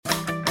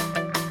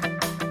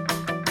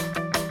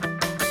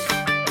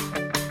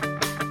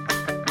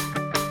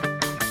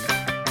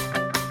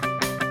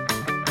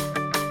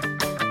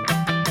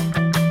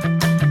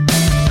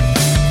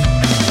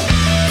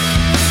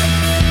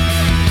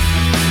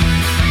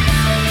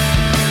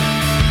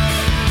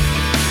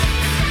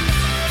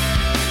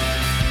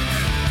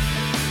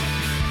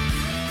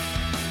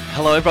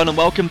Hello everyone and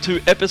welcome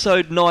to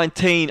episode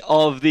 19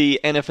 of the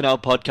NFNL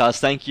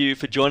podcast. Thank you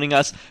for joining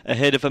us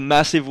ahead of a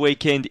massive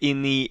weekend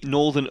in the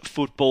Northern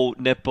Football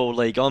Netball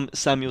League. I'm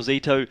Samuel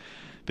Zito,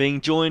 being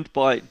joined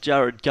by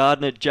Jared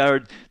Gardner.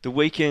 Jared, the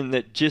weekend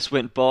that just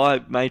went by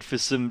made for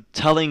some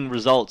telling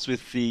results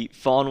with the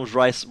finals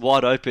race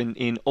wide open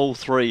in all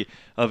three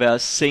of our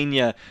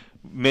senior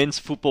men's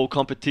football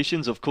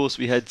competitions. Of course,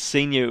 we had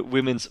senior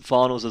women's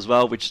finals as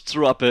well, which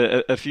threw up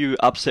a few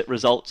upset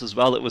results as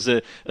well. It was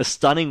a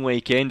stunning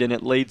weekend, and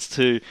it leads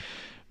to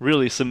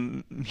really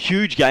some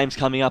huge games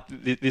coming up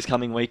this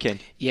coming weekend.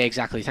 Yeah,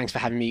 exactly. Thanks for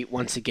having me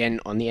once again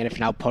on the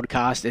NFNL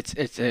podcast.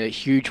 It's a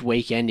huge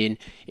weekend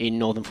in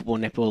Northern Football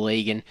Netball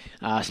League, and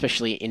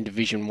especially in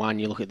Division 1.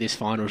 You look at this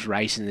finals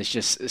race and there's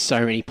just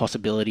so many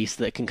possibilities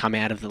that can come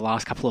out of the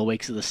last couple of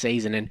weeks of the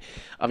season, and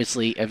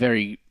obviously a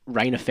few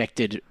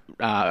rain-affected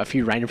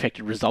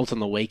results on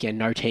the weekend.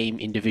 No team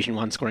in Division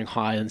 1 scoring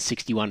higher than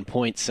 61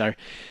 points. So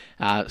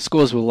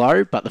scores were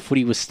low, but the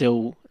footy was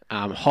still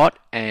hot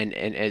and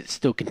it's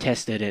still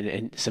contested,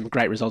 and some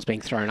great results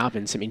being thrown up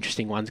and some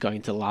interesting ones going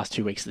into the last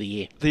 2 weeks of the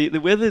year. The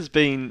weather's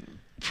been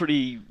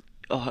pretty...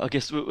 I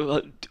guess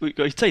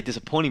you'd say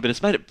disappointing, but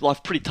it's made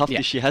life pretty tough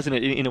this year, hasn't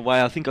it? In a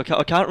way, I think I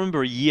can't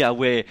remember a year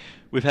where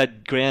we've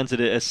had grounds that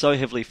are so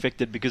heavily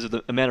affected because of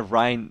the amount of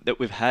rain that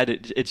we've had.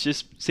 It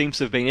just seems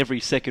to have been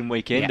every second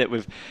weekend that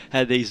we've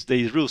had these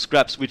real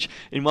scraps, which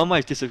in one way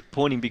is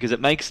disappointing because it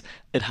makes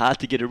it hard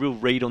to get a real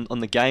read on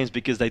the games,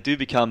 because they do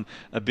become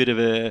a bit of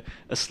a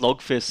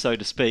slogfest, so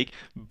to speak.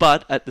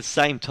 But at the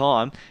same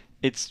time,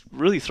 it's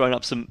really thrown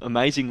up some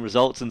amazing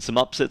results and some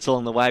upsets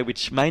along the way,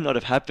 which may not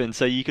have happened.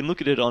 So you can look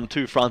at it on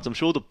two fronts. I'm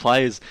sure the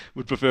players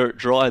would prefer it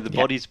dry. The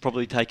body's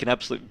probably taken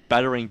absolute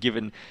battering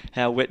given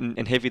how wet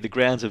and heavy the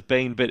grounds have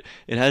been, but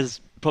it has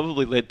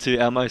probably led to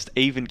our most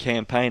even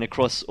campaign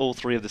across all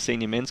three of the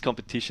senior men's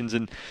competitions.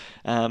 And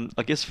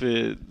I guess for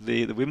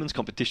the women's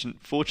competition,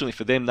 fortunately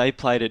for them, they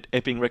played at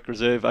Epping Rec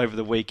Reserve over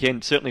the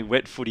weekend. Certainly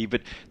wet footy, but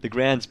the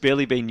ground's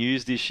barely been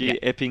used this year.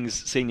 Epping's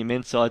senior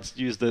men's sides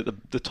used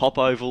the top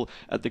oval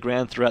at the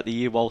ground throughout the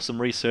year while some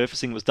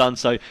resurfacing was done.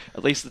 So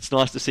at least it's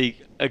nice to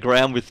see a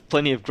ground with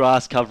plenty of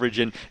grass coverage,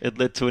 and it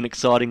led to an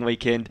exciting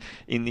weekend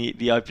in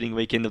the opening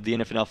weekend of the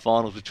NFNL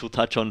finals, which we'll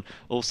touch on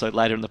also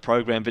later in the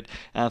program. But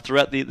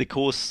throughout the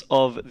course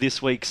of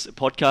this week's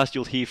podcast,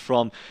 you'll hear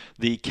from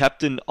the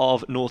captain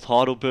of North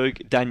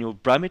Heidelberg, Daniel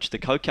Bramich, the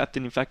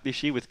co-captain in fact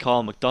this year with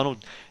Kyle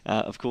McDonald.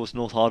 Of course,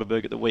 North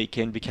Heidelberg at the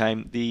weekend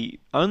became the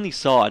only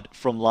side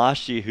from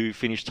last year who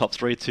finished top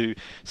three to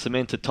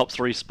cement a top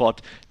three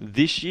spot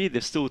this year.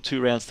 There's still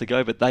 2 rounds to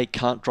go, but they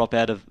can't drop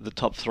out of the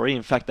top three.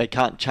 In fact, they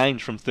can't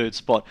change from third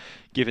spot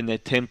given they're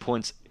 10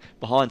 points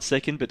behind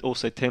second, but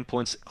also 10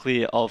 points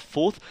clear of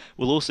fourth.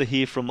 We'll also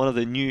hear from one of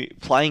the new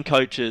playing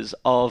coaches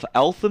of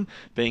Eltham,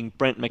 being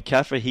Brent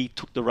McCaffrey. He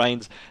took the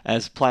reins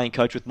as playing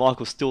coach with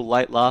Michael Still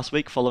late last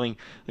week following,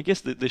 I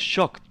guess, the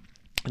shock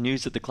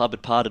news that the club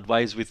had parted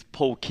ways with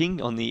Paul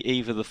King on the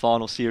eve of the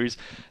final series.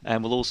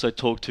 And we'll also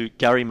talk to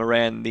Gary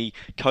Moran, the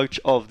coach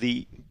of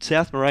the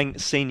South Morang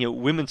senior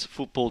women's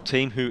football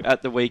team, who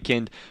at the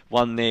weekend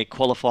won their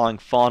qualifying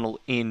final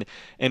in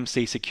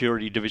MC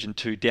Security Division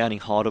 2 down in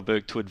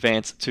Heidelberg to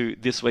advance to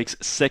this week's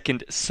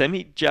second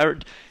semi.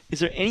 Jared, is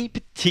there any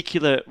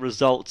particular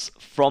results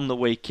from the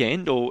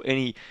weekend or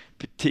any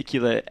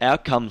particular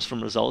outcomes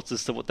from results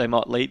as to what they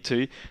might lead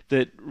to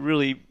that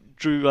really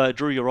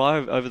drew your eye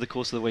over the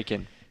course of the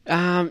weekend?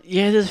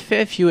 There's a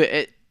fair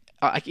few.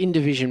 Like in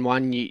Division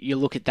 1, you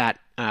look at that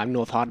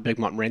North Heidelberg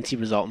Montmorency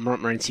result.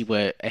 Montmorency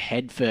were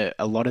ahead for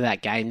a lot of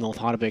that game. North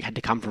Heidelberg had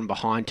to come from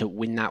behind to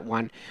win that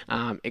one.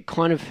 It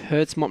kind of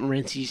hurts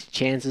Montmorency's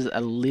chances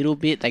a little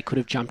bit. They could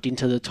have jumped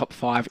into the top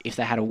 5 if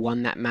they had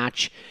won that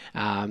match.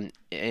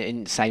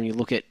 And same, you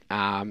look at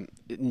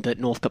the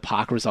Northcote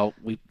Park result,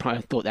 we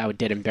probably thought they were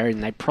dead and buried,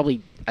 and they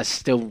probably are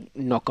still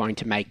not going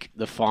to make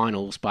the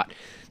finals, but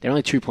they're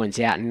only 2 points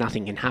out and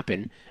nothing can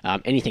happen.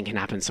 Anything can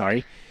happen,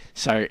 sorry.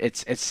 So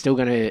it's still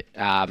going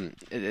to...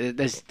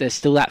 there's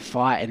still that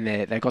fight, and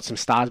they've got some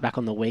stars back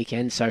on the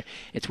weekend, so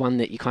it's one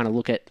that you kind of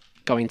look at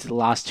going into the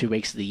last 2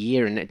 weeks of the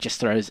year, and it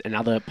just throws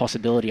another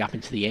possibility up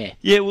into the air.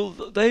 Yeah, well,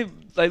 they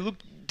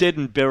looked dead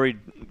and buried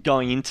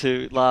going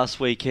into last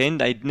weekend.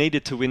 They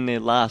needed to win their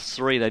last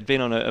 3. They'd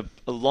been on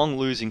a long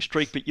losing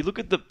streak, but you look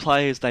at the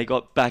players they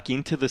got back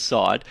into the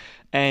side,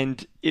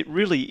 and it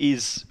really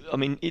is, I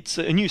mean, it's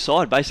a new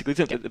side basically,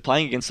 isn't it, that they're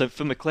playing against. So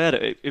for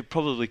McLeod, it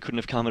probably couldn't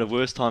have come at a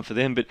worse time for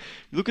them. But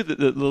look at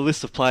the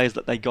list of players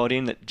that they got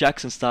in. That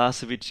Jackson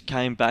Starcevic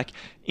came back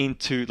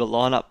into the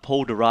lineup.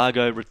 Paul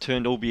Durago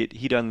returned, albeit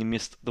he'd only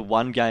missed the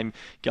one game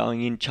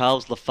going in.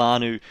 Charles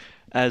Lafanu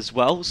as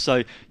well.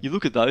 So you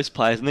look at those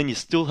players, and then you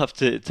still have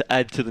to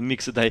add to the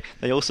mix that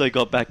they also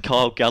got back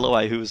Kyle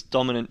Galloway, who was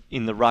dominant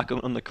in the ruck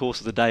on the course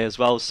of the day as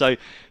well. So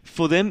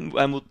for them,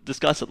 and we'll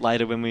discuss it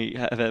later when we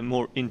have a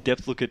more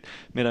in-depth look at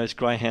Meadows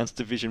Greyhounds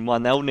Division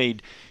 1, they'll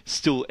need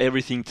still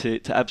everything to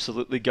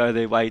absolutely go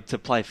their way to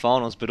play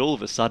finals, but all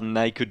of a sudden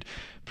they could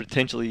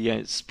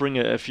potentially spring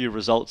a few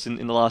results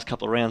in the last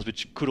couple of rounds,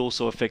 which could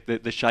also affect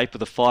the shape of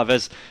the five,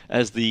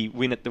 as the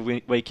win at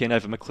the weekend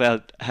over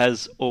McLeod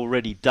has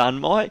already done.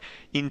 My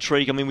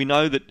intrigue, I mean, we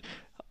know that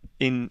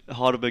in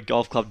Heidelberg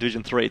Golf Club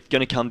Division 3, it's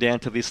going to come down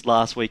to this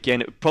last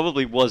weekend. It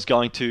probably was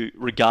going to,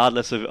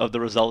 regardless of the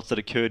results that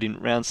occurred in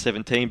round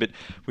 17, but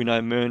we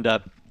know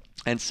Mernda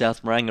and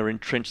South Morang are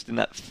entrenched in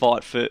that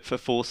fight for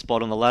fourth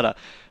spot on the ladder.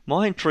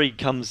 My intrigue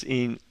comes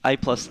in A+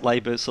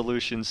 Labour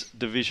Solutions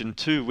Division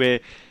 2, where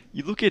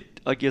you look at,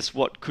 I guess,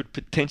 what could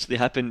potentially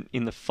happen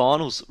in the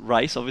finals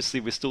race. Obviously,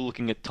 we're still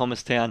looking at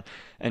Thomastown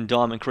and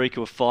Diamond Creek,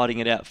 who are fighting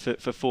it out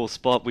for fourth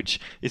spot, which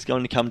is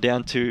going to come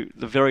down to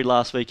the very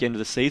last weekend of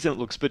the season, it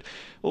looks. But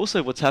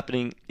also what's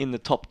happening in the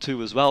top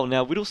two as well.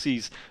 Now,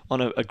 Whittlesea's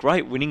on a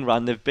great winning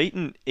run. They've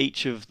beaten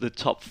each of the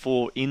top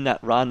four in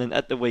that run, and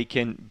at the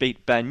weekend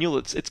beat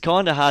Banyule. It's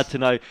kind of hard to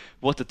know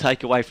what to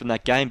take away from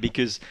that game,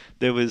 because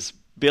there was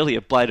barely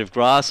a blade of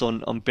grass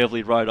on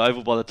Beverley Road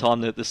Oval by the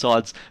time that the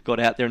sides got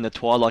out there in the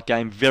twilight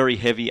game. Very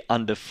heavy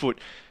underfoot.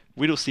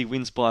 Whittlesea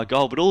wins by a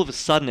goal, but all of a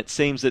sudden it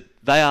seems that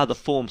they are the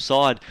form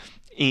side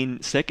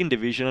in second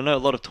division. I know a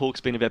lot of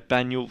talk's been about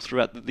Banyule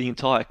throughout the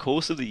entire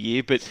course of the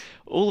year, but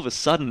all of a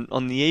sudden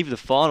on the eve of the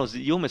finals,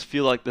 you almost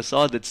feel like the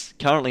side that's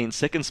currently in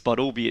second spot,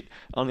 albeit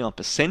only on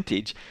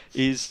percentage,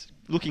 is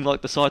looking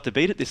like the side to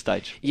beat at this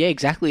stage. Yeah,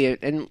 exactly.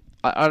 And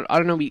I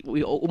don't know,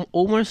 we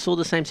almost saw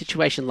the same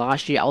situation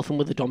last year. Eltham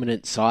were the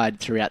dominant side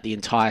throughout the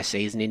entire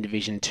season in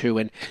Division 2,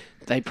 and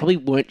they probably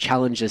weren't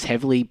challenged as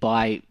heavily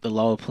by the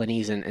lower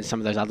plenties and some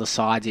of those other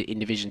sides in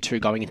Division 2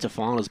 going into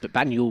finals. But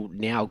Banyule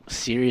now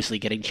seriously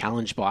getting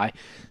challenged by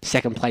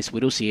second place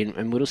Whittlesea,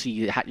 and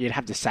Whittlesea, you'd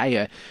have to say,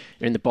 are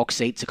in the box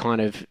seat to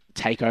kind of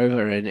take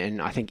over,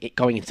 and I think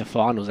going into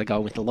finals, they're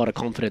going with a lot of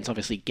confidence,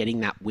 obviously getting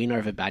that win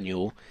over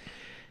Banyule.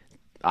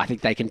 I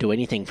think they can do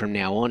anything from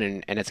now on,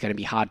 and it's going to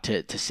be hard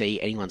to see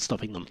anyone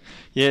stopping them.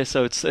 Yeah,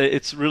 so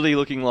it's really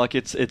looking like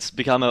it's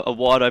become a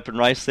wide open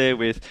race there.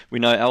 With, we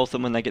know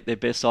Eltham, when they get their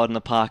best side in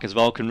the park as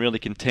well, can really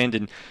contend,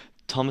 and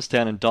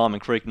Thomastown and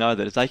Diamond Creek know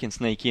that if they can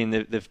sneak in,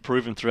 they've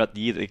proven throughout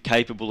the year that they're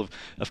capable of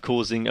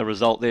causing a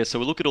result there. So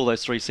we'll look at all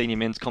those three senior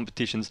men's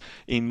competitions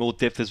in more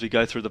depth as we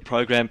go through the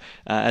program.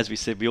 As we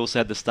said, we also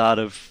had the start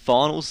of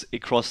finals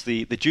across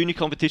the junior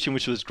competition,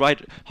 which was great.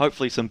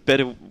 Hopefully some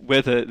better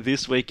weather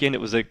this weekend. It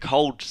was a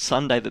cold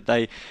Sunday that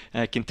they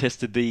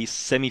contested the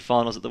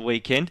semi-finals at the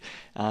weekend.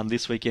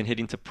 This weekend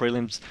heading to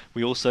prelims.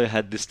 We also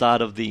had the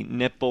start of the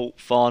netball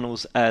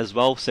finals as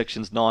well.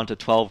 Sections 9 to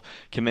 12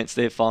 commenced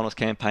their finals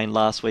campaign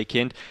last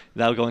weekend.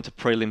 They'll go into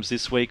prelims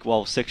this week,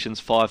 while sections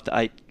 5 to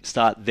 8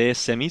 start their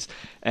semis.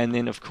 And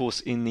then, of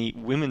course, in the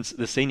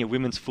senior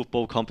women's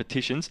football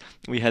competitions,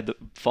 we had the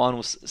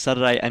finals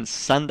Saturday and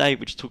Sunday,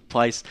 which took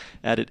place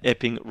out at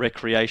Epping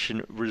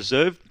Recreation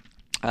Reserve.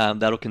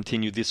 That'll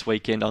continue this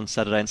weekend on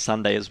Saturday and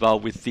Sunday as well,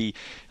 with the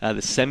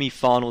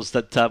semi-finals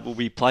that will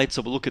be played.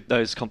 So we'll look at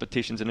those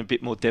competitions in a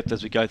bit more depth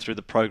as we go through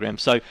the program.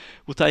 So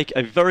we'll take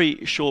a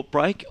very short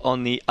break.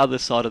 On the other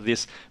side of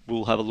this,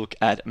 we'll have a look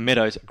at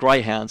Meadows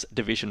Greyhounds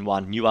Division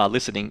 1. You are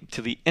listening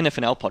to the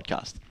NFNL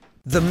podcast.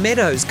 The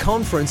Meadows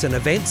Conference and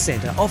Events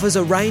Centre offers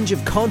a range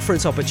of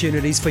conference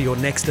opportunities for your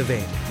next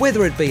event.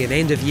 Whether it be an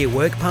end-of-year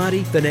work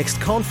party, the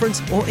next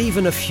conference, or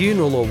even a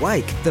funeral or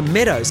wake, the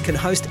Meadows can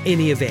host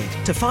any event.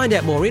 To find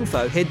out more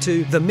info, head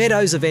to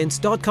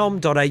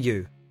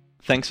themeadowsevents.com.au.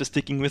 Thanks for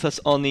sticking with us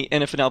on the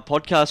NFNL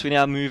podcast. We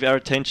now move our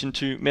attention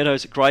to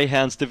Meadows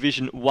Greyhounds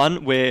Division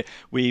 1, where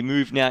we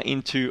move now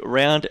into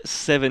round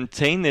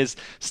 17. There's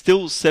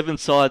still 7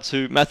 sides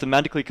who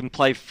mathematically can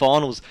play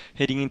finals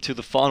heading into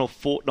the final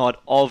fortnight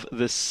of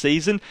the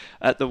season.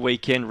 At the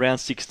weekend, round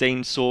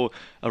 16 saw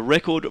a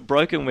record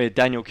broken where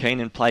Daniel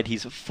Keenan played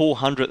his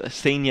 400th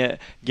senior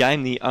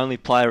game, the only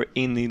player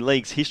in the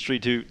league's history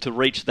to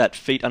reach that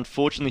feat.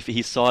 Unfortunately for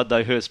his side,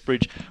 though,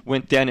 Hurstbridge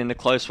went down in a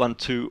close one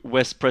to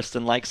West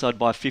Preston Lakeside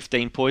by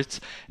 15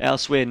 points.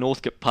 Elsewhere,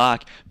 Northcote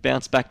Park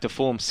bounced back to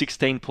form,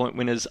 16-point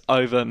winners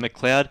over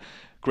McLeod.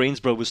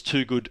 Greensborough was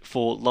too good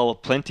for Lower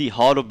Plenty.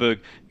 Heidelberg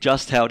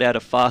just held out a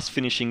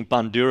fast-finishing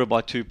Bundoora by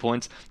 2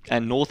 points,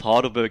 and North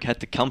Heidelberg had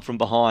to come from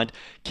behind,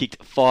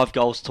 kicked 5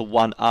 goals to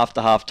 1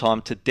 after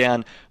half-time to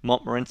down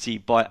Montmorency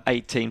by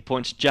 18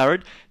 points.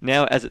 Jared,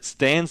 now as it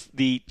stands,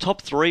 the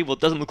top 3, well,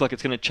 it doesn't look like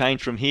it's going to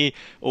change from here,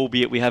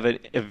 albeit we have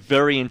a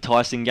very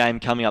enticing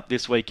game coming up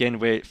this weekend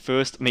where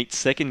first meets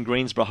second.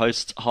 Greensborough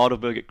hosts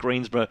Heidelberg at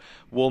Greensborough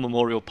War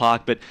Memorial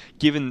Park, but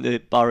given the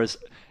borough's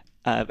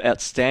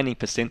outstanding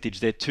percentage.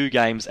 They're 2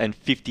 games and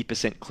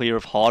 50% clear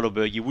of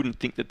Heidelberg. You wouldn't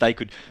think that they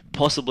could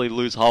possibly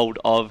lose hold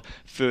of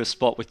first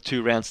spot with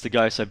 2 rounds to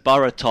go. So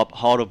Borough top,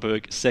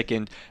 Heidelberg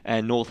second,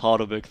 and North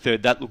Heidelberg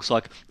third. That looks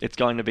like it's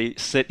going to be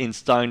set in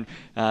stone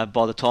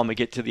by the time we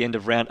get to the end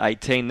of round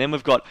 18. Then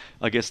we've got,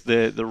 I guess,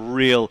 the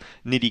real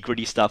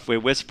nitty-gritty stuff where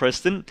West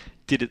Preston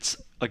did its,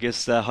 I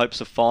guess,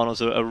 hopes of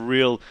finals a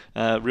real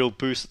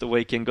boost at the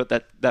weekend. Got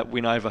that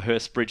win over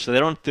Hurstbridge. So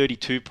they're on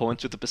 32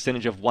 points with a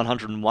percentage of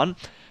 101.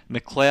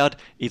 McLeod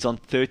is on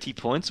 30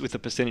 points with a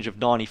percentage of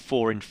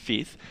 94 in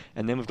 5th.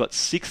 And then we've got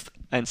 6th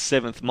and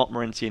 7th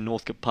Montmorency and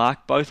Northcote Park,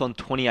 both on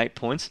 28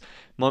 points.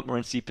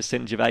 Montmorency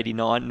percentage of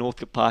 89,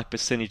 Northcote Park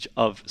percentage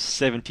of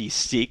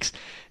 76.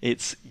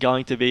 It's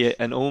going to be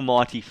an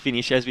almighty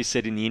finish. As we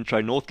said in the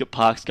intro, Northcote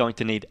Park's going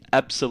to need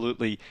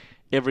absolutely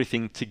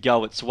everything to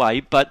go its way,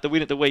 but the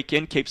win at the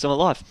weekend keeps them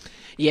alive.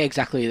 Yeah,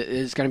 exactly.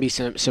 There's going to be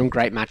some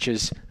great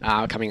matches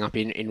coming up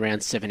in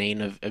round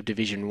 17 of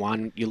Division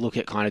 1. You look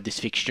at kind of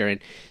this fixture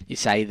and you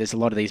say there's a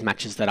lot of these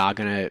matches that are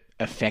going to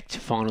affect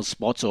final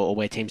spots or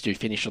where teams do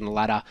finish on the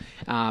ladder.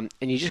 And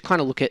you just kind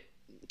of look at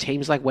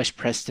teams like West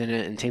Preston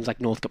and teams like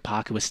Northcote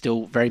Park who are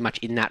still very much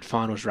in that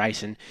finals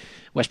race, and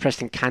West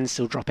Preston can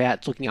still drop out.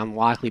 It's looking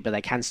unlikely, but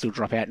they can still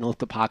drop out.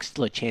 Northcote Park's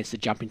still a chance to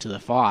jump into the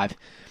 5.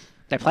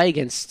 They play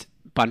against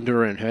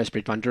Bundoora and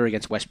Hurstbridge. Bundoora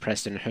against West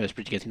Preston and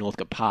Hurstbridge against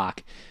Northcote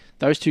Park.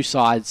 Those two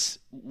sides,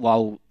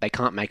 while they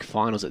can't make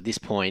finals at this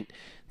point,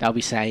 they'll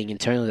be saying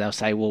internally, they'll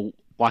say, well,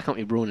 why can't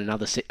we ruin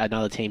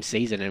another team's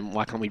season, and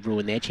why can't we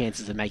ruin their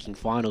chances of making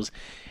finals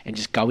and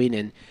just go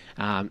in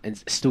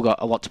and still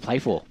got a lot to play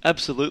for?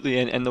 Absolutely,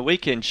 and the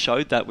weekend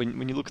showed that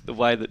when you look at the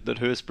way that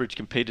Hurstbridge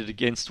competed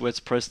against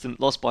West Preston,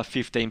 lost by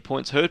 15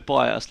 points, hurt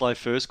by a slow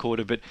first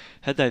quarter, but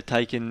had they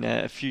taken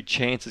a few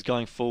chances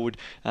going forward,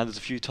 there's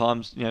a few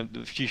times, a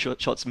few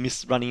shots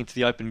missed running into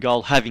the open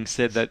goal. Having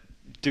said that,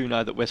 do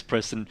know that West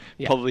Preston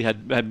probably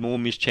had more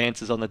missed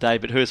chances on the day,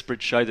 but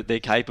Hurstbridge showed that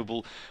they're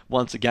capable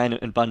once again,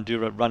 and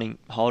Bundoora running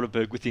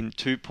Heidelberg within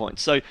 2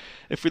 points. So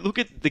if we look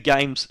at the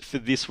games for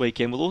this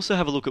weekend, we'll also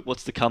have a look at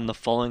what's to come the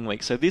following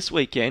week. So this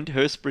weekend,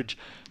 Hurstbridge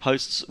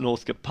hosts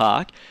Northcote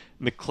Park.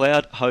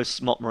 McLeod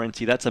hosts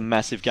Montmorency. That's a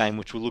massive game,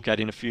 which we'll look at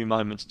in a few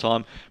moments'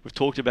 time. We've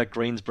talked about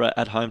Greensborough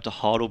at home to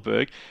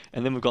Heidelberg.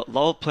 And then we've got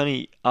Lower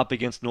Plenty up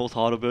against North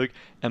Heidelberg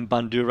and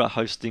Bundoora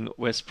hosting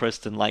West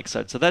Preston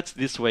Lakeside. So that's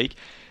this week.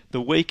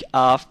 The week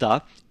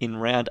after, in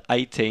round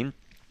 18,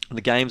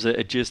 the games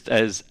are just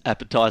as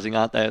appetising,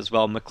 aren't they, as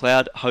well?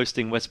 McLeod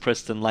hosting West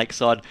Preston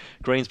Lakeside.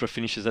 Greensborough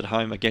finishes at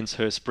home against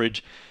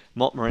Hurstbridge.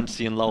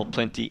 Montmorency and Lower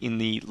Plenty in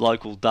the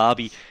local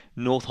derby.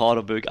 North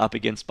Heidelberg up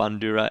against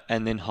Bundoora,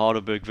 and then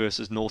Heidelberg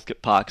versus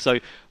Northcote Park. So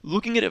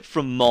looking at it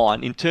from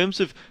mine, in terms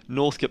of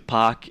Northcote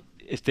Park,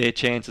 if their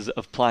chances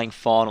of playing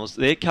finals,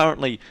 they're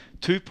currently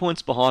 2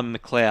 points behind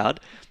McLeod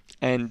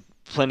and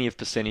plenty of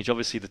percentage.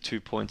 Obviously the 2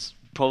 points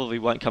probably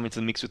won't come into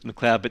the mix with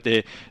McLeod, but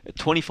they're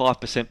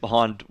 25%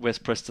 behind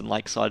West Preston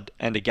Lakeside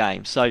and a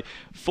game. So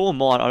for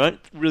mine, I don't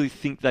really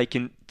think they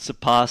can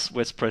surpass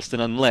West Preston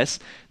unless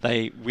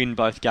they win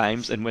both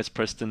games and West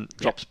Preston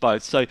drops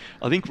both. So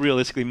I think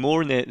realistically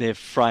more in their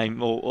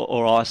frame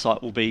or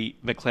eyesight will be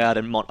McLeod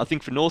and Mont. I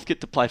think for Northcote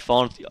to play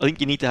finals, I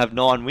think you need to have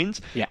 9 wins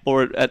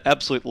or at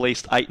absolute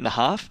least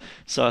 8.5.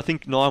 So I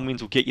think 9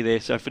 wins will get you there.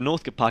 So for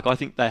Northcote Park, I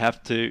think they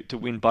have to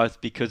win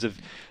both because of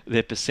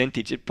their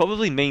percentage. It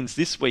probably means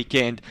this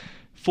weekend,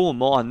 for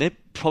mine, they're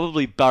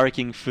probably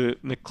barracking for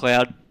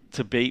McLeod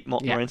to beat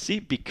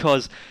Montmorency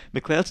because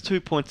McLeod's 2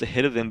 points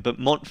ahead of them, but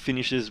Mont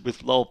finishes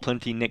with Lower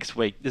Plenty next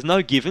week. There's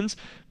no givens,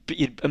 but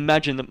you'd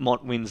imagine that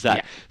Mont wins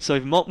that. So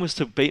if Mont was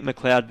to beat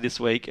McLeod this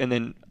week and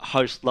then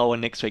host Lower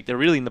next week, they're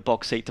really in the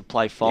box seat to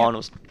play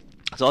finals.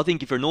 So I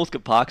think if you're a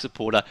Northcote Park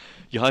supporter,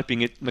 you're hoping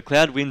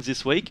McLeod wins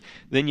this week,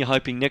 then you're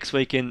hoping next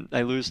weekend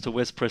they lose to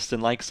West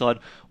Preston Lakeside,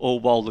 or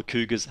while the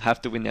Cougars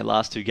have to win their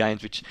last 2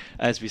 games, which,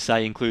 as we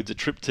say, includes a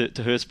trip to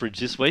Hurstbridge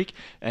this week,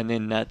 and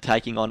then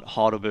taking on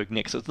Heidelberg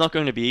next. So it's not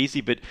going to be easy,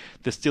 but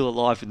they're still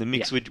alive in the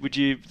mix. Would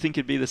you think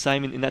it'd be the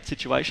same in that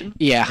situation?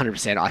 Yeah,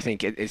 100%. I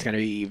think it's going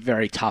to be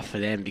very tough for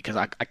them because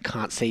I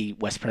can't see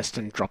West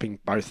Preston dropping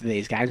both of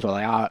these games. Well,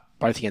 they are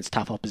both against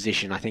tough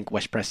opposition. I think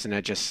West Preston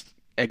are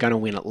going to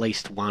win at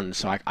least one,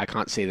 so I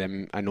can't see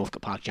them,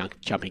 Northcote Park,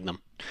 jumping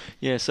them.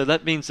 Yeah, so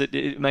that means that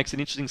it makes an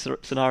interesting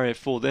scenario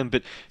for them.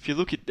 But if you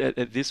look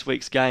at this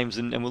week's games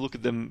and we'll look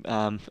at them,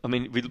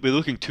 we're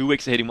looking 2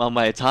 weeks ahead in one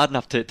way. It's hard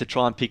enough to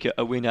try and pick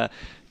a winner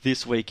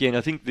this weekend.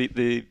 I think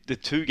the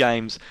 2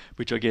 games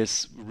which I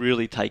guess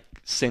really take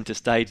centre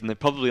stage, and they're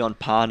probably on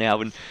par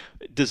now, and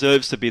it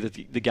deserves to be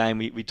the game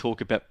we talk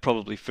about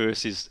probably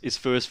first is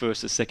first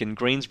versus second.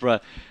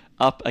 Greensborough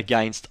up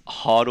against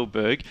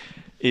Heidelberg.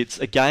 It's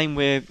a game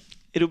where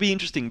it'll be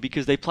interesting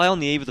because they play on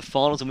the eve of the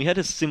finals, and we had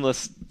a similar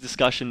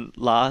discussion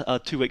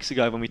 2 weeks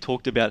ago when we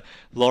talked about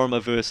Lorimer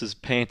versus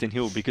Panton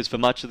Hill, because for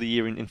much of the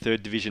year in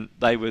third division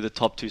they were the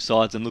top 2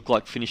 sides and looked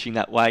like finishing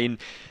that way, and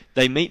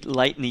they meet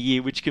late in the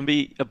year, which can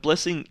be a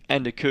blessing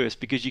and a curse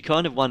because you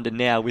kind of wonder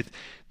now with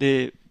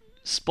their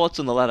spots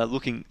on the ladder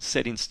looking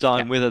set in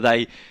stone whether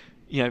they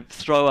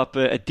throw up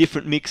a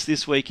different mix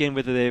this weekend,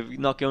 whether they're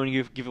not going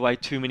to give away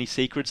too many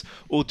secrets,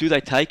 or do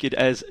they take it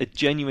as a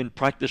genuine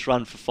practice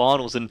run for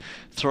finals and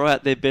throw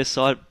out their best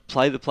side,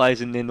 play the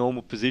players in their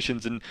normal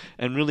positions, and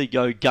really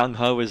go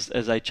gung-ho as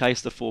they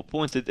chase the 4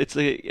 points? It's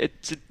a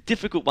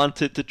difficult one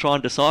to try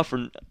and decipher,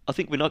 and I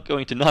think we're not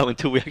going to know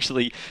until we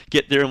actually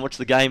get there and watch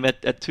the game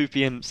at 2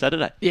 p.m.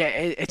 Saturday. Yeah,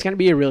 it's going to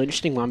be a real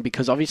interesting one,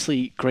 because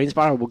obviously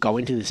Greensborough will go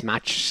into this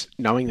match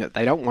knowing that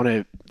they don't want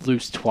to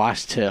lose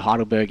twice to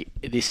Heidelberg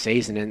this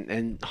season,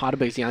 and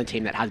Heidelberg's the only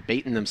team that has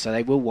beaten them, so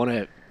they will want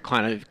to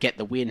kind of get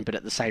the win, but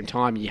at the same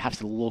time you have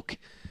to look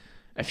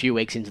a few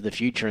weeks into the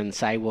future and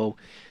say, well,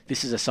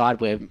 this is a side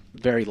we're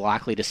very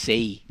likely to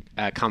see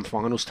come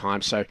finals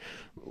time, so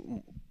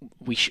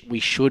we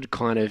should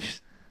kind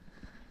of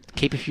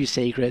keep a few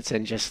secrets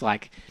and just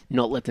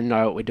not let them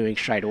know what we're doing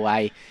straight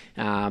away.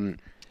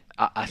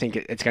 I think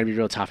it's going to be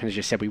real tough, and as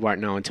you said, we won't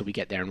know until we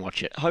get there and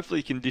watch it.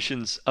 Hopefully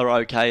conditions are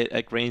okay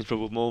at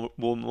Greensborough War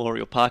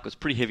Memorial Park. It was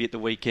pretty heavy at the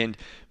weekend,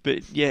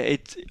 but yeah,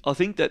 I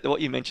think that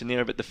what you mentioned there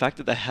about the fact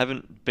that they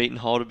haven't beaten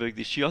Heidelberg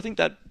this year, I think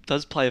that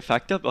does play a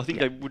factor. I think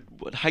they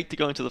would hate to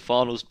go into the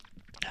finals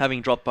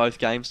having dropped both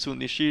games to them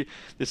this year.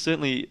 There's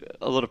certainly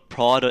a lot of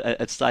pride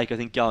at stake, I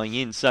think, going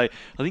in. So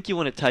I think you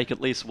want to take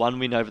at least one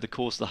win over the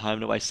course of the home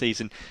and away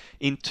season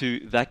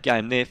into that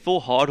game there.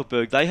 For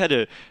Heidelberg, they had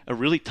a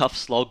really tough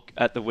slog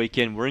at the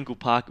weekend. Warringal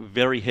Park,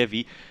 very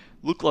heavy.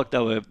 Looked like they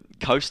were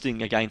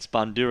coasting against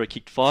Bundoora.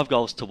 Kicked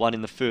 5-1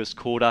 in the first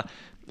quarter.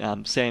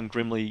 Sam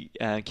Grimley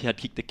had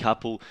kicked a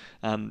couple.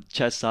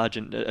 Chaz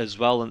Sargent as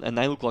well. And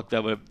they looked like they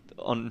were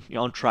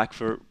on track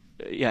for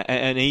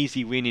an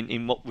easy win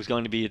in what was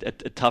going to be a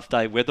tough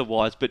day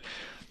weather-wise, but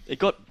it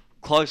got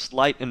close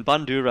late, and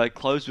Bundoora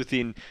closed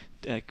within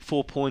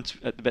 4 points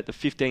at about the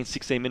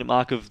 15-16 minute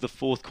mark of the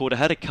fourth quarter.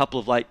 Had a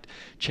couple of late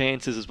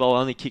chances as well,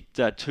 only kicked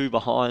 2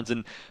 behinds,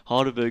 and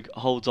Heidelberg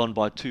holds on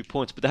by 2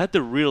 points, but they had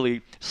to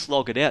really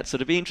slog it out, so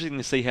it'd be interesting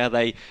to see how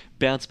they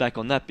bounce back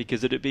on that,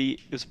 because it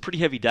was a pretty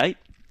heavy day.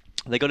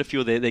 They got a few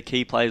of their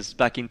key players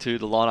back into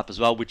the lineup as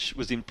well, which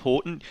was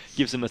important.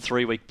 Gives them a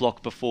 3-week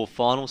block before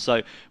final.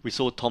 So we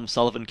saw Tom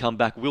Sullivan come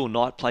back. Will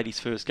Knight played his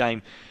first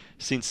game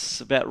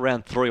since about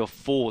round 3 or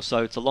 4, so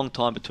it's a long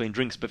time between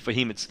drinks, but for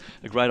him it's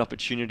a great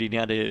opportunity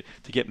now to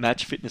get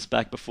match fitness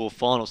back before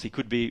finals. He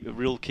could be a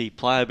real key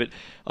player, but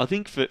I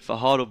think for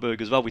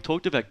Heidelberg as well, we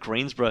talked about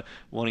Greensborough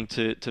wanting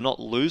to not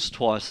lose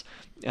twice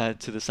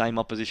to the same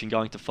opposition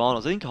going to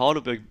finals. I think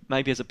Heidelberg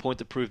maybe has a point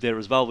to prove there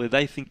as well, where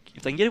they think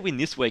if they can get a win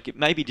this week, it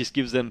maybe just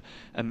gives them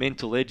a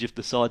mental edge if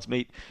the sides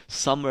meet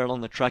somewhere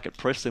along the track at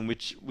Preston,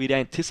 which we'd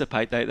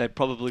anticipate they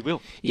probably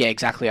will. Yeah,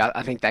 exactly.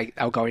 I think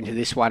they'll go into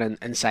this one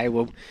and say,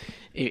 well,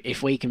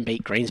 if we can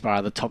beat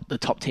Greensborough, the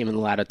top team on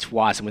the ladder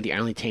twice, and we're the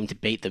only team to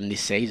beat them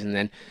this season,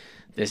 then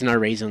there's no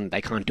reason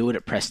they can't do it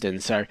at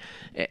Preston. So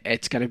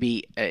it's going to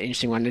be an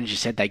interesting one. As you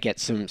said, they get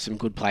some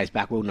good players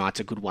back. Will Knight's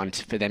a good one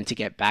for them to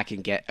get back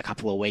and get a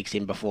couple of weeks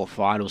in before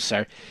finals.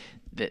 So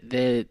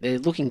they're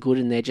looking good,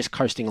 and they're just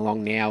coasting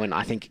along now. And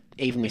I think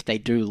even if they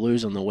do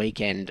lose on the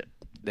weekend,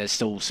 there's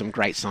still some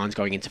great signs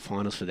going into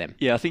finals for them.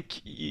 Yeah, I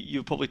think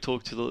you'll probably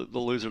talk to the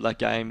loser of that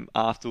game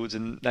afterwards,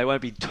 and they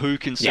won't be too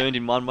concerned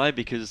in one way,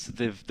 because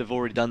they've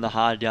already done the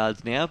hard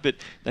yards now. But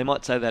they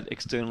might say that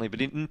externally,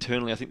 but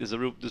internally, I think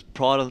there's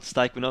pride on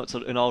stake. We know it's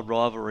an old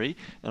rivalry,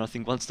 and I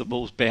think once the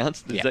ball's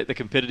bounced, the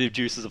competitive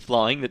juices are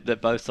flowing.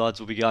 That both sides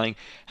will be going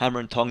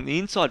hammer and tong. The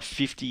inside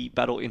 50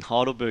 battle in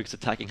Heidelberg's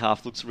attacking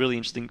half looks really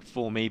interesting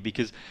for me,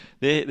 because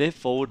their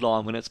forward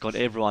line, when it's got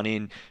everyone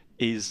in,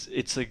 it's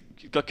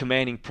got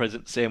commanding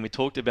presence there. And we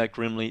talked about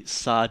Grimley,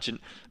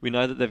 Sargent. We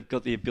know that they've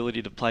got the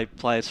ability to play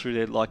players through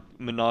there like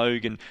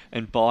Minogue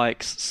and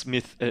Bikes,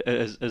 Smith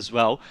as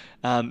well.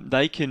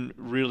 They can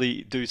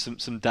really do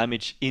some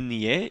damage in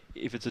the air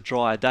if it's a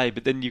drier day.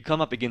 But then you come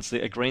up against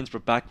a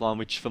Greensborough backline,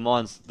 which for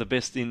mine's the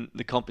best in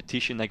the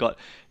competition. They got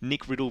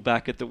Nick Riddle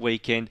back at the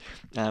weekend.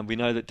 We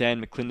know that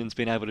Dan McClinton's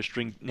been able to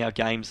string now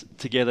games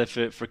together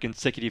for a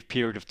consecutive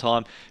period of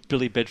time.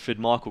 Billy Bedford,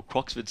 Michael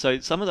Croxford. So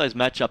some of those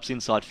matchups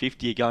inside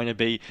 50 are going to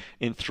be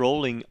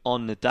enthralling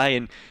on the day,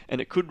 and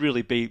it could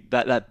really be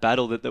that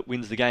battle that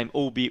wins the game,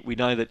 albeit we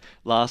know that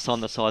last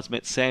time the sides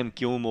met, Sam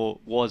Gilmore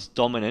was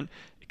dominant.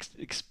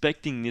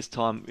 Expecting this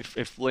time,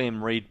 if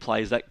Liam Reid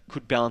plays, that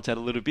could balance out a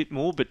little bit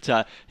more,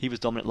 but he was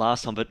dominant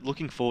last time. But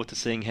looking forward to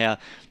seeing how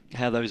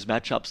those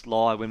matchups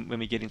lie when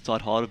we get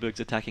inside Heidelberg's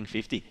attacking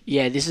 50.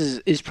 Yeah, this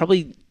is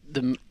probably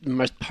the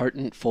most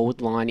potent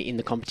forward line in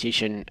the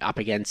competition up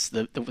against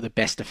the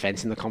best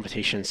defence in the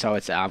competition. So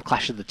it's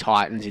Clash of the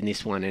Titans in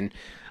this one, and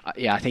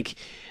I think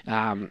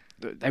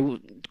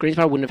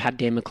Greensborough wouldn't have had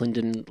Dan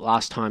McClendon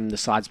last time the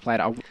sides played.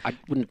 I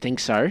wouldn't think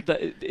so.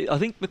 I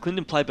think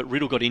McClendon played, but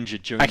Riddle got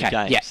injured during the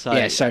game.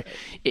 So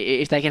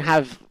if they can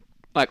have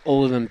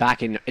all of them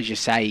back, and as you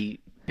say,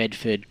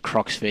 Bedford,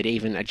 Croxford,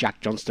 even a Jack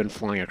Johnston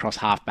flying across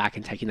half back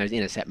and taking those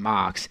intercept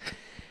marks,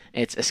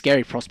 it's a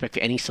scary prospect for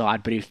any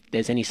side. But if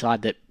there's any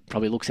side that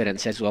probably looks at it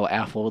and says, well,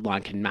 our forward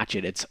line can match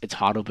it, it's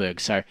Heidelberg.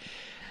 So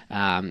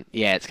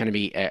It's going to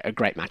be a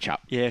great matchup.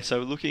 Yeah, so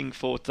looking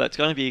forward to that. It's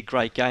going to be a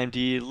great game. Do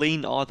you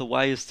lean either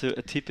way as to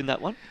a tip in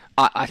that one?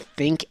 I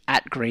think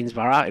at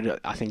Greensborough,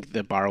 I think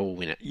the Borough will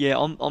win it. Yeah,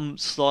 I'm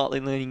slightly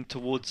leaning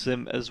towards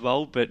them as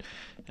well, but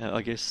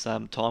I guess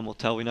time will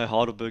tell. We know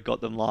Heidelberg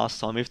got them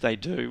last time. If they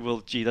do,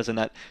 well, gee, doesn't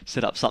that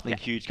set up something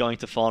huge going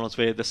to finals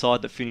where the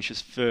side that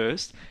finishes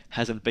first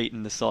hasn't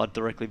beaten the side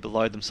directly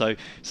below them? So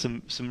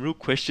some real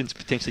questions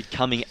potentially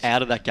coming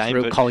out of that game.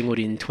 Real Collingwood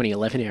in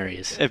 2011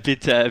 areas. A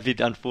bit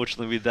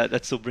unfortunately with that.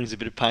 That still brings a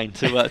bit of pain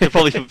to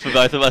probably for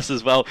both of us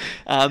as well.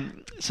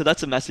 So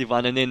that's a massive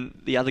one. And then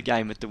the other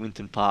game at the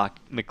Winton Park,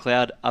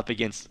 McLeod up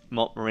against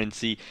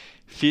Montmorency,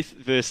 5th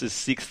versus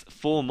 6th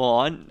for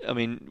mine. I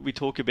mean, we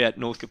talk about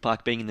Northcote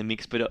Park being in the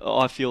mix, but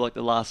I feel like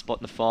the last spot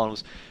in the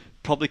finals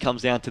probably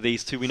comes down to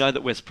these two. We know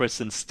that West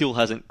Preston still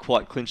hasn't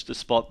quite clinched a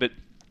spot, but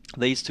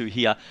these two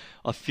here,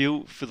 I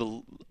feel for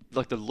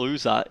the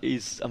loser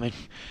is, I mean,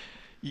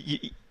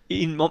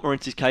 in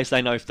Montmorency's case,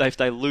 they know if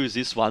they lose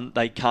this one,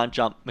 they can't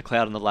jump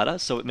McLeod on the ladder,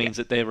 so it means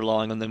that they're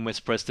relying on them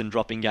West Preston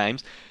dropping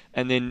games.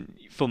 And then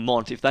for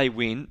Mont, if they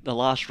win the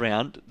last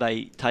round,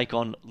 they take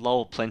on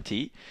Lowell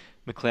Plenty.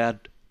 McLeod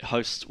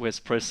hosts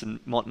West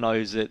Preston. Mont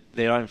knows that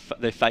their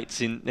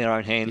fate's in their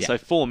own hands. Yeah. So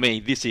for me,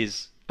 this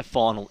is a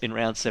final in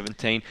round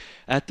 17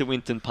 at the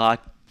Winton Park.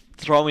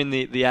 Throw in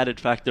the added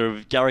factor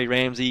of Gary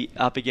Ramsey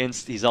up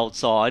against his old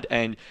side,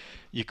 and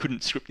you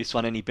couldn't script this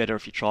one any better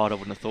if you tried, I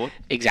wouldn't have thought.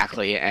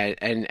 Exactly,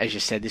 and as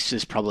you said, this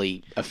is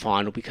probably a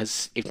final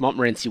because if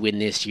Montmorency win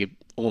this, you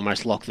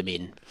almost lock them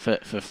in for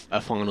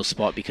a final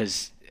spot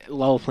because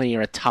Lowell Plenty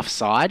are a tough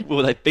side.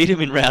 Well, they beat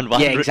him in round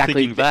one. Yeah,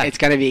 exactly. Back. It's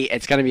going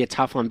to be a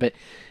tough one, but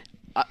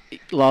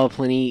Lowell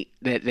Plenty,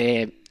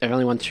 they've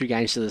only won 2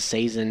 games of the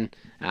season.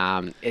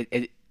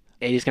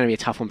 It is going to be a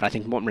tough one, but I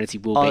think Montmorency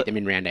will beat them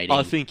in round 18.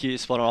 I think you're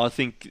spot on. I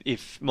think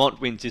if Mont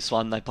wins this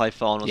one, they play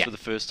finals for the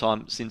first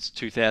time since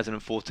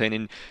 2014.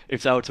 And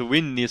if they were to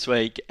win this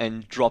week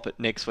and drop it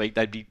next week,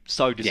 they'd be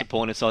so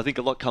disappointed. So I think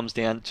a lot comes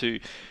down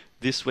to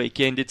this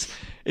weekend. It's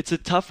a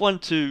tough one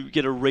to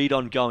get a read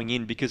on going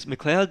in because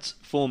McLeod's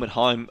form at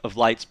home of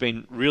late's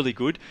been really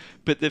good,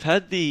 but they've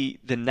had the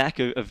knack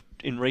of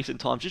in recent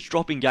times just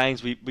dropping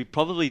games we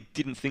probably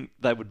didn't think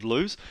they would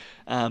lose.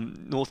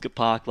 Northcote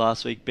Park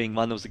last week being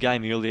one. There was a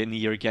game earlier in the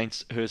year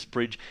against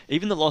Hurstbridge.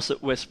 Even the loss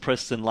at West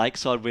Preston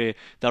Lakeside where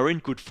they were in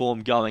good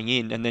form going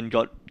in and then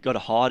got a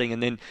hiding,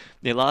 and then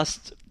their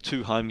last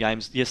 2 home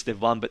games, yes, they've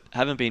won, but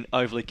haven't been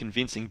overly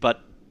convincing.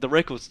 But the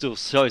record still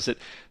shows that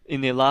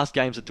in their last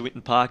games at the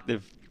Winton Park,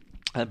 they've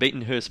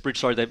beaten Hurstbridge.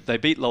 Sorry, they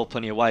beat Lowell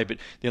Plenty away, but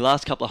their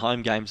last couple of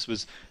home games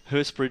was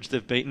Hurstbridge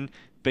they've beaten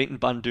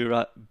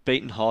Bundoora,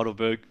 beaten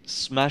Heidelberg,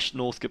 smashed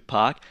Northcote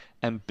Park,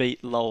 and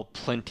beat Lowell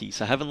Plenty.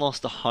 So haven't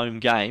lost a home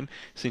game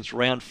since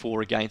round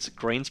 4 against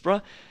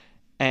Greensborough.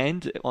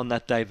 And on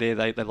that day there,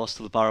 they lost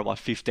to the Borough by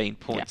 15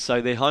 points. Yeah.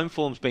 So their home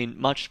form's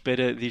been much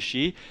better this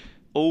year,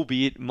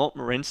 albeit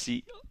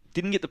Montmorency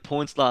didn't get the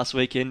points last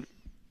weekend.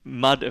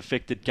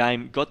 Mud-affected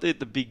game. Got the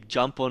big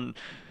jump on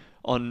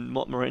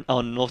North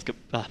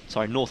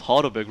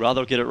Heidelberg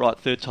rather. I'll get it right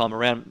third time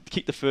around.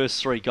 Kicked the first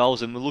 3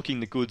 goals and were looking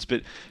the goods,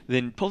 but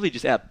then probably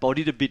just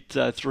outbodied a bit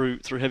through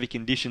heavy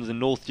conditions. And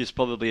North just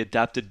probably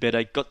adapted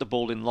better, got the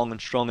ball in long and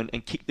strong,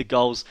 and kicked the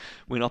goals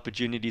when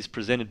opportunities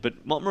presented.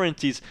 But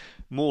Montmorency's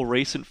more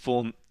recent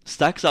form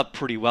stacks up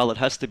pretty well. It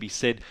has to be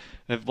said.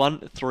 They've won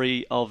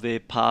 3 of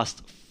their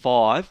past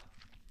 5.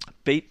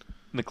 Beat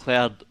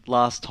McLeod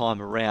last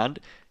time around.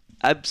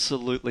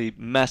 Absolutely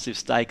massive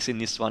stakes in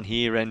this one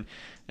here, and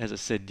as I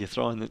said, you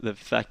throw in the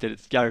fact that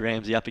it's Gary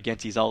Ramsey up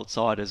against his old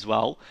side as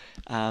well.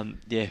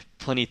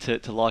 Plenty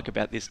to like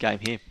about this game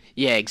here.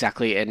 Yeah,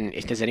 exactly. And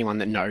if there's anyone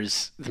that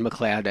knows the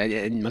McLeod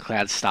and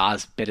McLeod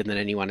stars better than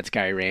anyone, it's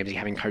Gary Ramsey,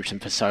 having coached them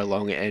for so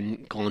long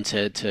and gone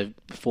to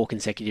 4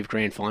 consecutive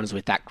grand finals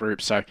with that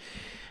group. So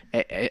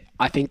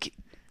I think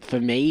for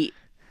me,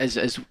 as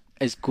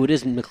good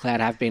as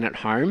McLeod have been at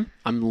home,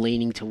 I'm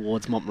leaning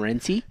towards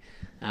Montmorency.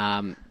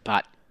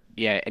 But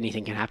yeah,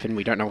 anything can happen.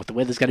 We don't know what the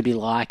weather's going to be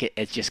like.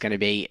 It's just going to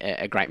be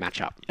a great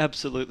matchup.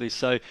 Absolutely.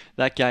 So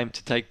that game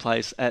to take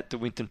place at the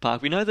Winton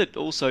Park. We know that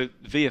also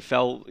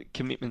VFL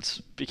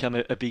commitments become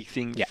a big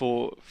thing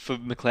for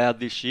McLeod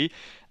this year.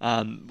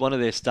 One of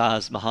their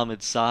stars,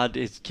 Mohammed Saad,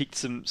 has kicked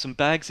some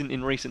bags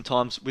in recent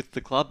times with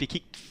the club. He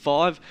kicked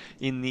 5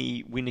 in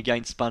the win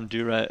against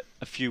Bundoora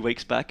a few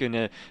weeks back in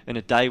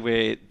a day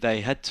where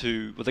they had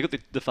to... Well, they got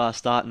the fast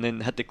start and then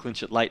had to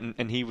clinch it late,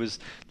 and he was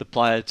the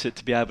player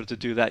to be able to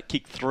do that.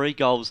 Kicked 3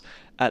 goals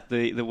at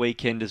the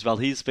weekend as well.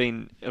 He's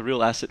been a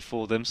real asset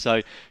for them.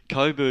 So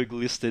Coburg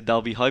listed,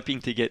 they'll be hoping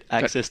to get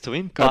access to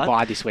him. Got a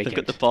bye this weekend.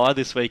 They've got the bye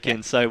this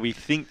weekend, so we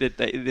think that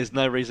there's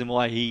no reason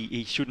why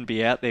he shouldn't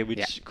be out there,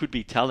 which could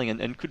be telling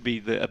and could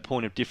be a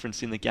point of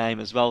difference in the game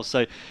as well.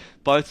 So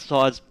both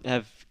sides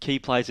have key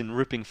players in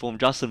ripping form.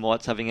 Justin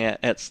White's having an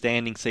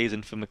outstanding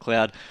season for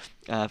McLeod.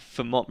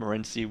 For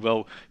Montmorency,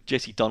 well,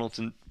 Jesse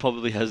Donaldson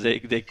probably has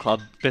their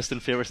club best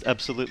and fairest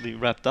absolutely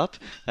wrapped up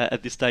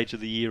at this stage of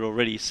the year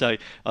already. So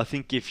I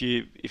think if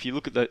you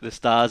look at the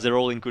Stars, they're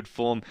all in good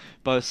form.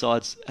 Both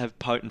sides have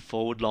potent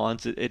forward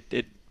lines.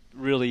 It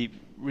really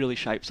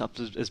shapes up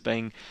as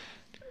being,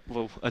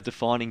 well, a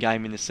defining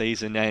game in the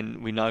season,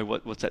 and we know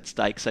what's at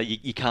stake. So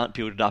you can't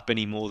build it up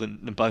any more than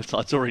both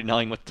sides already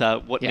knowing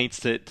what needs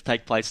to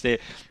take place there.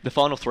 The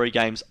final 3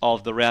 games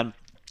of the round: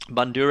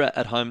 Bundoora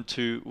at home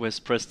to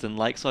West Preston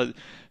Lakeside.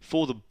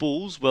 For the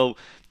Bulls, well,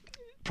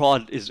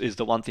 pride is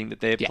the one thing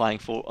that they're playing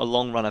for. A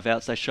long run of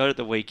outs. They showed at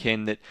the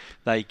weekend that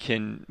they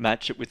can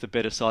match it with the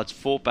better sides.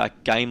 Fought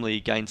back gamely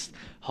against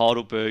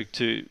Heidelberg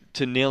to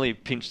nearly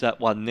pinch that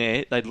one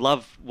there. They'd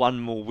love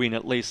one more win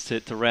at least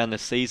to round the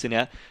season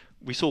out.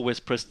 We saw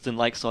West Preston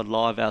Lakeside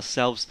live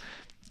ourselves.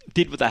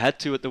 Did what they had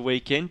to at the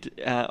weekend.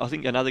 I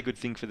think another good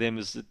thing for them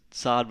is that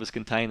Sard was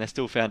contained. They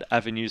still found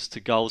avenues to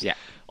goals. Yeah.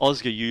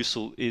 Oscar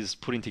Usul is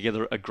putting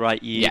together a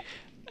great year.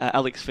 Yeah.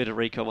 Alex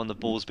Federico on the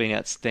ball has been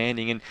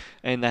outstandanding,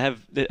 and they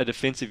have a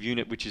defensive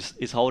unit which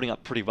is holding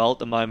up pretty well at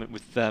the moment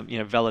with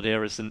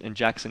Valadares and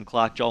Jackson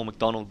Clark, Joel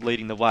McDonald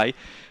leading the way.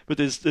 But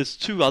there's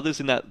 2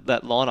 others in that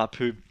lineup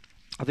who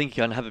I think are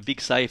going to have a big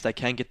say if they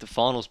can get to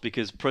finals,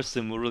 because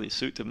Preston will really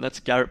suit them.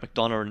 That's Garrett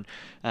McDonough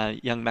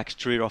and young Max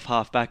Trier off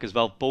half-back as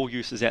well. Ball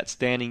use is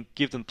outstanding.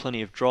 Give them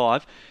plenty of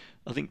drive.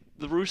 I think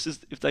the Roosters,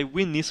 if they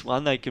win this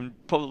one, they can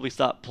probably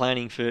start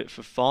planning for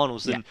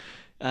finals. Yeah.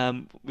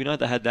 And we know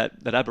they had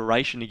that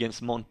aberration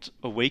against Mont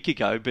a week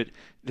ago, but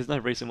there's no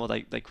reason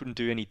why they couldn't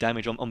do any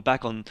damage.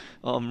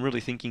 I'm really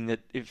thinking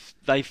that if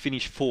they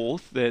finish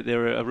 4th,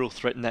 they're a real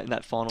threat in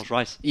that finals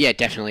race. Yeah,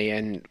 definitely,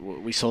 and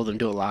we saw them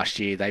do it last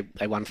year.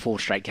 They won 4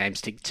 straight games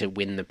to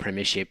win the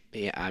premiership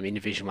in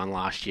Division 1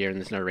 last year, and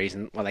there's no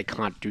reason why they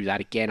can't do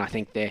that again. I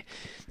think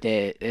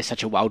they're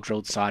such a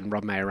well-drilled side, and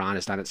Rob Mayoran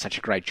has done such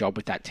a great job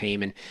with that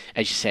team. And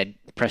as you said,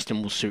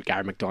 Preston will suit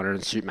Gary McDonough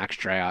and suit Max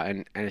Dreyer,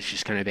 and it's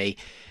just going to be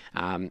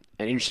an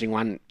interesting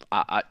one.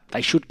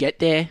 They should get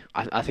there.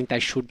 I think they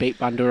should beat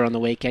Bundoora on the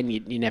weekend.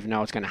 You never know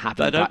what's going to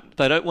happen.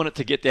 They don't want it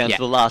to get down to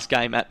the last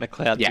game at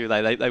McLeod, do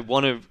they? They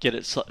want to get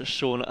it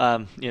sewn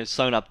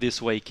up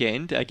this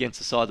weekend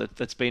against a side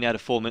that's been out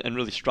of form and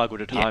really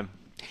struggled at home.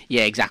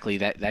 Yeah, exactly.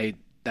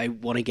 They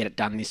want to get it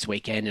done this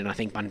weekend, and I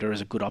think Bundoora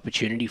is a good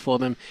opportunity for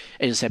them.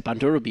 As I said,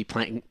 Bundoora will be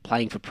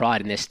playing for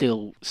pride, and they're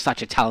still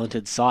such a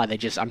talented side. They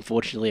just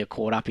unfortunately are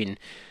caught up in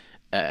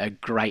a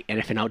great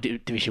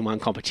NFNL Division 1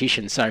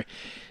 competition. So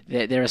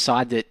they're a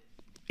side that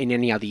in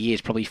any other year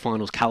is probably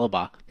finals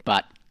calibre,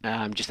 but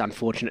just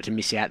unfortunate to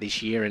miss out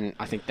this year, and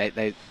I think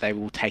they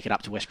will take it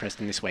up to West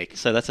Preston this week.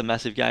 So that's a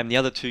massive game. The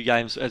other 2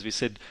 games, as we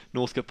said,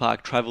 Northcote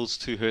Park travels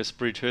to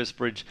Hurstbridge.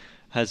 Hurstbridge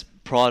has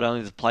pride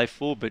only to play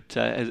for, but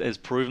has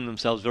proven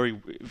themselves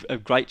a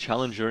great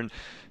challenger. And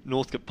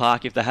Northcote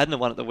Park, if they hadn't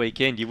won at the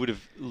weekend, you would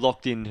have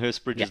locked in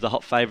Hurstbridge as the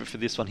hot favourite for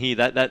this one here.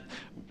 That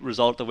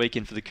result at the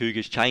weekend for the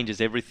Cougars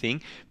changes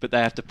everything, but they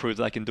have to prove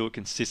they can do it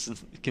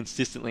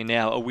consistently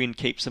now. A win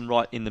keeps them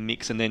right in the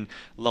mix, and then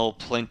Lowell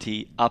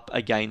Plenty up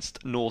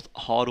against North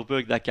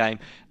Heidelberg. That game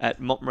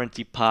at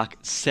Montmorency Park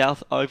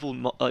South Oval.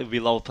 It'll be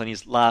Lowell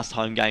Plenty's last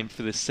home game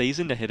for the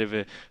season ahead of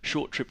a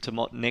short trip to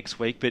Mont next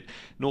week, but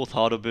North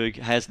Heidelberg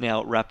has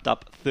now wrapped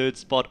up 3rd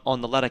spot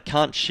on the ladder.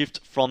 Can't shift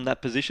from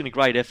that position. A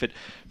great effort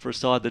for a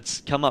side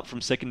that's come up from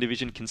 2nd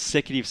Division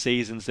consecutive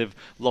seasons. They've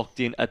locked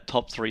in a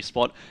top 3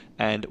 spot,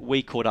 and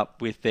we caught up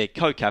with their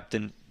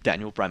co-captain,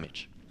 Daniel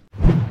Bramage.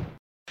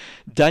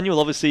 Daniel,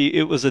 obviously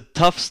it was a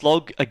tough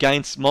slog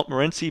against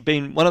Montmorency.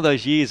 Been one of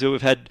those years where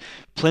we've had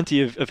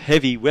plenty of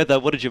heavy weather.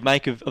 What did you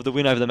make of the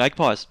win over the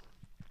Magpies?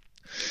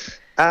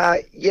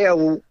 Well,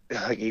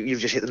 you've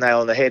just hit the nail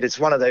on the head. It's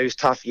one of those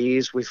tough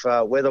years with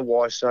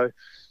weather-wise, so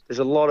there's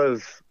a lot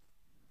of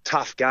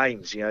tough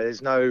games.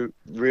 There's no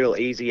real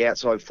easy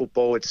outside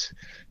football. It's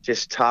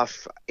just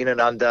tough in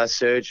and under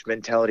surge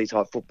mentality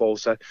type football.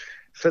 So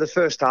for the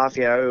first half,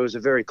 it was a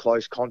very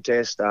close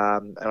contest.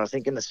 And I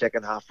think in the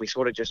second half, we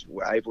sort of just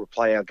were able to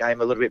play our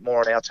game a little bit more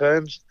on our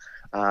terms.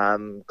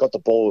 Got the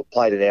ball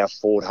played in our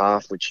forward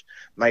half, which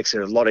makes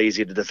it a lot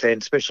easier to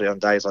defend, especially on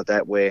days like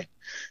that where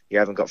you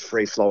haven't got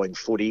free-flowing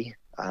footy.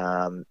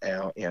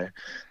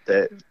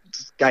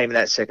 The game in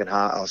that second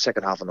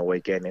half on the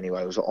weekend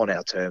anyway was on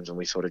our terms, and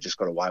we sort of just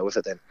got away with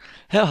it then.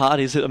 How hard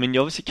is it? I mean,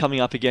 you're obviously coming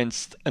up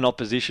against an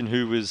opposition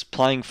who was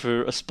playing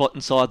for a spot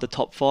inside the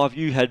top 5.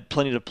 You had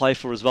plenty to play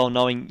for as well,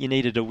 knowing you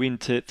needed a win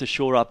to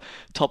shore up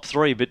top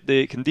 3, but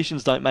the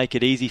conditions don't make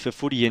it easy for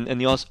footy, and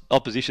the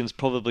opposition's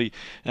probably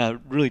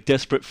really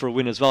desperate for a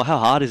win as well. How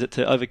hard is it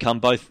to overcome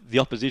both the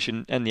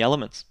opposition and the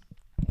elements?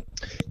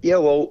 Yeah,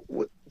 well,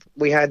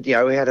 we had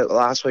it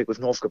last week with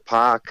Northcote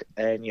Park,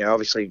 and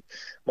obviously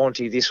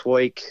Monty this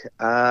week.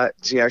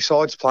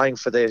 Sides playing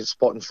for their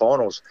spot in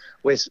finals.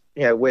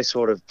 We're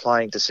sort of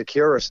playing to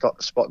secure a spot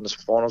in the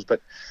finals,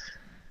 but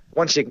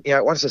once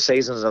the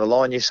season's on the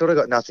line, you sort of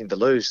got nothing to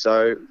lose.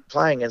 So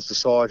playing against a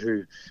side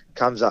who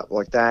comes up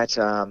like that,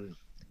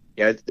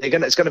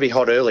 it's going to be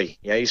hot early.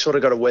 You sort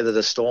of got to weather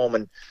the storm,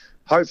 and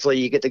hopefully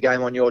you get the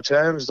game on your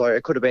terms. Like,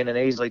 it could have been an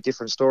easily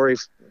different story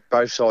if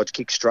both sides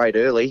kicked straight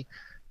early.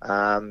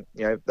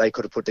 They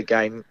could have put the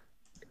game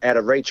out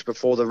of reach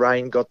before the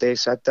rain got there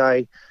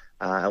Saturday,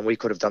 and we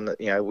could have done that.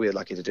 We were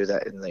lucky to do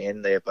that in the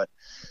end there, but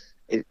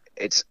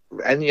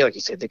and like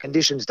you said, the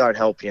conditions don't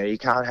help. You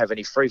can't have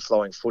any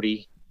free-flowing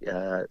footy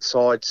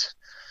sides.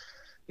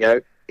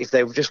 If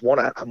they just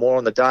want it more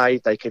on the day,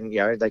 they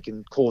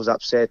can cause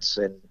upsets,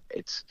 and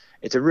it's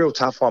a real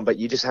tough one. But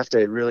you just have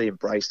to really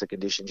embrace the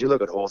conditions. You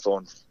look at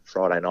Hawthorn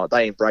Friday night;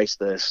 they embraced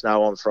the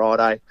snow on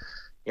Friday.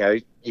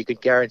 You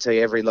could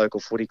guarantee every local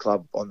footy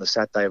club on the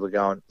Saturday we're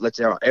going,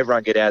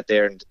 everyone get out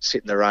there and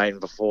sit in the rain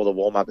before the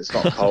warm up. It's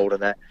not cold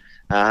and that.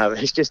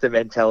 It's just a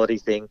mentality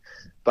thing,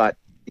 but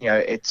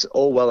it's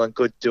all well and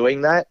good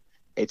doing that.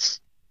 It's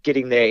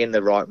getting there in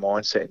the right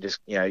mindset, and just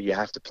you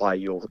have to play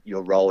your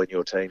role in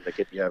your team to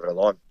get you over the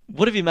line.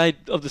 What have you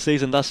made of the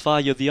season thus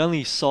far? You're the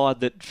only side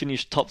that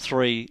finished top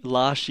 3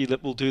 last year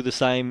that will do the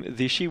same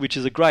this year, which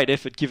is a great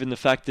effort given the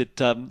fact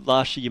that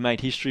last year you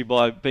made history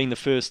by being the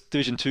first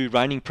Division 2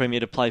 reigning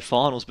premier to play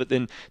finals, but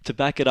then to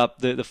back it up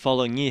the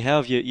following year. How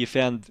have you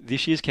found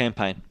this year's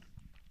campaign?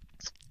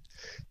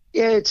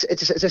 Yeah, it's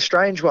a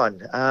strange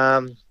one.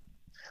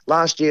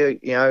 Last year,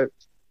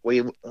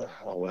 we were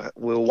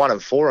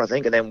 1-4, I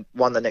think, and then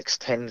won the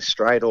next 10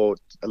 straight or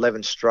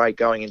 11 straight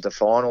going into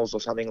finals or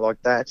something like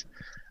that.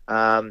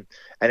 And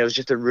it was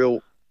just a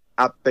real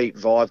upbeat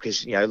vibe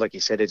because, like you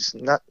said, it's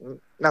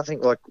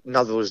nothing like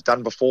nothing was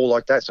done before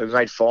like that. So we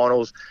made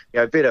finals,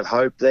 a bit of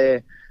hope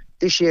there.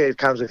 This year it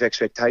comes with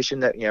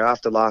expectation that,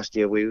 after last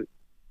year we,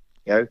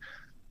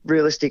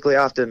 realistically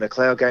after the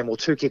McLeod game, we're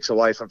 2 kicks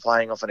away from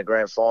playing off in a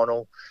grand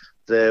final.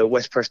 The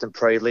West Preston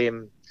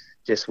prelim,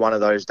 just one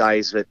of those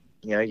days that,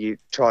 you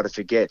try to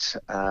forget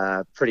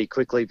pretty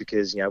quickly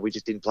because, we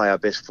just didn't play our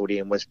best footy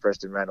and West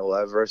Preston ran all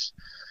over us.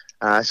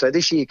 So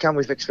this year you come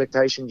with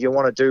expectations. You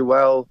want to do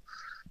well.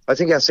 I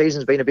think our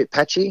season's been a bit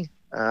patchy.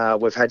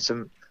 We've had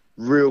some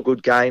real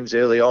good games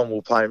early on.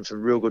 We're playing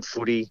some real good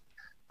footy.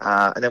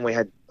 And then we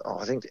had,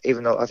 I think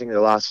the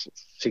last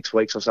 6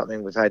 weeks or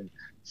something, we've had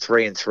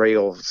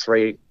 3-3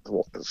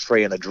 or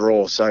 3 and a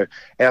draw. So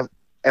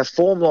our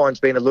form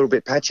line's been a little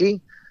bit patchy.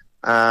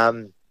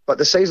 But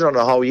the season on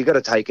the whole, you got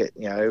to take it,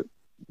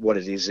 what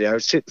it is.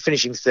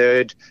 Finishing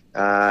third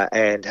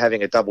and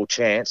having a double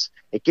chance,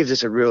 it gives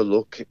us a real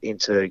look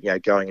into,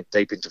 going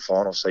deep into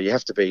finals. So you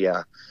have to be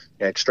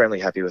extremely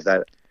happy with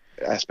that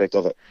aspect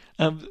of it.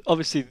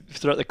 Obviously,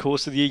 throughout the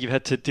course of the year, you've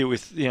had to deal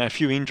with a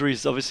few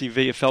injuries. Obviously,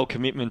 VFL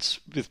commitments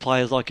with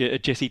players like a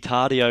Jesse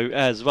Tardio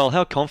as well.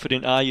 How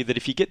confident are you that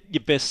if you get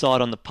your best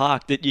side on the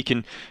park, that you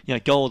can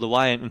go all the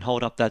way and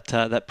hold up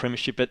that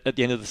premiership at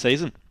the end of the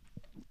season?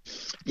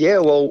 Yeah,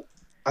 well,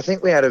 I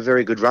think we had a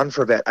very good run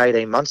for about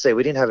 18 months there.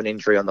 We didn't have an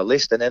injury on the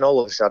list, and then all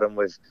of a sudden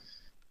we've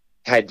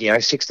had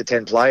 6 to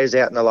 10 players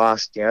out in the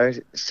last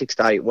 6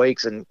 to 8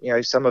 weeks, and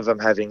some of them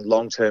having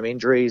long-term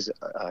injuries.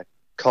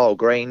 Kyle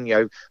Green,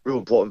 real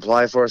important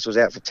player for us, was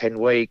out for 10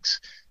 weeks.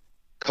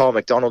 Kyle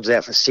McDonald's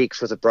out for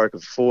 6 with a broken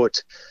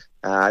foot,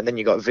 and then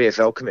you got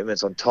VFL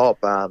commitments on top.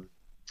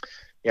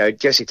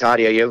 Jesse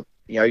Tardio,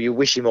 you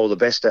wish him all the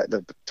best at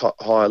the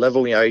higher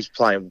level. He's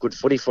playing good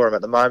footy for him at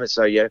the moment,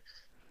 so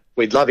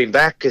we'd love him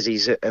back because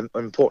he's an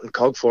important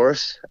cog for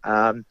us.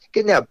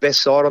 Getting our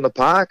best side on the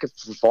park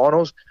for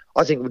finals,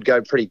 I think would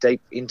go pretty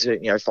deep into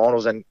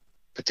finals and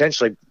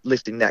potentially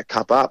lifting that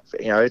cup up.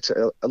 It's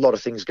a lot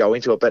of things go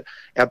into it, but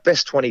our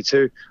best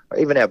 22, or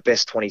even our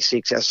best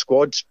 26, our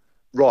squad's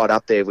right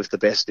up there with the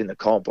best in the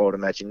comp. I would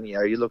imagine.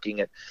 You're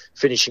looking at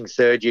finishing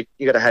third. You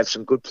got to have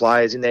some good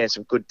players in there and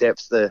some good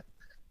depth to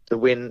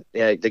win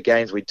the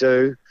games we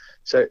do.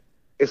 So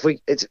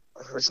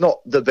it's not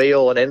the be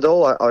all and end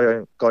all.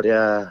 I got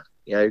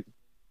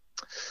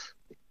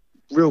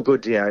real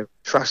good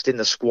trust in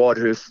the squad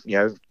who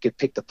get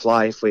picked to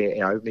play if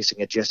we're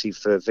missing a Jesse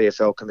for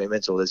VFL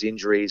commitments or there's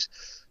injuries.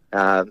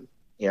 We're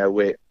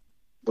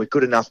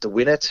good enough to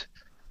win it.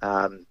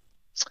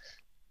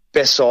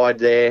 Best side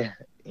there.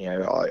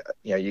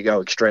 You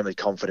go extremely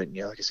confident.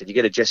 Like I said, you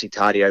get a Jesse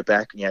Tardio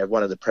back.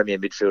 One of the premier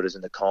midfielders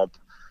in the comp.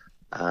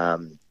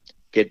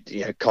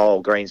 Get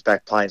Kyle Green's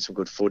back playing some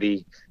good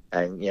footy.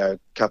 And, a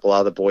couple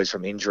other boys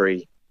from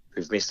injury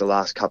who've missed the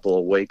last couple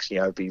of weeks,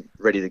 be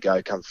ready to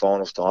go come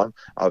finals time.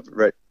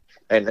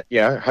 And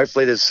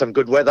hopefully there's some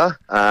good weather.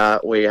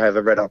 We have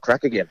a red-hot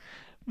crack again.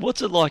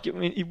 What's it like? I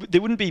mean,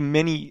 there wouldn't be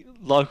many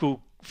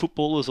local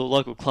footballers or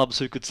local clubs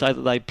who could say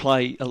that they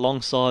play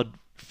alongside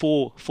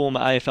 4 former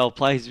AFL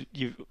players.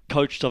 You've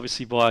coached,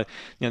 obviously, by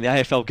the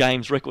AFL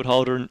Games record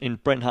holder in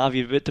Brent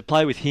Harvey, but to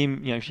play with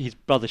him, his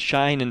brother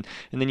Shane, and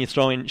then you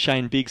throw in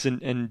Shane Biggs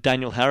and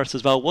Daniel Harris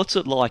as well. What's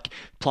it like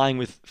playing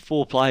with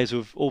 4 players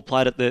who've all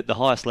played at the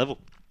highest level?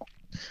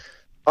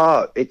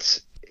 Oh,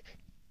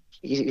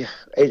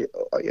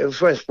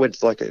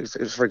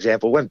 for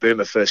example, when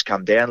Boomer first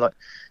come down,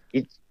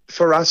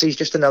 for us, he's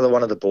just another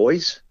one of the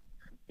boys.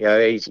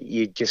 He's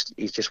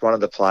just one of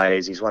the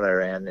players. He's running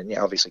around and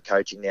obviously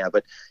coaching now.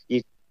 But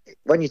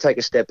when you take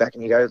a step back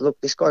and you go, look,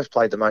 this guy's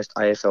played the most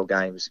AFL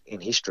games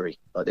in history.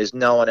 Like, there's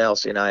no one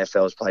else in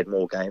AFL has played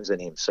more games than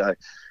him. So,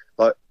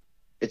 like,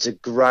 it's a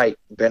great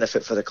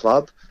benefit for the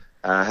club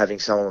having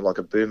someone like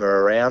a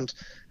Boomer around.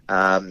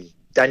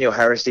 Daniel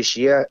Harris this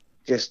year,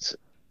 just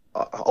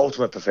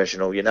ultimate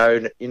professional. You know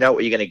what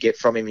you're going to get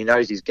from him. He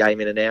knows his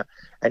game in and out,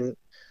 and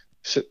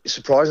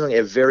surprisingly,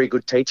 a very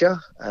good teacher.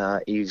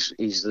 He's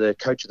the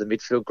coach of the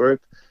midfield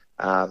group.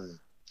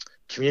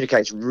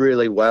 Communicates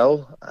really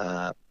well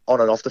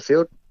on and off the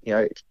field. You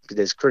know,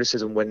 there's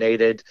criticism when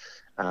needed,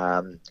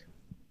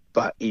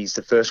 but he's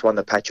the first one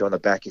to pat you on the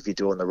back if you're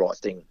doing the right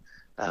thing.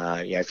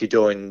 If you're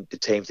doing the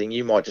team thing,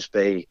 you might just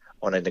be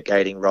on a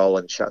negating role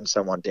and shutting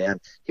someone down.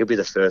 He'll be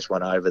the first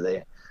one over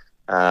there,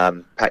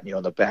 patting you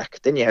on the back.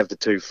 Then you have the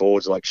two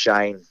forwards like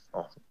Shane,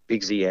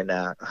 Bigsy,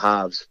 and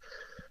Harves.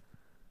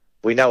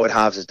 We know what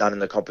Harves has done in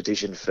the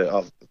competition.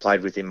 I've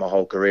played with him my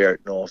whole career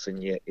at North,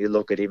 and you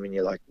look at him and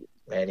you're like,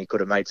 man, he could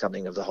have made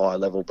something of the higher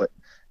level. But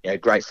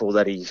grateful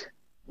that he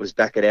was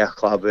back at our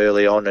club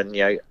early on, and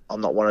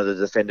I'm not one of the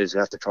defenders who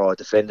have to try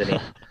defending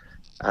him.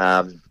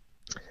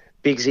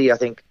 Bigsy, I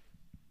think,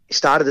 he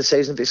started the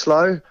season a bit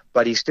slow,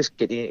 but he's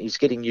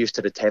getting used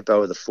to the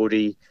tempo of the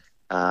footy.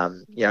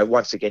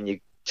 Once again, you're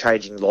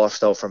changing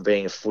lifestyle from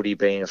being a footy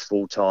being a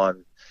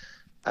full-time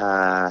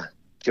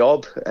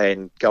job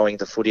and going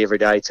to footy every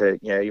day to,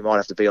 you might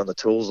have to be on the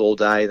tools all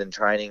day, then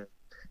training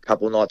a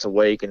couple of nights a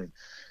week. And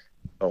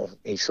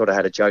he sort of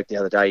had a joke the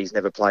other day. He's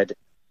never played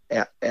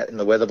out in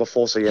the weather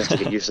before, so he has to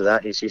get used to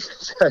that.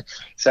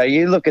 So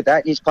you look at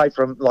that. He's played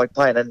from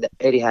playing in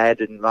Etihad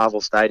and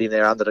Marvel Stadium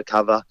there under the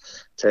cover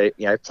to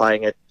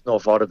playing at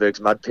North Heidelberg's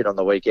mud pit on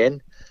the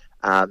weekend.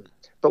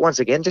 But once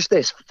again, just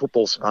their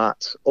football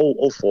smarts,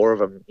 all four of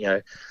them.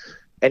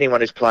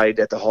 Anyone who's played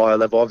at the higher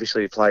level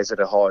obviously plays at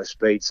a higher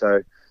speed,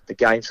 so the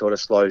game sort of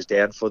slows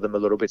down for them a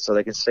little bit, so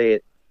they can see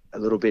it a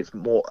little bit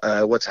more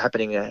what's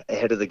happening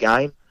ahead of the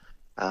game.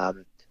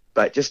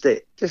 But just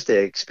the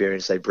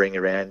experience they bring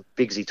around.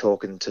 Bigsy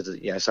talking to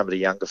the some of the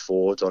younger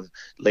forwards on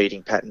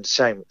leading patterns.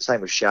 Same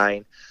with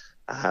Shane.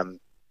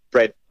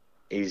 Brett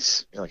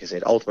is, like I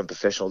said, ultimate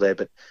professional there.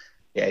 But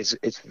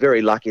it's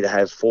very lucky to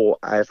have 4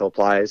 AFL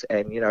players,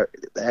 and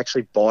they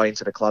actually buy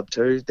into the club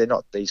too. They're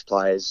not these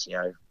players,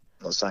 I'm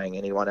not saying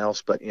anyone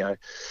else, but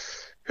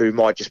who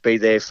might just be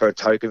there for a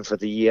token for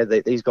the year.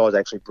 These guys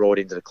actually brought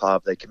into the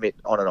club. They commit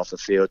on and off the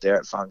field. They're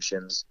at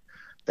functions.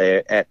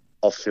 They're at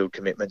off-field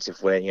commitments.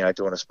 If we're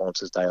doing a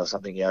sponsors day or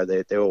something,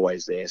 they're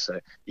always there, so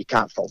you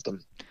can't fault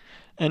them.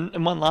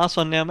 And one last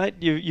one now, mate.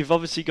 You've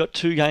obviously got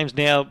 2 games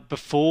now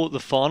before the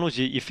finals.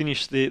 You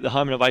finish the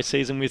home and away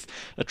season with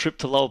a trip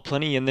to Lower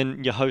Plenty, and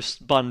then you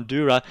host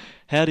Bundoora.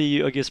 How do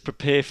you,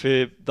 prepare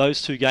for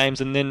those 2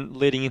 games and then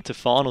leading into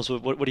finals?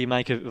 What do you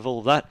make of all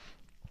of that?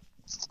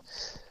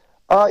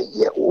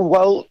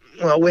 Well,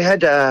 we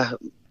had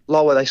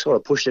Lower. They sort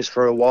of pushed us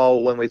for a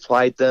while when we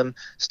played them.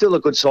 Still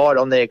a good side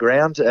on their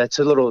ground. It's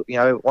a little,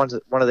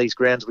 one of these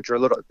grounds which are a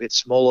little bit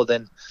smaller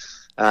than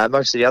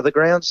most of the other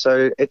grounds.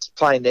 So it's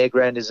playing their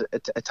ground is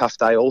a tough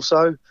day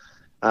also.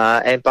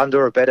 And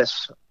Bundoora bet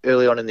us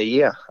early on in the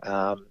year.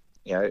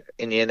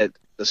 In the end,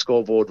 the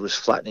scoreboard was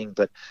flattening,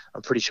 but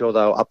I'm pretty sure they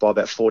were up by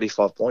about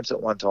 45 points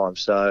at one time.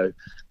 So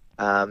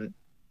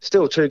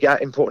still 2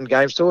 important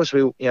games to us.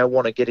 We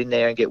want to get in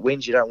there and get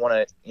wins. You don't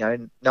want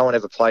to, no one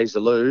ever plays to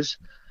lose.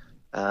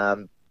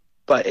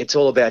 But it's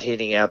all about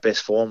hitting our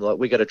best form.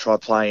 We got to try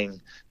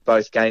playing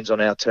both games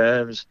on our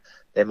terms.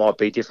 There might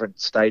be different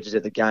stages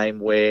of the game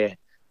where,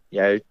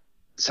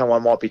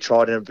 someone might be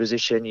tried in a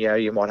position.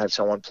 You might have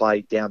someone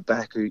play down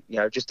back who,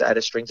 just to add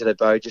a string to the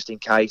bow, just in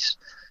case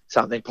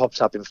something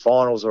pops up in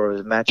finals or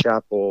a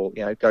matchup, or,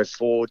 go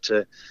forward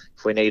to,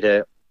 if we need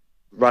to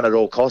run at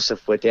all costs,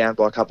 if we're down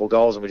by a couple of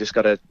goals and we just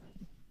got to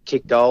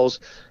kick goals,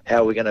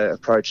 how are we going to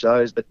approach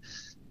those? But,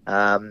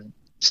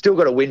 still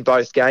got to win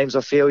both games,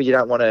 I feel. You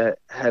don't want to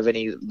have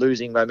any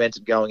losing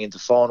momentum going into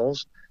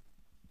finals,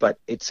 but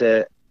it's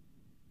a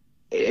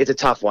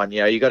tough one.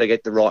 You got to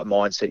get the right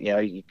mindset.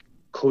 You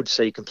could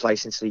see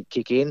complacency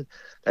kick in.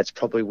 That's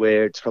probably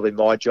where it's probably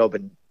my job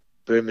and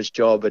Boomer's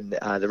job and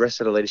the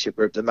rest of the leadership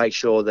group to make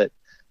sure that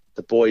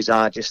the boys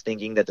aren't just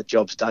thinking that the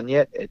job's done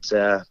yet. It's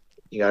got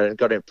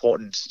an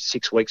important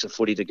 6 weeks of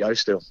footy to go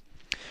still.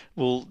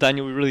 Well,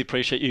 Daniel, we really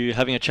appreciate you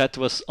having a chat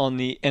to us on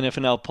the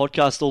NFNL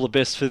podcast. All the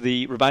best for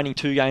the remaining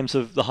 2 games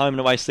of the home and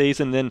away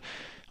season, then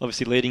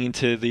obviously leading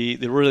into the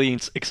really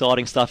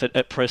exciting stuff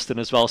at Preston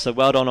as well. So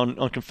well done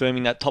on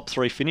confirming that top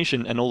 3 finish,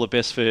 and all the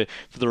best for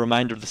the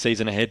remainder of the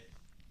season ahead.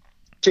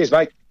 Cheers,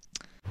 mate.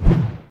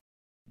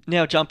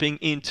 Now jumping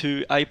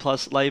into A+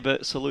 Labour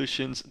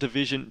Solutions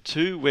Division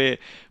 2, where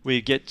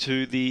we get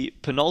to the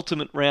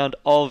penultimate round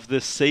of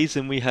the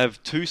season. We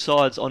have 2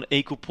 sides on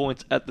equal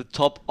points at the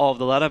top of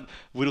the ladder.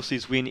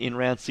 Whittlesey's win in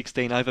round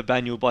 16 over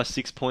Banyule by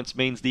 6 points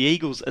means the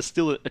Eagles are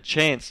still a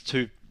chance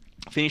to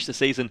finish the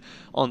season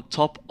on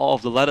top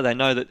of the ladder. They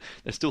know that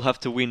they still have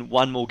to win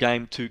 1 more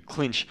game to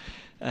clinch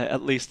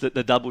at least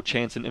the double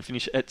chance and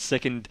finish at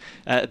second.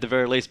 At the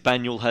very least,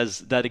 Banyule has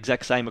that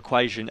exact same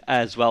equation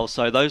as well.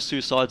 So those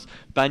two sides,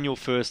 Banyule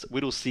first,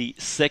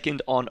 Whittlesea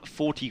second on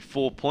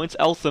 44 points.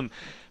 Eltham,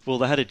 well,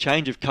 they had a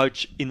change of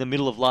coach in the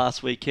middle of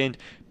last weekend.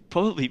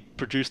 Probably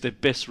produced their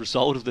best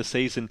result of the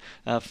season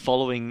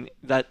following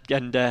that,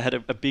 and had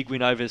a big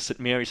win over St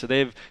Mary. So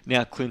they've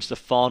now clinched the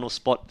final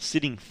spot,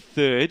 sitting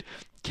third.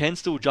 Can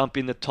still jump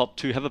in the top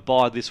two, have a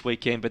bye this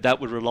weekend, but that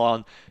would rely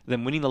on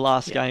them winning the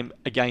last game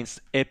against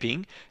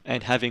Epping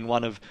and having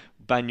one of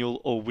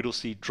Banyule or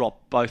Whittlesea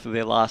drop both of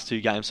their last two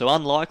games. So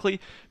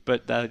unlikely,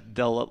 but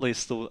they'll at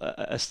least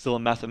still a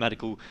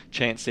mathematical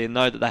chance there.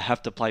 Know that they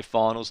have to play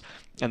finals,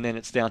 and then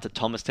it's down to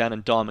Thomastown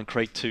and Diamond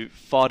Creek to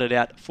fight it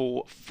out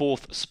for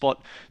fourth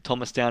spot.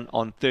 Thomastown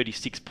on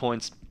 36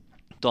 points,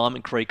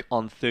 Diamond Creek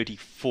on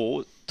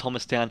 34.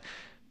 Thomastown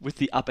with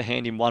the upper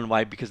hand in one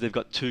way because they've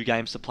got 2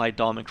 games to play.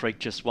 Diamond Creek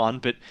just one,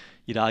 but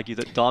you'd argue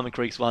that Diamond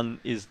Creek's one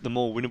is the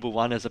more winnable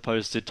one as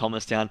opposed to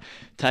Thomastown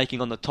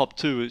taking on the top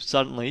 2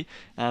 suddenly,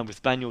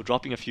 with Banyule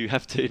dropping a few,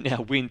 have to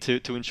now win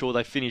to ensure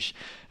they finish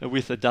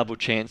with a double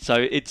chance.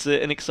 So it's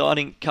an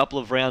exciting couple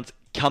of rounds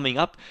coming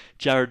up.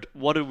 Jared,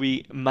 what do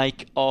we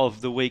make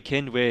of the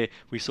weekend where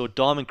we saw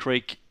Diamond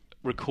Creek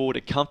record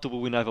a comfortable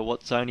win over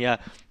Watsonia,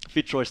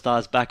 Fitzroy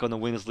Stars back on the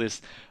winners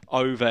list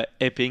over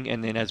Epping,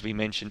 and then as we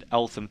mentioned,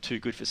 Eltham too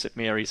good for St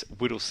Mary's,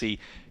 Whittlesea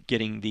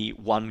getting the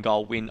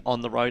 1-goal win on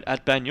the road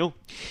at Banyule.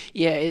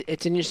 Yeah,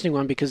 it's an interesting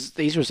one because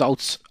these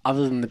results,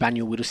 other than the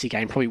Banyule-Whittlesea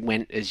game, probably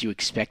went as you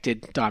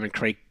expected. Diamond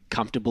Creek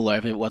comfortable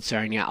over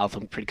Watsonia,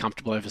 Eltham pretty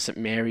comfortable over St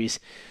Mary's.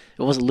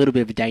 It was a little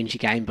bit of a danger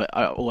game, but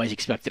I always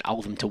expected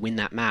Eltham to win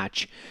that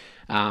match.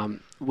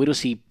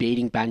 Whittlesea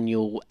beating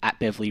Banyule at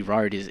Beverley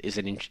Road is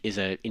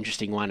an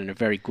interesting one and a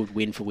very good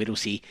win for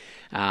Whittlesea.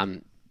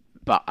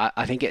 But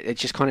I think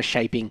it's just kind of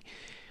shaping.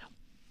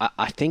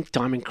 I think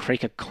Diamond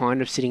Creek are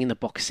kind of sitting in the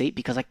box seat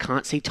because I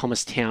can't see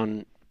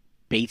Thomastown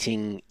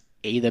beating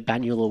either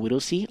Banyule or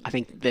Whittlesea. I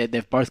think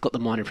they've both got the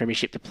minor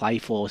premiership to play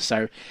for,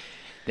 so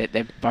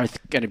they're both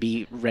going to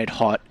be red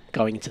hot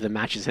going into the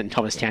matches, and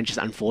Thomastown just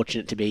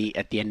unfortunate to be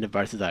at the end of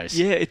both of those.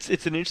 Yeah, it's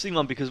an interesting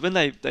one because when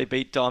they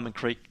beat Diamond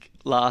Creek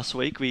last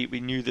week, we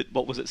knew that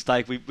what was at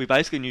stake. We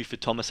basically knew for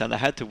Thomastown they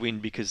had to win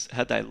because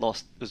had they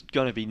lost, it was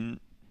going to be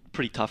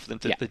pretty tough for them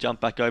to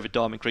jump back over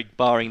Diamond Creek,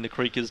 barring the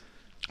Creekers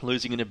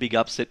losing in a big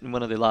upset in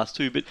one of their last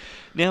 2. But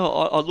now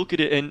I look at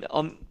it and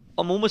I'm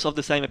almost of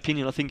the same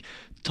opinion. I think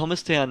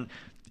Thomastown,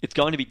 it's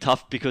going to be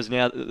tough because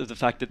now the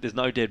fact that there's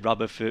no dead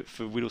rubber for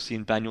Whittlesea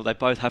and Banyule, they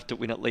both have to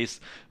win at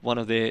least one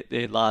of their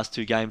last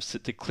 2 games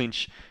to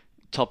clinch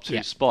top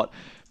 2 spot.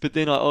 But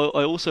then I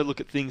also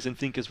look at things and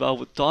think as well,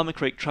 with Diamond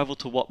Creek travel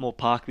to Watmore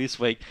Park this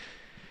week,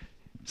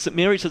 St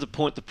Mary's has a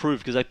point to prove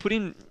because they put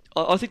in,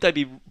 I think they'd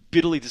be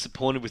bitterly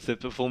disappointed with the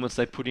performance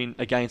they put in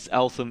against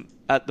Eltham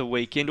at the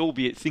weekend,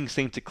 albeit things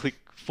seemed to click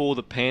for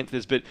the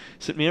Panthers. But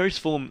St Mary's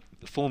form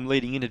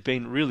leading in had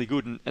been really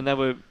good, and they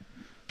were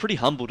pretty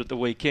humbled at the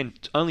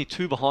weekend. Only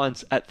 2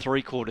 behinds at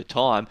 3/4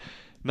 time.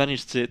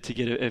 Managed to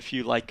get a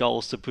few late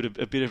goals to put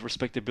a bit of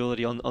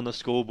respectability on the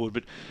scoreboard.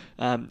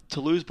 But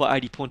to lose by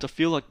 80 points, I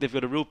feel like they've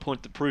got a real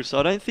point to prove. So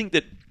I don't think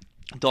that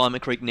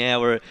Diamond Creek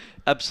now are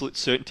absolute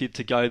certainty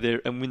to go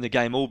there and win the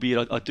game,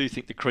 albeit I do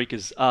think the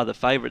Creekers are the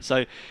favourite.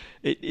 So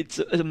it's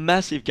a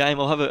massive game.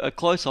 I'll have a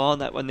close eye on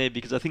that one there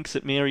because I think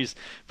St Mary's,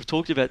 we've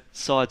talked about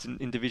sides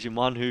in Division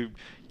 1 who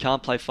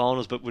can't play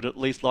finals but would at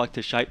least like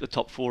to shape the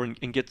top 4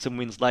 and get some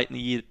wins late in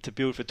the year to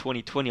build for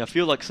 2020. I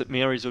feel like St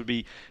Mary's would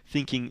be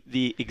thinking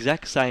the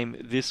exact same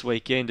this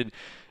weekend, and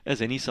as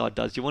any side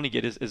does, you want to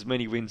get as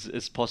many wins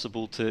as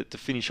possible to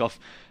finish off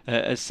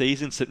a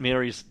season. St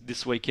Mary's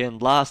this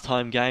weekend, last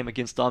home game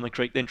against Diamond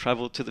Creek, then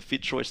travel to the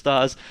Fitzroy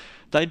Stars.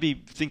 They'd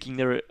be thinking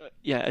they're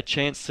a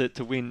chance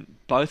to win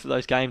both of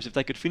those games. If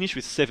they could finish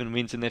with 7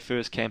 wins in their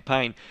first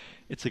campaign,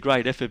 it's a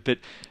great effort. But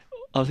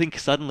I think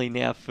suddenly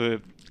now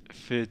for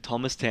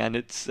Thomastown,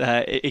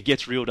 it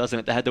gets real, doesn't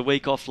it? They had the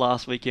week off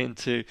last weekend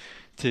to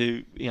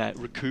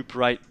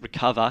recuperate,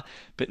 recover,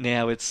 but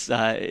now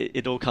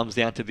it all comes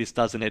down to this,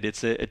 doesn't it?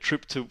 It's a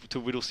trip to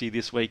Whittlesea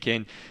this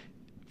weekend,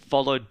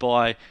 followed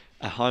by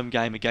a home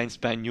game against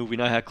Banyule. We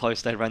know how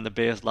close they ran the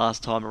Bears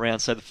last time around.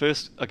 So the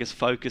first, I guess,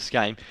 focus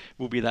game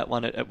will be that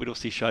one at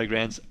Whittlesea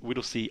Showgrounds.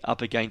 Whittlesea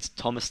up against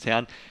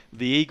Thomastown.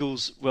 The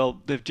Eagles,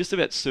 well, they've just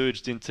about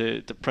surged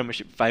into the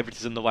premiership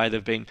favouritism the way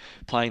they've been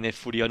playing their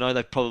footy. I know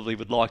they probably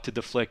would like to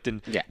deflect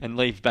and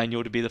leave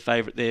Banyule to be the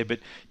favourite there, but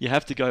you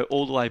have to go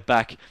all the way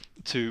back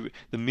to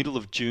the middle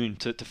of June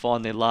to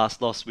find their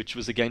last loss, which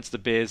was against the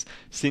Bears.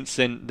 Since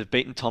then, they've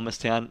beaten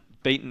Thomastown,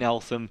 beaten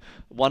Eltham,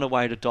 won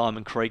away to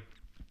Diamond Creek,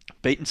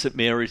 beaten St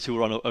Mary's, who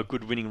were on a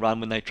good winning run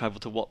when they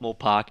travelled to Watmore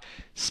Park,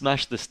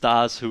 smashed the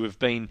Stars, who have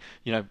been,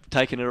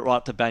 taking it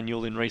right to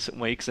Banyule in recent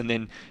weeks, and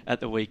then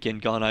at the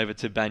weekend gone over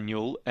to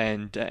Banyule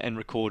and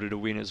recorded a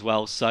win as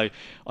well. So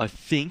I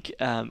think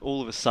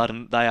all of a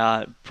sudden they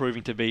are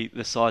proving to be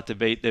the side to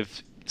beat.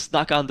 They've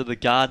snuck under the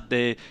guard.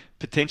 They're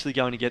potentially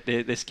going to get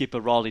their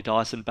skipper Riley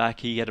Dyson back.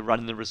 He had a run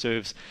in the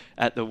reserves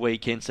at the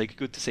weekend, so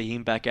good to see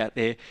him back out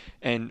there.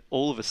 And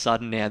all of a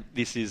sudden now,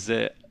 this is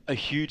a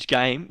huge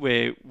game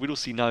where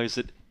Whittlesea knows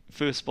that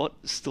first spot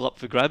is still up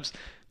for grabs.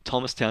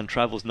 Thomastown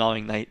travels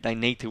knowing they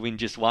need to win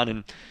just one,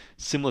 and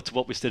similar to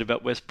what we said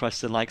about West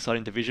Preston Lakeside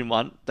in Division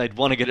 1, they'd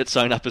want to get it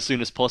sewn up as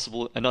soon as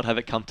possible and not have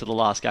it come to the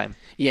last game.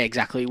 Yeah,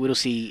 exactly.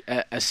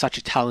 Whittlesea are such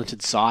a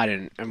talented side,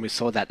 and we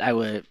saw that they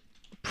were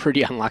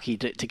pretty unlucky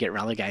to get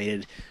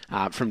relegated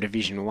from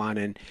Division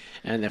 1,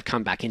 and they've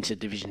come back into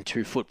Division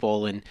 2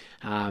 football, and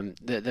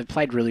they've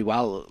played really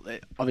well.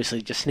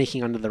 Obviously, just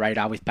sneaking under the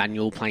radar with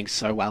Banyule playing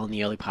so well in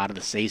the early part of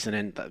the season,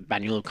 and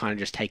Banyule have kind of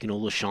just taken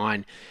all the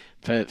shine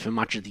for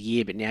much of the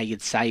year. But now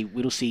you'd say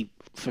Whittlesea,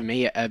 for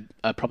me,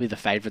 are probably the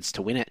favourites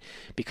to win it,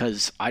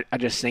 because I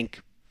just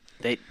think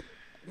that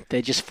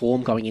they're just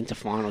form going into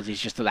finals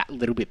is just that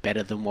little bit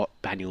better than what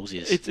Banyule's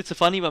is. It's a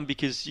funny one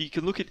because you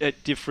can look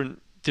at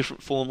different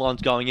form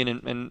lines going in,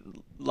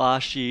 and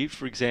last year,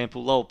 for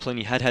example, Lowell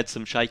Plenty had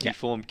some shaky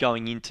form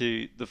going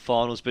into the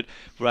finals, but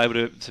were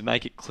able to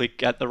make it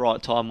click at the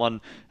right time, won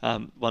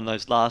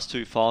those last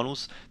two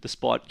finals,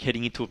 despite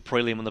heading into a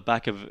prelim on the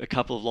back of a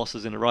couple of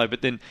losses in a row.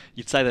 But then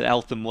you'd say that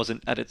Eltham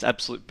wasn't at its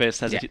absolute best,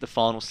 hasn't hit the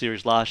final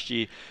series last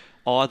year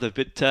either.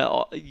 But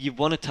you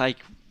want to take,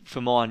 for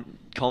mine,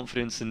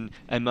 confidence and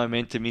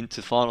momentum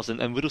into finals, and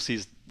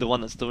Whittlesea's the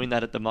one that's doing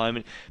that at the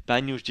moment.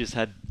 Banyule's just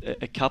had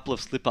a couple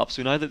of slip-ups.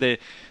 We know that they're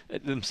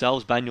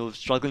themselves, Banyule, are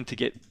struggling to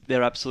get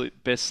their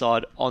absolute best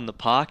side on the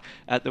park.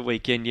 At the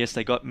weekend, yes,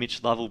 they got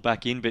Mitch Lovell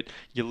back in, but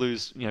you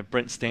lose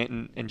Brent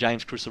Stanton and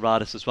James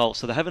Cruceratus as well.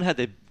 So they haven't had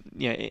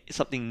their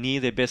something near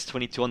their best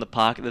 22 on the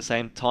park at the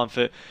same time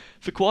for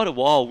quite a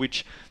while,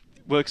 which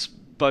works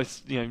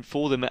both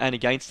for them and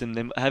against them.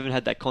 They haven't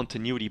had that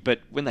continuity,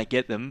 but when they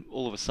get them,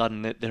 all of a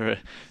sudden they're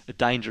a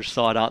dangerous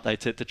side, aren't they,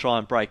 to try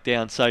and break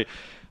down. So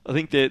I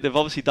think they've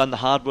obviously done the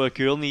hard work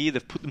early in the year.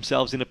 They've put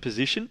themselves in a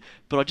position,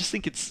 but I just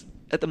think it's,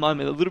 at the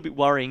moment, a little bit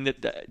worrying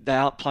that they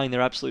aren't playing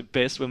their absolute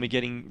best when we're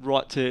getting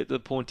right to the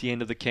pointy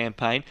end of the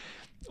campaign,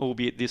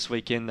 albeit this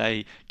weekend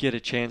they get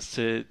a chance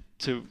to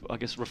I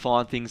guess,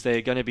 refine things.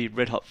 They're going to be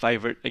red-hot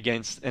favourite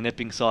against an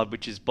Epping side,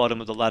 which is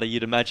bottom of the ladder.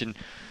 You'd imagine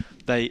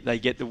they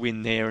get the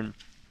win there,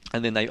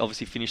 and then they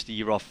obviously finish the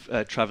year off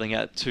travelling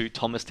out to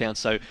Thomastown.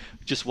 So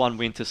just one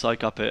win to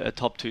soak up a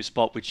top two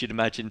spot, which you'd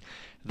imagine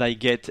they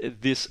get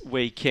this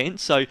weekend.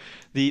 So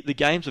the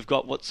games have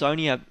got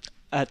Watsonia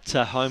at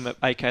home at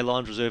AK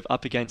Lions Reserve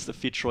up against the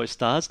Fitzroy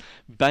Stars.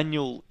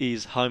 Banyule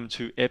is home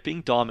to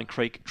Epping. Diamond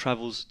Creek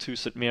travels to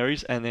St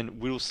Mary's, and then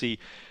Whittlesea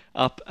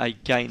up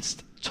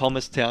against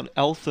Thomastown.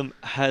 Eltham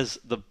has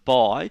the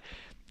bye.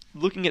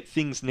 Looking at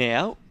things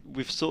now,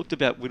 we've talked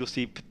about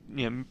Whittlesea,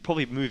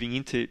 probably moving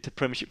into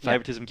premiership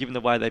favouritism given the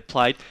way they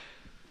played.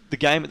 The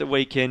game at the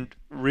weekend,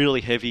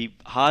 really heavy,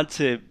 hard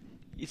to.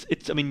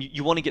 I mean,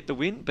 you want to get the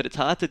win, but it's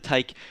hard to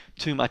take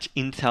too much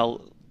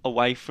intel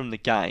away from the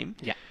game.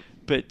 Yeah.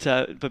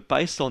 But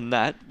based on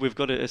that, we've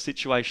got a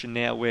situation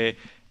now where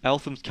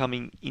Eltham's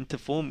coming into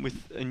form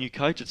with a new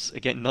coach. It's,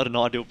 again, not an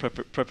ideal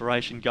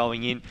preparation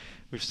going in.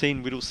 We've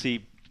seen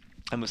Whittlesea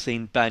and we've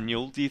seen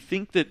Banyule. Do you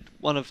think that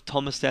one of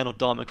Thomastown or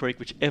Diamond Creek,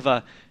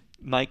 whichever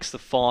makes the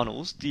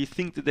finals, do you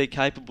think that they're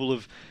capable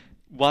of,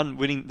 one,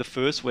 winning the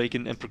first week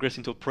and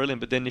progressing to a prelim,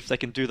 but then if they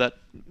can do that,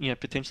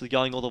 potentially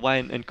going all the way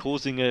and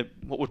causing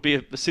what would be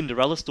a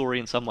Cinderella story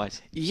in some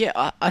ways?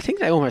 Yeah, I think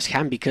they almost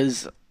can,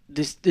 because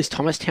this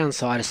Thomastown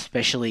side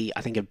especially,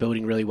 I think, are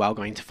building really well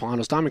going to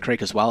finals. Diamond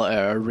Creek as well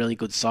are a really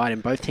good side,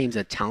 and both teams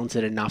are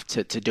talented enough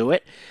to do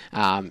it.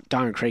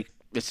 Diamond Creek,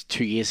 it's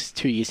 2 years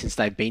since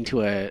they've been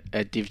to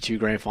a Div 2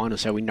 grand final,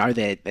 so we know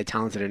they're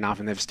talented enough,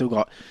 and they've still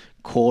got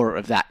core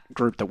of that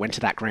group that went to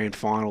that grand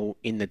final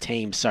in the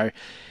team. So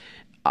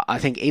I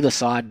think either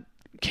side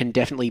can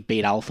definitely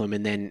beat Eltham,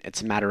 and then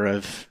it's a matter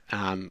of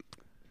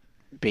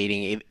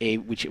beating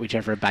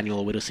whichever Banyule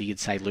or Whittlesea you'd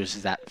say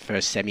loses that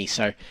first semi.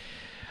 So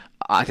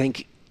I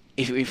think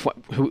if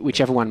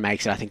whichever one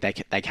makes it, I think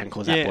they can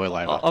cause that boil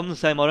over. I'm the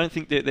same. I don't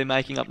think they're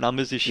making up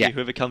numbers this year,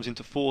 whoever comes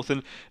into fourth.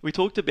 And we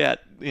talked about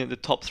the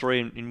top three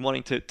and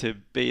wanting to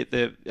be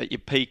at your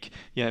peak,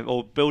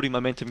 or building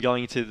momentum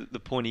going into the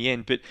pointy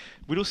end. But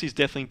Whittlesea's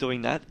definitely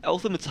doing that.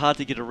 Eltham, it's hard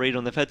to get a read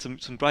on. They've had some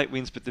great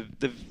wins, but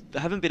they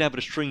haven't been able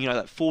to string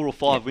that 4 or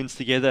 5 wins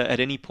together at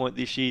any point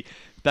this year.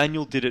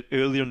 Banyule did it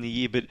earlier in the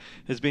year, but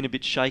has been a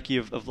bit shaky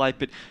of late.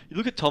 But you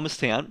look at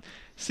Thomastown,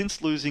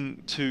 since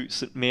losing to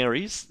St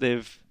Mary's,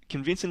 they've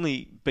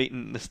convincingly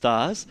beaten the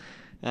Stars.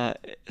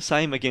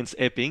 Same against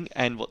Epping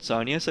and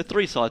Watsonia. So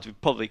 3 sides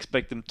we'd probably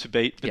expect them to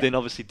beat, but then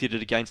obviously did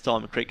it against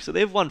Diamond Creek. So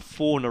they've won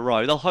 4 in a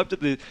row. They'll hope that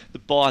the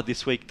bye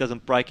this week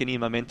doesn't break any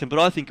momentum, but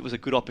I think it was a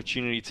good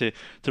opportunity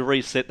to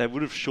reset. They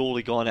would have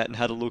surely gone out and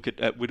had a look at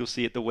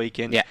Whittlesea at the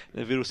weekend,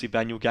 the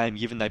Whittlesea-Banyule game,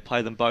 given they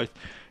play them both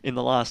in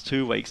the last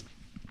 2 weeks.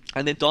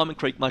 And then Diamond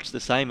Creek, much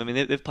the same. I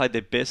mean, they've played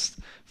their best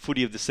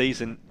footy of the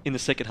season in the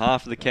second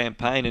half of the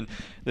campaign, and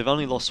they've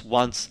only lost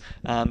once,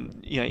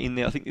 in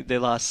I think their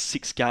last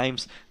 6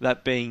 games,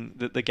 that being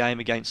the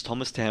game against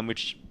Thomastown,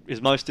 which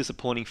is most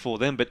disappointing for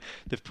them. But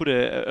they've put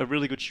a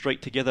really good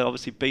streak together.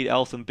 Obviously, beat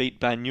Eltham, beat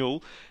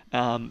Banyule,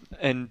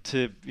 and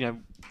to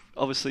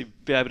obviously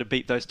be able to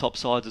beat those top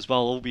sides as well,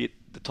 albeit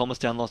the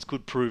Thomastown loss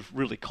could prove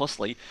really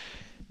costly.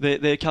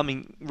 They're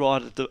coming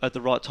right at the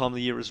right time of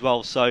the year as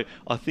well. So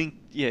I think,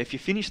 if you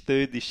finish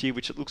third this year,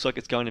 which it looks like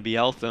it's going to be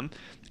Eltham,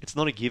 it's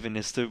not a given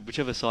as to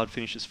whichever side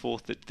finishes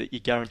fourth that you're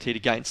guaranteed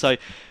again. So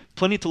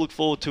plenty to look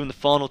forward to in the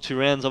final 2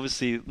 rounds.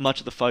 Obviously, much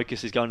of the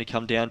focus is going to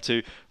come down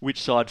to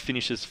which side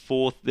finishes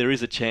fourth. There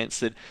is a chance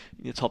that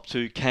the top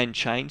 2 can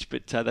change,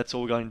 but that's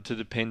all going to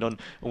depend on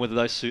whether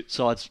those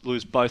sides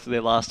lose both of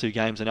their last 2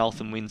 games and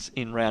Eltham wins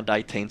in round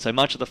 18. So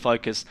much of the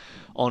focus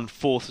on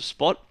fourth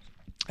spot.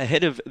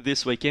 Ahead of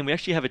this weekend, we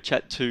actually have a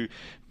chat to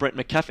Brent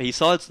McCaffrey. His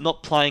side's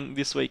not playing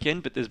this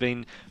weekend, but there's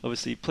been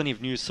obviously plenty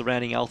of news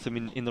surrounding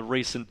Eltham in the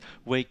recent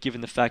week,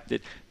 given the fact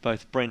that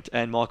both Brent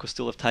and Michael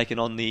Still have taken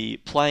on the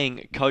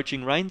playing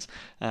coaching reins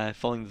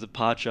following the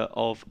departure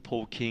of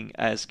Paul King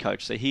as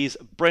coach. So here's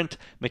Brent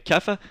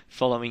McCaffrey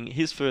following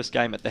his first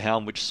game at the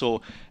helm, which saw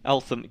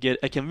Eltham get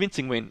a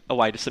convincing win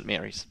away to St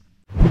Mary's.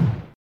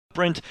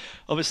 Brent,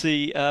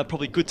 obviously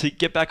probably good to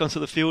get back onto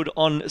the field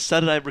on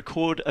Saturday,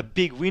 record a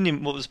big win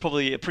in what was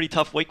probably a pretty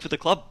tough week for the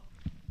club.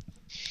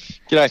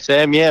 G'day,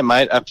 Sam. Yeah,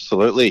 mate,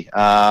 absolutely.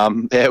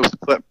 There was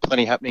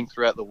plenty happening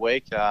throughout the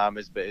week,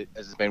 as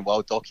has been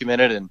well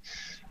documented, and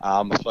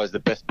I suppose the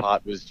best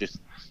part was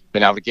just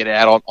being able to get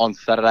out on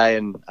Saturday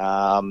and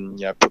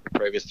put the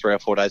previous 3 or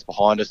 4 days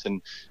behind us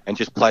and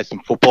just play some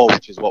football,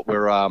 which is what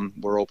we're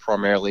all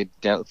primarily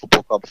down at the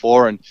football club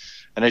for. And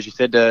as you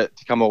said, to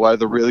come away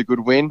with a really good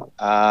win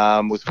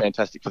was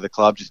fantastic for the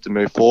club just to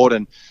move forward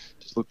and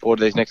just look forward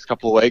to these next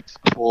couple of weeks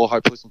for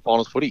hopefully some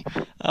finals footy.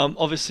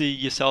 Obviously,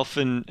 yourself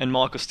and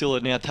Michael Still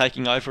are now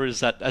taking over as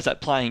that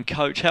playing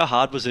coach. How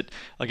hard was it,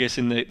 I guess,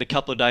 in the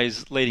couple of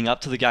days leading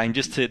up to the game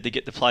just to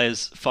get the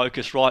players'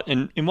 focus right?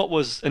 And in what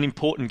was an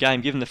important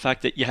game, given the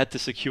fact that you had to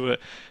secure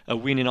a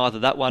win in either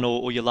that one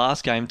or your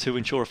last game to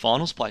ensure a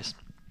finals place?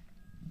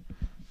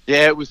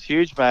 Yeah, it was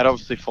huge, mate.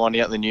 Obviously, finding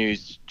out the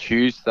news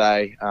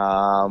Tuesday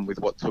with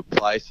what took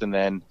place, and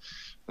then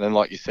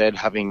like you said,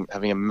 having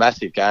a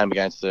massive game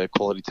against a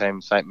quality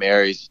team, St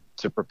Mary's,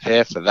 to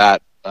prepare for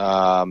that,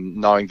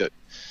 knowing that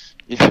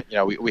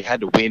we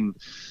had to win,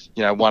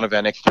 one of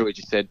our next 2, as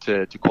you said,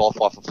 to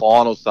qualify for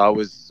finals. So there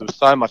was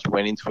so much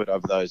went into it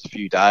over those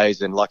few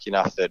days, and lucky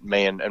enough that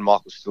me and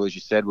Michael Still, as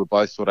you said, were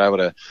both sort of able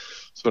to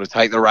sort of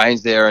take the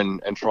reins there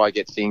and try to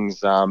get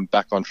things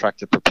back on track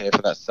to prepare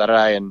for that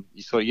Saturday. And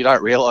you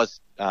don't realise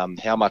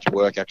how much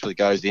work actually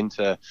goes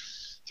into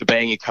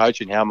being a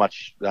coach and how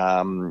much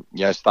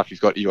stuff you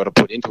got to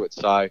put into it.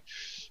 So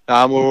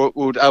we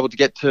were able to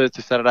get to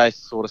Saturday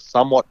sort of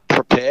somewhat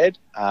prepared.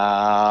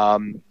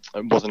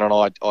 It wasn't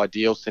an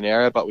ideal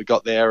scenario, but we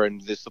got there, and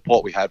the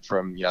support we had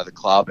from the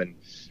club and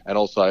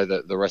also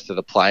the rest of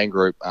the playing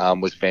group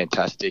was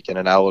fantastic and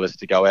enabled us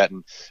to go out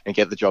and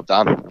get the job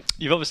done.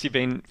 You've obviously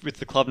been with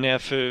the club now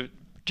for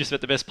just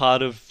about the best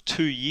part of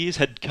 2 years.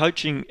 Had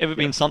coaching ever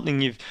been something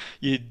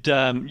you'd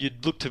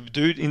look to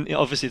do?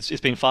 Obviously,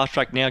 it's been fast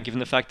tracked now, given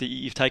the fact that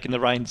you've taken the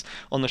reins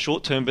on the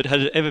short term. But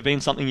had it ever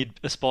been something you'd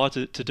aspire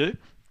to do?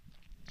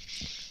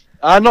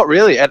 Not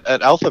really.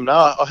 At Eltham, no.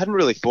 I hadn't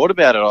really thought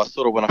about it. I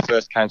sort of, when I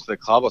first came to the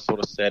club, I sort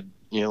of said,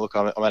 look,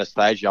 I'm at a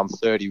stage. I'm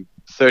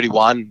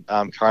 31,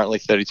 currently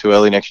 32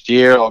 early next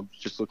year. I'm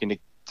just looking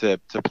to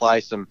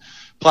play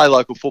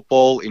local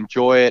football,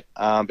 enjoy it,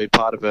 be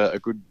part of a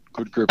good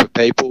group of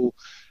people.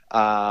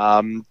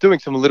 Doing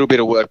a little bit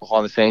of work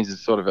behind the scenes as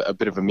sort of a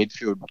bit of a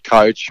midfield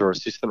coach or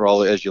assistant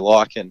role, as you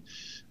like. And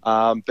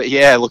but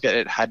yeah, look,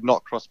 it had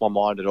not crossed my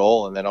mind at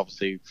all. And then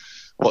obviously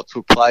what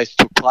took place.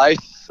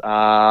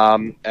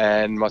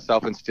 And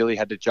myself and Stilly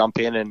had to jump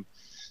in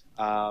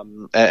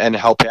and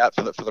help out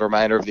for the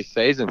remainder of this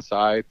season.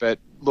 So, but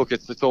look,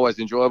 it's always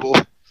enjoyable,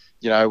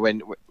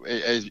 when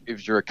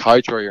if you're a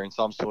coach or you're in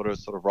some sort of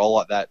role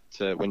like that,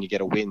 when you get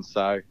a win.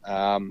 So,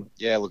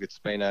 yeah, look, it's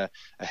been a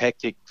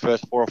hectic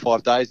first 4 or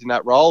 5 days in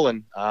that role,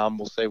 and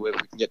we'll see where we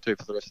can get to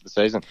for the rest of the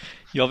season.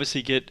 You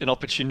obviously get an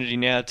opportunity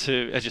now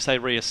to, as you say,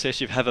 reassess.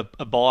 You have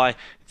a bye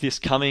this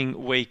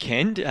coming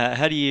weekend.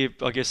 How do you,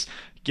 I guess,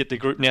 get the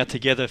group now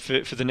together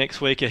for the next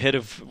week ahead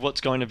of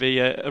what's going to be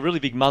a really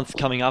big month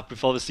coming up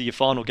with obviously your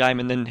final game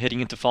and then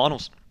heading into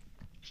finals?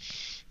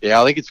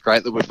 Yeah, I think it's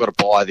great that we've got a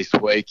bye this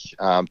week.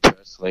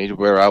 Personally,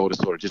 we're able to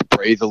sort of just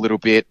breathe a little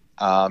bit,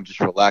 just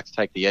relax,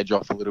 take the edge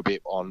off a little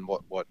bit on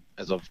what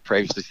as I've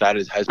previously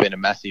stated, has been a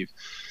massive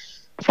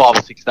 5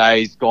 or 6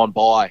 days gone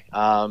by.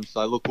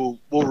 So look,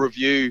 we'll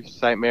review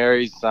St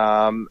Mary's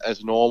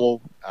as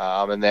normal,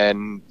 and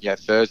then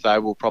Thursday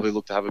we'll probably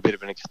look to have a bit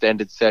of an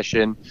extended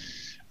session,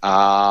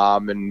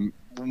 and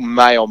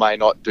may or may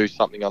not do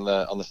something on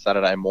the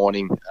Saturday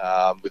morning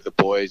with the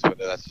boys,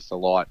 whether that's just a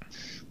light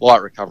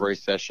recovery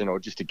session or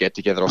just a get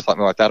together or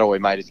something like that, or we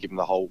may just give them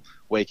the whole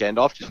weekend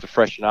off just to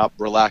freshen up,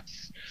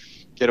 relax,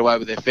 get away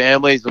with their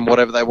families and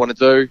whatever they want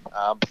to do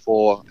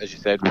before, as you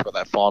said, we've got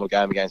that final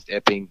game against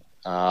Epping,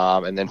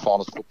 and then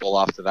finals football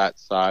after that.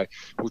 So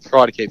we'll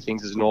try to keep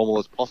things as normal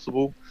as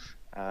possible.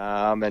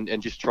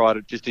 and just try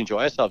to just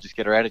enjoy ourselves, just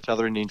get around each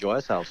other and enjoy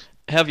ourselves.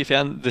 How have you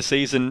found the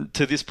season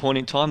to this point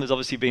in time? There's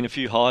obviously been a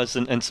few highs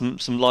and some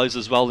lows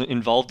as well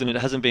involved, and it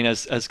hasn't been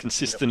as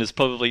consistent as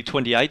probably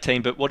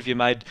 2018, but what have you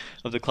made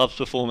of the club's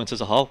performance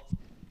as a whole?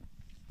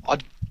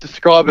 I'd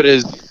describe it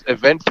as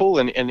eventful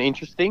and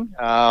interesting.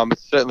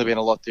 It's certainly been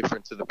a lot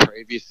different to the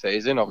previous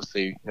season,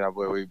 obviously,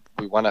 where we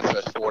won our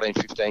first 14,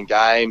 15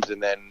 games,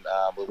 and then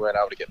we weren't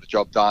able to get the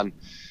job done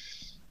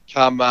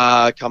come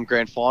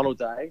grand final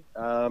day.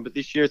 But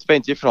this year it's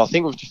been different. I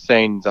think we've just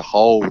seen the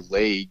whole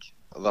league,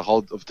 the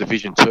whole of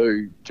Division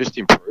 2 just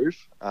improve.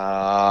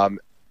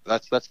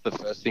 That's the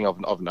first thing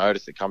I've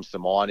noticed that comes to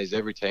mind is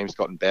every team's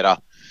gotten better.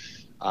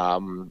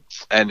 And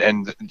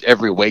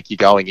every week you're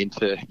going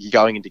into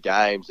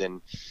games,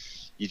 and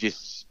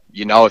if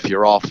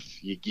you're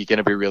off, you're going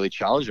to be really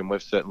challenged, and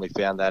we've certainly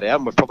found that out.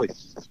 And we've probably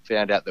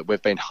found out that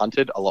we've been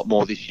hunted a lot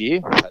more this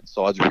year. We've had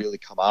sides really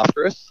come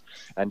after us,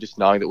 and just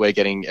knowing that we're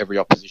getting every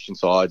opposition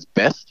side's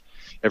best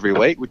every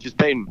week, which has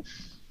been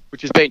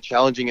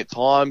challenging at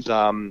times.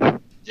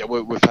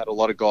 We've had a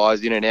lot of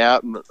guys in and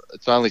out, and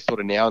it's only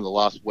sort of now in the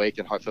last week,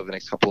 and hopefully over the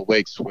next couple of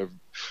weeks, we're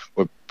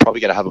probably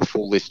going to have a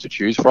full list to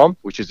choose from,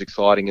 which is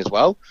exciting as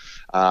well.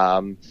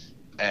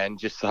 And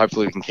just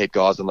hopefully we can keep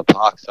guys on the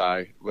park.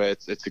 So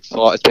it's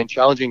exciting. It's been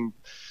challenging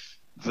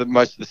for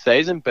most of the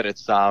season, but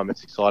it's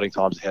exciting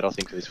times ahead, I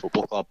think, for this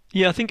football club.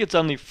 Yeah, I think it's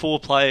only 4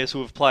 players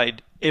who have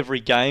played every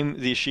game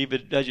this year,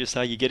 but as you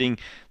say, you're getting,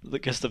 I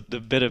guess, the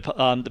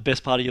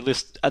best part of your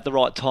list at the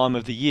right time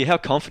of the year. How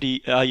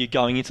confident are you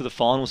going into the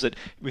finals that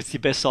with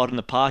your best side in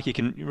the park, you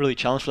can really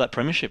challenge for that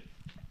premiership?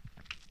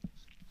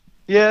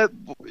 Yeah,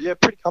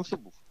 pretty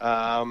comfortable.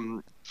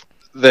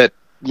 That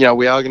we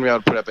are going to be able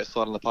to put our best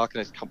side on the park in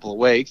the next couple of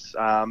weeks.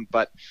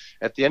 But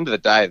at the end of the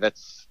day,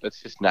 that's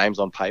just names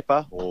on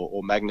paper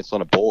or magnets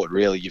on a board.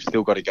 Really, you've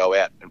still got to go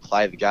out and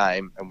play the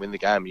game and win the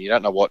game. And you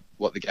don't know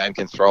what the game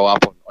can throw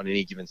up on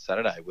any given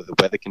Saturday with the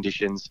weather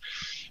conditions,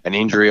 an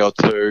injury or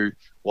two,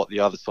 what the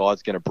other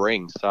side's going to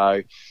bring.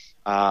 So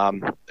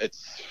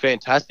it's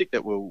fantastic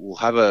that we'll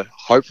have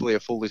hopefully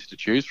a full list to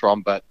choose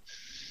from, but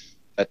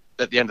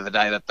at the end of the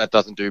day, that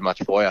doesn't do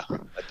much for you.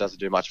 That doesn't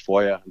do much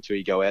for you until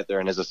you go out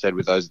there. And as I said,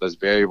 with those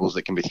variables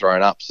that can be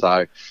thrown up.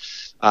 So,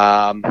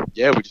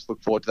 we just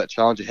look forward to that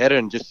challenge ahead,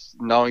 and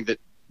just knowing that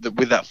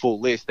with that full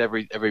list,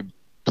 every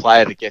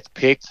player that gets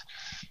picked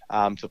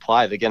to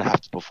play, they're going to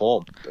have to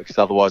perform, because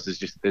otherwise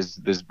there's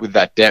with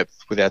that depth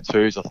with our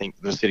twos, I think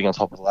they're sitting on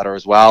top of the ladder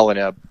as well, and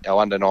our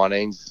under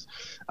 19s.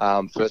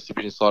 First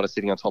division side are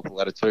sitting on top of the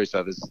ladder too,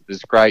 so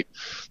there's great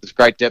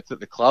depth at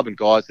the club and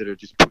guys that are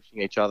just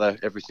pushing each other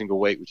every single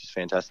week, which is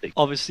fantastic.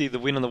 Obviously, the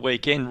win on the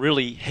weekend,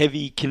 really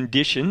heavy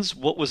conditions.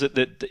 What was it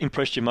that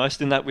impressed you most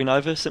in that win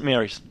over St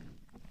Mary's?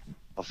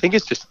 I think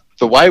it's just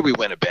the way we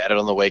went about it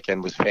on the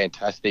weekend was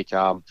fantastic.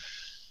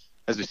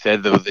 As we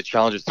said, there were the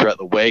challenges throughout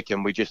the week,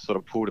 and we just sort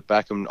of pulled it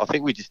back, and I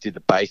think we just did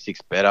the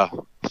basics better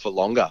for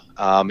longer.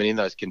 And in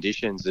those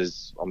conditions,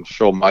 as I'm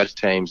sure most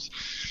teams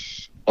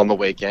on the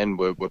weekend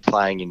we're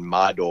playing in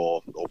mud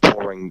or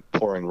pouring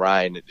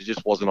rain. It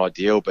just wasn't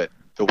ideal, but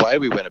the way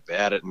we went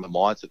about it and the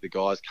mindset the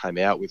guys came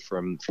out with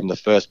from the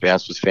first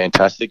bounce was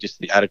fantastic. Just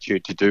the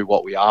attitude to do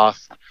what we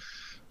asked,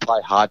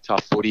 play hard,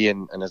 tough footy,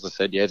 and as I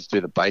said, just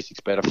do the basics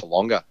better for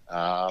longer.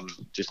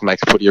 Just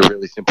makes footy a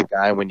really simple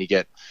game when you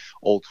get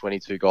all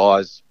 22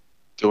 guys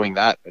doing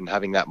that and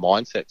having that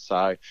mindset.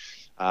 So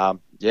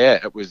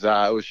it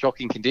was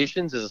shocking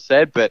conditions, as I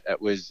said, but it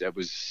was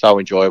so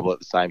enjoyable at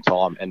the same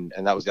time, and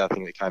that was the other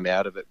thing that came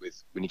out of it,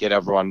 with when you get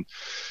everyone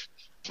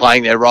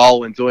playing their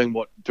role and doing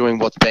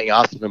what's being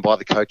asked of them by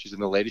the coaches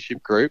and the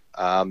leadership group.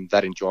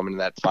 That enjoyment and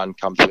that fun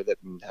comes with it,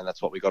 and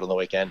that's what we got on the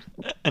weekend.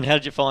 And how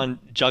did you find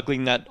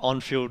juggling that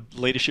on-field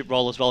leadership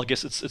role as well? I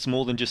guess it's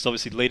more than just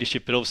obviously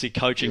leadership, but obviously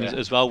coaching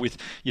as well, with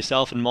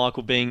yourself and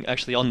Michael being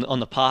actually on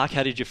the park.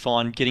 How did you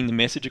find getting the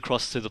message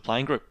across to the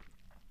playing group?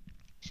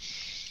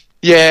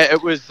 Yeah,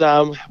 it was.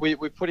 We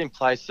put in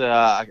place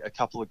a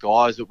couple of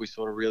guys that we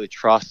sort of really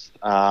trust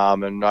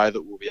and know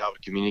that we'll be able to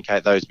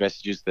communicate those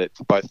messages that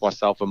both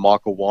myself and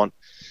Michael want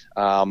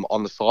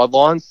on the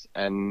sidelines,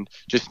 and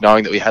just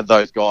knowing that we had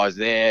those guys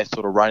there,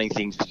 sort of running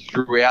things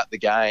throughout the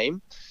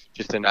game,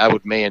 just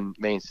enabled me and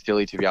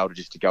Stilly to be able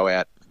to go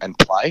out and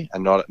play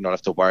and not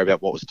have to worry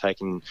about what was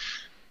taking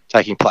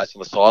place on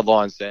the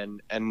sidelines,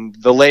 and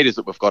the leaders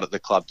that we've got at the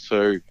club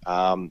too,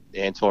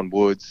 Anton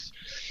Woods,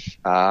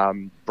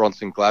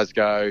 Bronson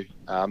Glasgow,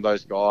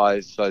 those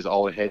guys, those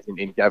older heads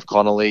in Gav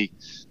Connolly,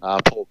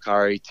 Paul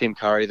Curry, Tim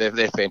Curry, they're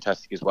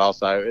fantastic as well.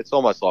 So it's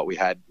almost like we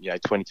had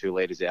 22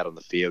 leaders out on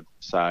the field.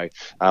 So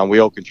we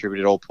all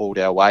contributed, all pulled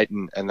our weight,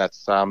 and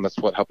that's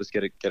what helped us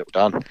get it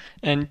done.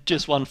 And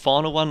just one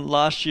final one.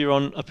 Last year,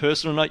 on a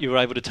personal note, you were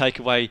able to take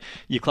away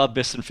your club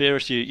best and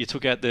fairest. You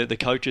took out the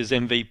coach's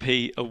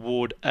MVP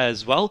award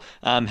as well.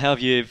 How have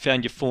you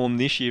found your form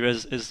this year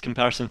as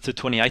comparison to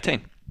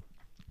 2018?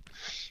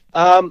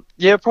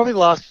 Probably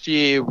last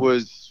year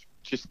was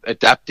just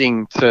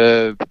adapting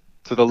to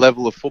the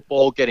level of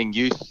football, getting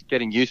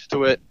used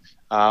to it.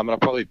 And I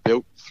probably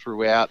built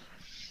throughout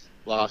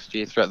last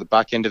year throughout the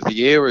back end of the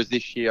year, whereas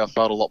this year I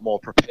felt a lot more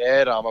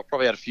prepared. I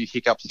probably had a few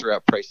hiccups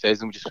throughout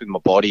pre-season just with my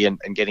body and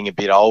getting a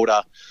bit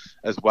older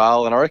as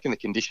well. And I reckon the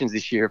conditions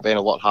this year have been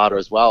a lot harder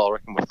as well. I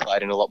reckon we've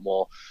played in a lot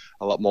more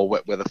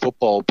wet weather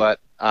football, but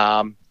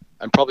I'm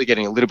probably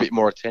getting a little bit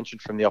more attention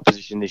from the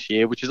opposition this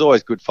year, which is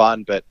always good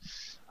fun. But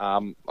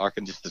I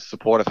reckon just the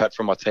support I've had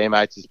from my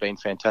teammates has been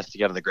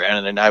fantastic out of the ground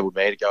and enabled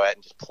me to go out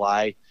and just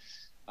play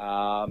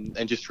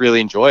and just really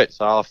enjoy it.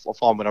 So I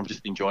find when I'm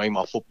just enjoying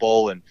my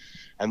football and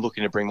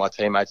looking to bring my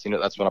teammates in it,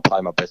 that's when I play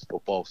my best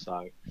football.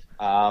 So,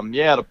 on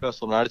a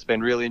personal note, it's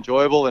been really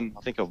enjoyable, and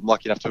I think I'm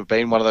lucky enough to have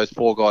been one of those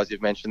 4 guys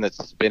you've mentioned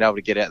that's been able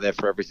to get out there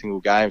for every single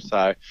game.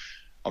 So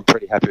I'm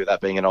pretty happy with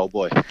that being an old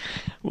boy.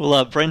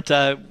 Well, Brent,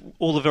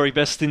 all the very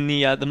best in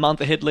the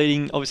month ahead,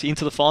 leading obviously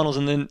into the finals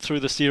and then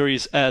through the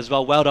series as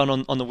well. Well done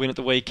on the win at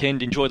the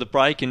weekend. Enjoy the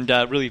break, and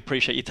really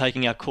appreciate you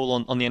taking our call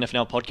on the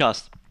NFNL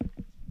podcast.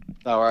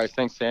 No worries.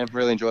 Thanks, Sam.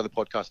 Really enjoy the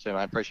podcast too,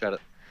 mate. Appreciate it.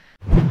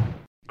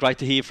 Great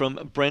to hear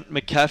from Brent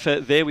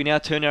McCaffer there. We now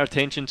turn our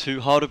attention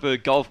to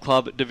Heidelberg Golf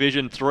Club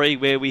Division 3,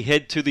 where we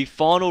head to the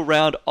final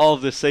round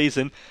of the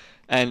season.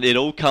 And it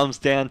all comes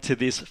down to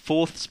this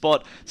 4th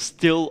spot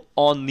still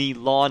on the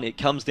line. It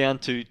comes down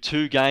to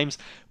 2 games.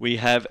 We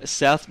have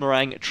South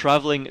Morang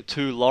travelling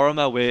to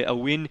Lorimer, where a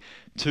win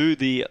to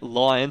the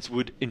Lions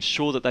would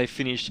ensure that they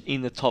finish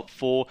in the top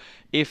 4.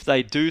 If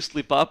they do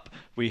slip up,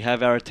 we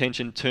have our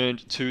attention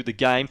turned to the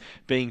game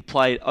being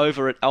played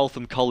over at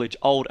Eltham College,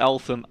 Old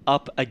Eltham,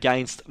 up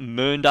against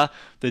Mernda.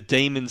 The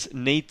Demons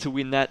need to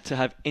win that to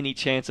have any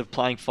chance of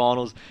playing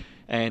finals.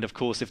 And of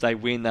course, if they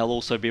win, they'll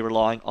also be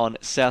relying on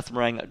South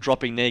Morang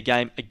dropping their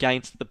game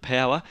against the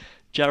Power.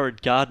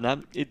 Jared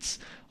Gardner,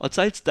 I'd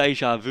say it's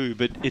deja vu,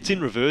 but it's in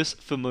reverse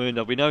for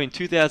Mernda. We know in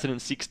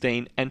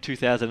 2016 and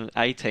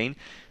 2018,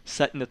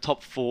 sat in the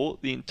top 4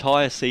 the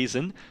entire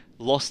season,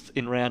 lost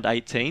in round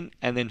 18,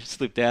 and then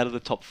slipped out of the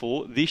top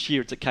 4. This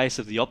year, it's a case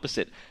of the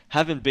opposite.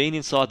 Haven't been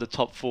inside the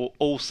top 4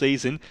 all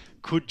season,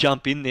 could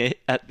jump in there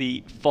at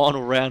the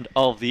final round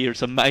of the year.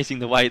 It's amazing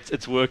the way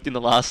it's worked in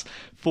the last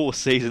 4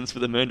 seasons for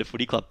the Mernda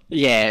Footy Club.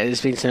 Yeah,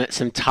 there's been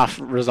some tough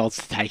results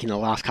to take in the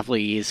last couple of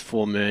years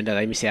for Mernda.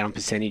 They missed out on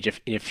percentage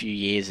in a few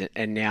years,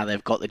 and now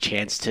they've got the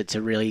chance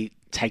to really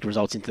take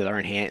results into their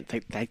own hands.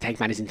 They take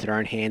matters into their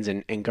own hands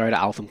and go to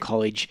Eltham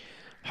College,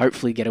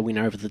 hopefully get a win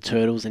over the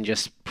Turtles, and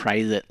just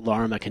pray that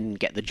Lorimer can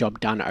get the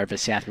job done over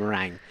South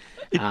Morang.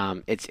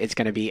 It's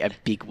going to be a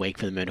big week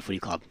for the Mernda Footy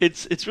Club.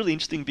 It's really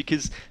interesting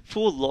because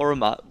for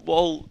Lorimer,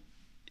 while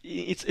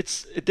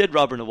it's a dead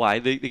rubber in a way,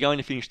 they're going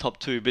to finish top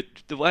 2, but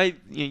the way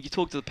you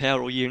talk to the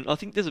Power all year, and I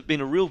think there's been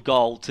a real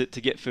goal to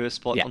get first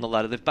spot on the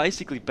ladder. They've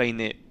basically been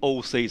there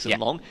all season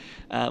long.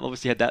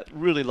 Obviously had that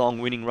really long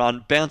winning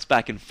run, bounced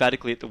back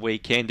emphatically at the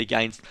weekend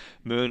against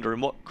Mernda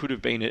in what could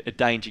have been a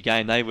danger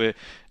game. They were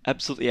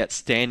absolutely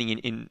outstanding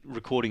in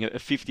recording a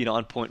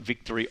 59-point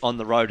victory on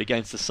the road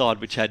against the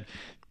side which had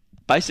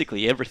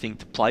basically everything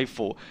to play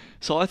for.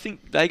 So I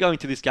think they're going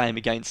to this game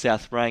against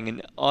South Morang,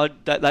 and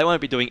they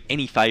won't be doing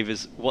any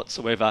favours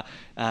whatsoever.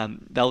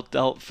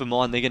 They'll for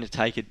mine, they're going to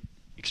take it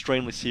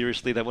extremely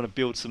seriously. They want to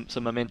build some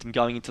momentum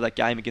going into that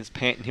game against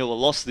Panton Hill. A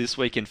loss this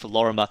weekend for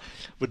Lorimer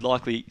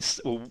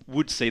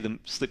would see them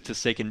slip to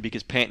second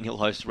because Panton Hill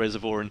hosts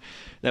Reservoir, and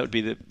that would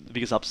be the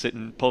biggest upset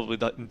in probably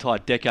the entire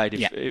decade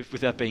if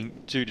without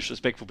being too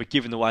disrespectful. But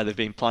given the way they've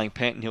been playing,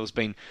 Panton Hill's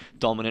been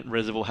dominant and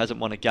Reservoir hasn't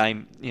won a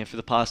game for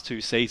the past 2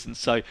 seasons.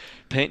 So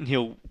Panton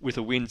Hill with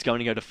a win's going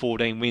to go to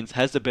 14 wins,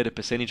 has the better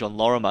percentage on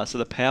Lorimer. So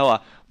the Power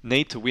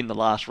need to win the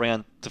last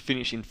round to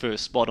finish in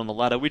first spot on the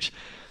ladder, which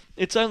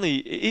it's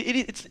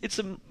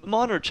a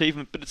minor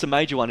achievement, but it's a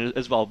major one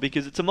as well,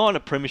 because it's a minor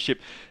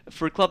premiership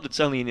for a club that's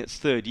only in its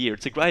 3rd year.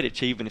 It's a great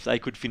achievement if they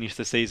could finish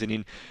the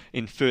season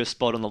in first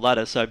spot on the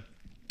ladder. So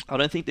I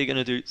don't think they're going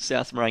to do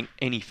South Morang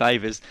any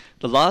favours.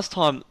 The last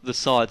time the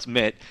sides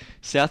met,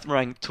 South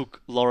Morang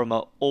took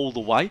Lorimer all the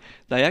way.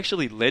 They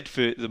actually led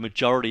for the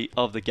majority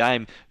of the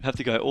game. We have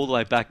to go all the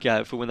way back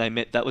for when they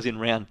met. That was in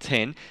round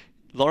 10.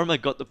 Lorimer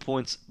got the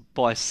points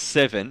by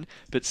 7,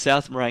 but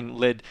South Morang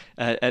led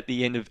at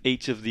the end of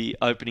each of the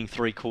opening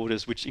 3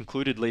 quarters, which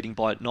included leading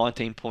by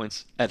 19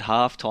 points at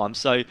halftime.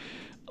 So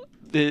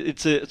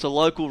it's a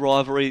local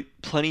rivalry,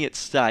 plenty at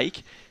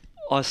stake.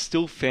 I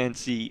still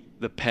fancy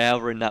the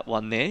Power in that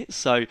one there.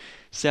 So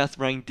South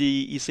Morang, do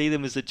you see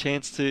them as a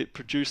chance to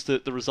produce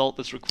the result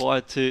that's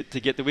required to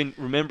get the win?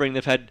 Remembering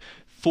they've had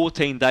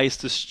 14 days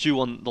to stew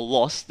on the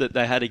loss that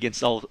they had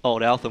against Old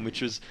Eltham,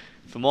 which was,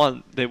 for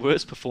mine, their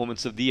worst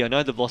performance of the year. I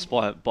know they've lost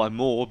by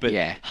more, but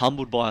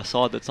humbled by a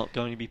side that's not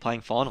going to be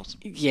playing finals.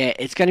 Yeah,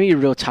 it's going to be a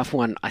real tough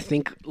one. I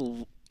think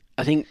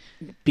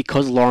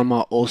because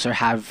Lorimer also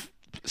have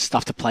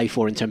stuff to play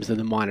for in terms of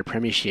the minor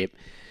premiership,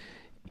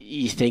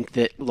 you think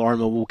that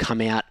Lorimer will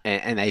come out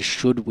and they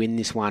should win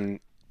this one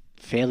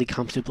fairly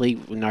comfortably.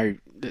 We know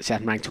that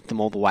South Morang took them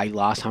all the way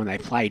last time they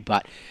played,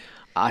 but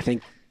I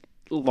think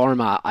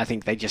Lorimer,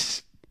 they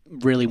just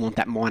really want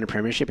that minor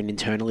premiership, and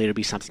internally it'll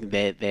be something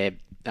they're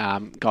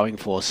going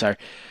for. So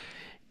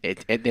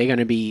they're going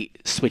to be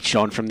switched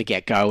on from the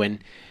get-go, and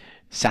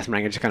South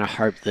Morang are just going to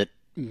hope that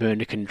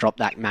Mernda can drop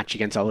that match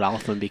against Old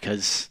Altham,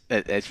 because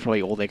it's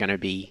probably all they're going to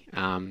be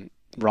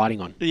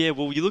riding on. Yeah,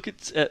 well, you look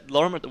at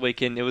Lorimer at the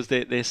weekend, there was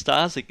their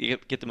stars that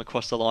get them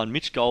across the line.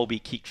 Mitch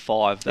Golby kicked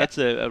 5. That's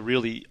a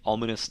really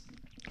ominous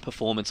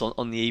performance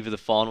on the eve of the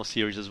final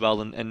series as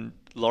well, and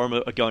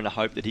Lorimer are going to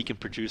hope that he can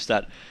produce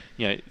that,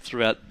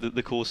 throughout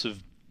the course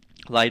of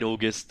late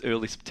August,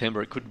 early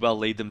September. It could well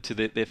lead them to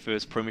their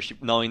first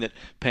premiership, knowing that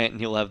Panton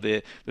Hill have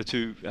the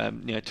two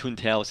twin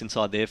towers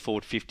inside their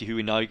forward 50 who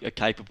we know are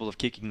capable of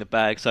kicking the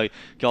bag. So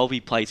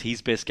Golby plays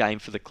his best game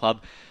for the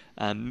club.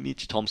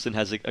 Mitch Thompson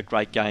has a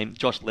great game.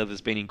 Josh Leather's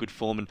been in good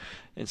form,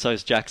 and so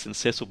is Jackson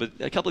Cecil. But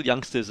a couple of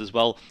youngsters as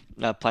well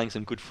playing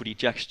some good footy.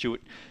 Jack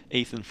Stewart,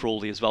 Ethan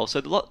Frawley as well. So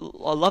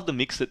I love the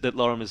mix that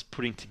Lorimer's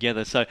putting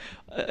together. So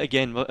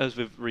again, as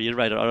we've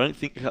reiterated,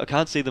 I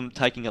can't see them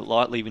taking it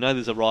lightly. We know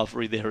there's a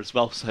rivalry there as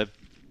well, so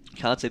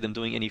can't see them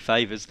doing any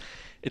favours.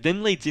 It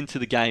then leads into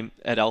the game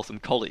at Eltham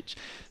College.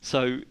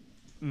 So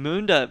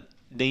Mernda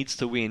needs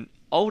to win.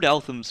 Old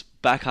Eltham's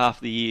back half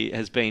of the year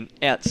has been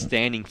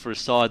outstanding for a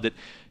side that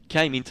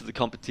came into the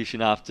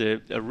competition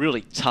after a really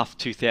tough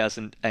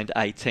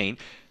 2018,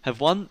 have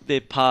won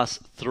their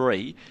past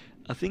 3.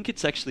 I think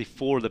it's actually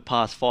 4 of the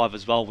past 5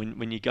 as well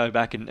when you go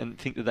back and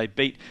think that they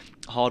beat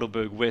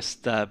Heidelberg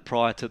West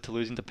prior to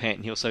losing to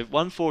Panton Hill. So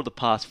won 4 of the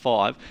past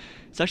 5.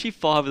 It's actually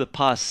 5 of the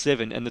past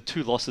 7, and the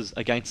 2 losses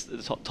against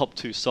the top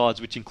 2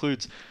 sides, which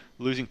includes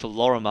losing to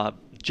Lorimer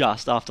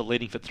just after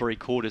leading for 3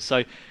 quarters.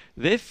 So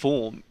their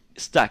form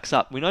stacks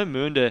up. We know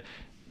Mernda,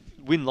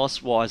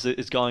 win-loss wise,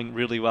 is going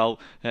really well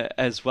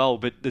as well,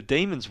 but the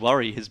Demons'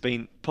 worry has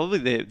been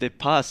probably their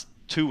past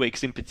 2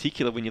 weeks in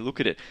particular. When you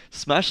look at it,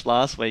 smashed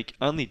last week,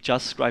 only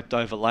just scraped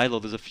over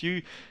Laylaw. There's a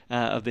few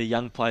of their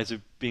young players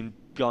who've been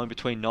going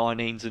between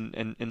 19s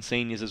and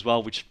seniors as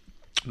well, which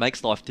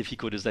makes life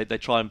difficult as they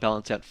try and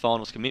balance out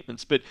finals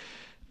commitments. But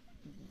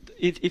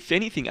if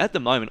anything, at the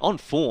moment, on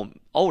form,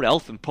 Old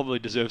Eltham probably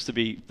deserves to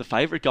be the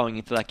favourite going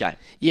into that game.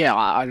 Yeah,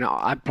 I know.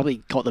 I probably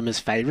got them as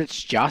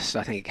favourites. Just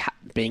I think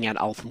being at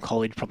Eltham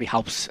College probably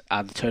helps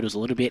the Turtles a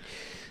little bit.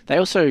 They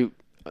also,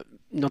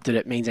 not that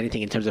it means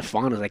anything in terms of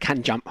finals, they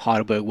can jump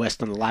Heidelberg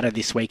West on the ladder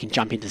this week and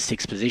jump into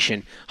 6th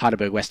position.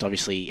 Heidelberg West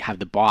obviously have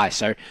the bye,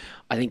 so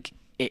I think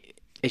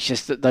it's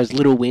just that those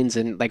little wins,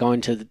 and they go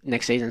into the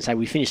next season and say,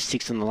 we finished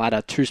 6th on the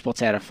ladder, 2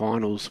 spots out of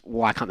finals,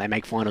 why can't they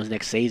make finals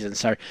next season?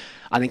 So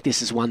I think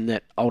this is one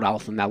that Old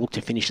Eltham, they'll look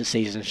to finish the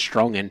season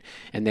strong and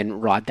then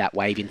ride that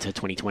wave into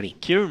 2020.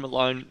 Kieran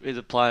Malone is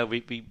a player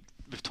we've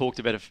talked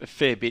about a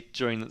fair bit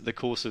during the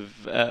course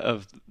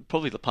of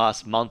probably the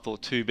past month or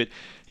 2, but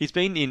he's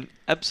been in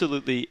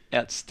absolutely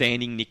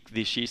outstanding nick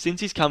this year. Since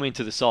he's come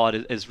into the side,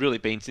 it has really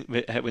been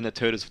when the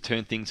Turtles have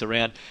turned things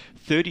around.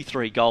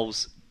 33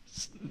 goals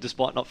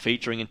despite not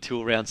featuring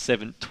until round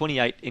 7,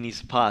 28 in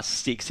his past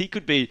 6. He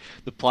could be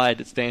the player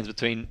that stands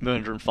between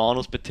Mernda and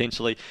finals,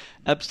 potentially.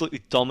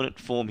 Absolutely dominant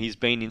form he's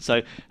been in.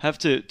 So have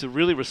to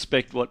really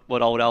respect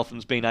what Old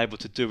Eltham's been able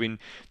to do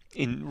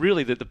in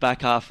really the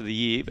back half of the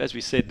year. As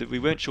we said, that we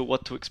weren't sure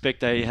what to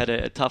expect. They had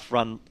a tough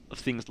run of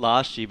things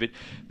last year, but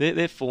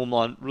their form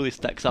line really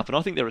stacks up. And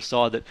I think they're a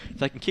side that, if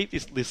they can keep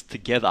this list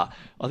together,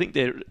 I think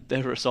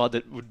they're a side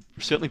that would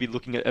certainly be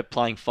looking at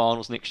playing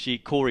finals next year.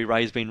 Corey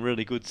Ray's been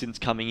really good since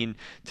coming in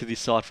to this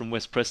side from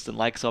West Preston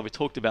Lakeside. We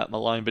talked about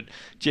Malone, but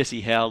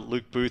Jesse Howe,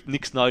 Luke Booth,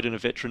 Nick Snowden, a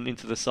veteran,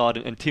 into the side,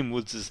 and Tim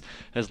Woods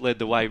has led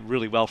the way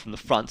really well from the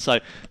front. So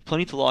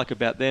plenty to like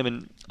about them,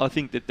 and I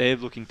think that they're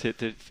looking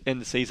to end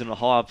the season on a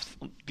high.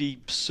 Be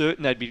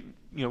certain they'd be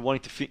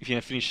wanting to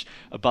finish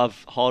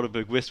above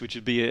Heidelberg West, which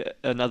would be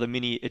another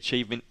mini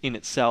achievement in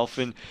itself.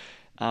 And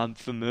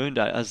for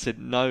Mernda, as I said,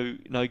 no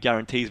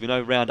guarantees. We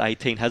know round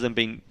 18 hasn't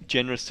been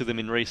generous to them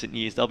in recent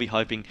years. They'll be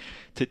hoping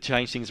to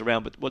change things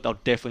around, but what they'll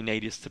definitely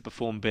need is to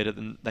perform better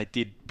than they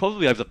did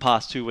probably over the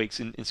past 2 weeks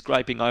in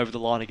scraping over the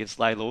line against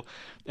Laylaw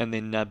and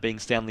then being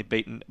soundly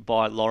beaten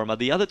by Lorimer.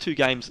 The other 2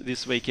 games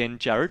this weekend,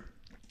 Jared,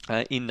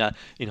 in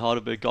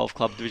Heidelberg Golf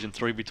Club Division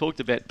 3, we talked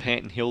about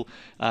Panton Hill.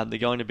 They're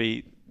going to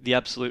be the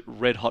absolute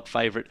red-hot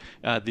favourite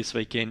this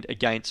weekend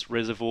against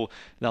Reservoir.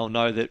 They'll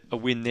know that a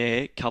win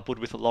there, coupled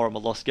with a Lorimer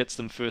loss, gets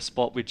them first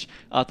spot, which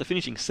after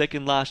finishing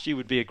second last year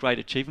would be a great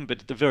achievement,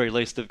 but at the very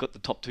least they've got the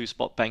top 2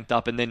 spot banked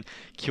up, and then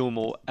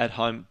Kilmore at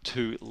home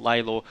to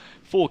Laylaw.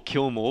 For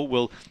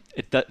Kilmore,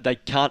 they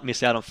can't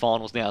miss out on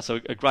finals now,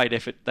 so a great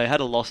effort. They had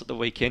a loss at the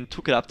weekend,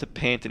 took it up to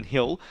Panton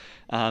Hill,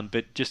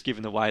 but just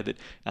given the way that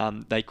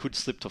they could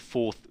slip to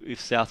 4th if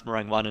South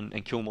Morang won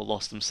and Kilmore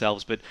lost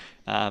themselves, but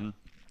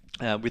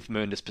with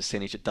Mernda's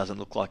percentage, it doesn't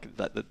look like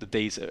that the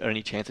D's are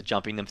any chance of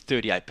jumping them.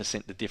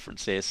 38% the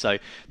difference there. So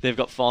they've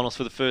got finals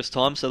for the first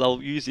time, so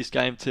they'll use this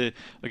game to,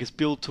 I guess,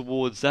 build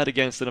towards that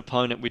against an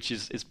opponent which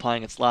is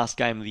playing its last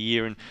game of the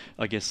year, and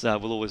I guess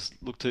we'll always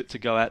look to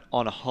go out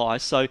on a high.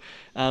 So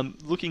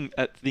looking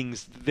at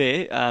things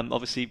there,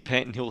 obviously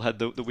Panton Hill had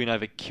the win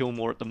over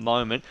Kilmore at the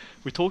moment.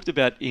 We talked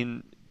about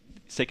in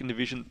second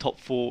division, top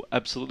 4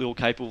 absolutely all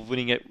capable of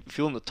winning it.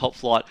 Feeling the top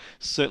flight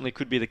certainly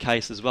could be the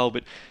case as well,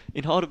 but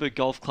in Heidelberg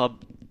Golf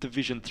Club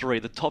Division 3,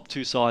 the top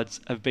 2 sides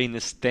have been the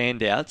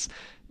standouts.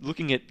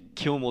 looking at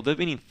Kilmore, they've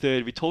been in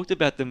third. We talked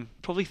about them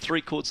probably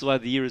 3/4 of the way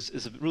of the year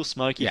as a real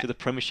smoky for the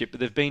premiership, but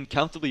they've been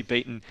comfortably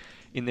beaten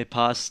in their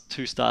past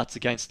 2 starts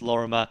against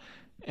Lorimer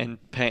and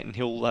Panton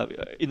Hill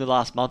in the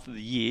last month of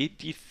the year.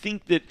 Do you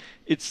think that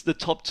it's the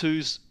top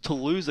 2s to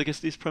lose, I guess,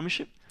 this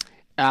premiership?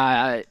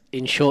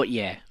 In short,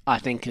 yeah. I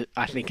think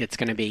it's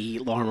going to be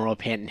Lorimer or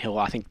Panton Hill.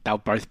 I think they'll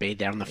both be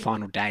there on the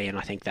final day, and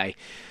I think they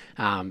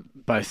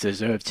both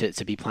deserve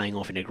to be playing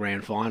off in a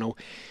grand final.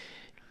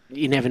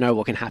 You never know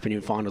what can happen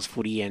in finals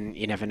footy, and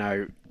you never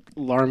know.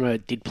 Lorimer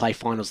did play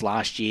finals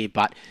last year,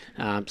 but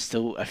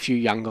still a few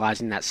young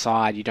guys in that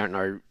side. You don't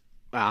know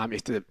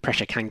if the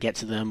pressure can get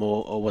to them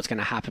or what's going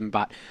to happen,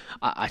 but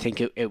I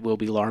think it will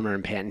be Lorimer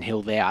and Panton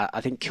Hill there.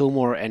 I think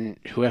Kilmore and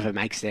whoever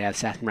makes there,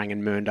 South Morang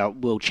and Mernda,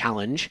 will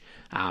challenge,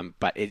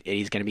 but it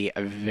is going to be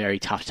a very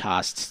tough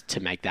task to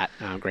make that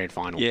grand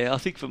final. Yeah, I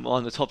think for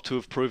mine, the top 2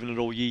 have proven it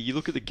all year. You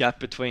look at the gap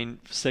between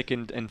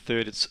second and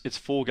third, it's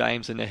 4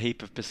 games and a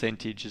heap of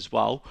percentage as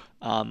well.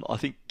 I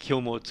think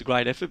Kilmore, it's a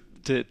great effort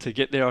to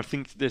get there. I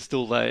think they're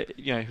still,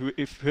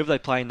 whoever they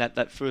play in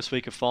that first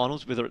week of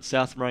finals, whether it's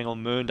South Morang or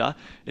Mernda,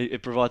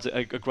 it provides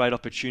a great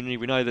opportunity.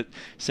 We know that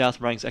South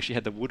Morang's actually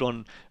had the wood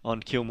on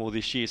Kilmore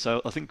this year,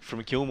 so I think from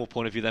a Kilmore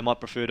point of view, they might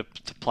prefer to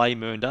play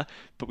Mernda,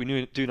 but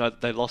we do know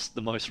that they lost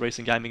the most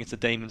recent game against the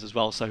Demons as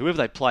well. So whoever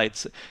they play,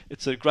 it's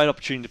a great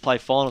opportunity to play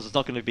finals. It's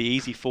not going to be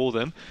easy for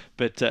them,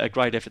 but a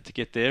great effort to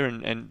get there,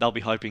 and they'll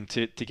be hoping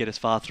to get as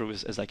far through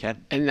as they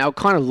can. And they'll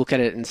kind of look at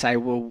it and say,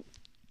 well,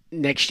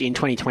 next year in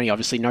 2020,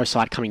 obviously no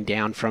side coming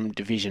down from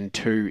Division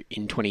 2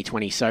 in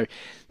 2020. So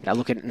they'll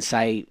look at it and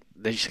say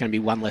there's just going to be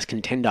one less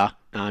contender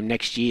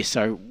next year,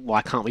 so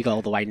why can't we go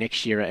all the way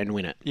next year and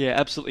win it? Yeah,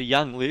 absolutely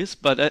young, Liz.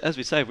 But as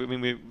we say,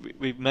 we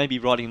may be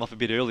writing them off a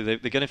bit early. They're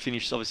going to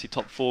finish obviously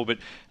top 4, but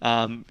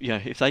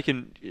if they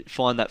can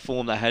find that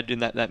form they had in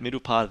that middle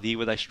part of the year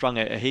where they strung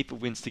a heap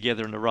of wins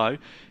together in a row,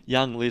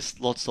 young Liz,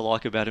 lots to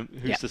like about him.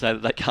 Who's to say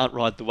that they can't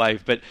ride the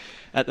wave? But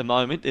at the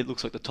moment, it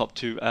looks like the top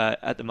 2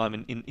 at the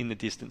moment in the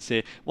distance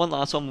there. One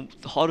last one,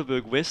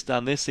 Heidelberg West.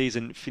 Their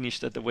season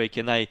finished at the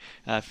weekend. They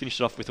finished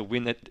it off with a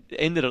win that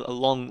ended a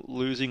long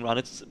losing run.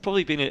 It's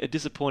probably been a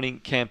disappointing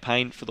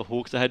campaign for the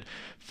Hawks. They had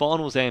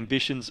finals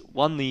ambitions,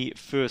 won the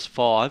first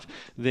 5,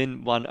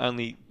 then won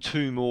only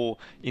 2 more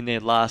in their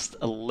last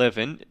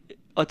 11.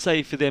 I'd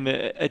say for them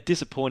a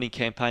disappointing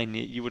campaign,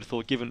 you would have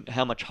thought, given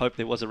how much hope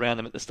there was around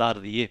them at the start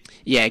of the year.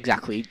 Yeah,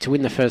 exactly. To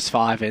win the first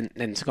 5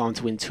 and to go on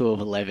to win 2 of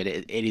 11,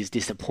 it is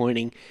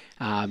disappointing.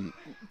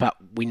 But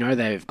we know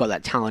they've got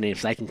that talent, and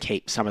if they can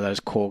keep some of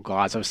those core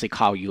guys, obviously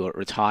Kyle Ewart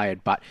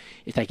retired, but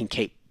if they can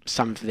keep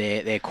some of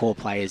their core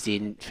players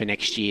in for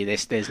next year,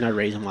 there's no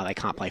reason why they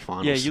can't play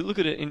finals. Yeah, you look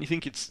at it and you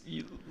think it's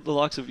the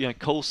likes of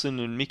Coulson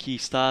and Mickey,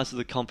 stars of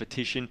the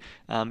competition.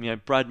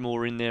 Brad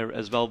Moore in there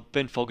as well.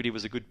 Ben Fogarty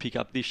was a good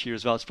pickup this year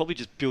as well. It's probably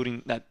just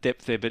building that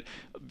depth there, but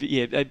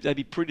yeah, they'd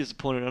be pretty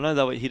disappointed. I know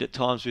they were hit at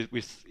times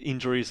with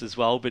injuries as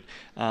well, but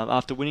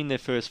after winning their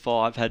first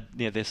 5, had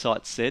their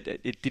sights set.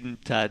 It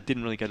didn't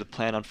really go to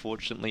plan,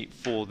 unfortunately,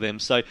 for them.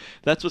 So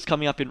that's what's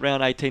coming up in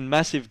round 18.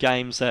 Massive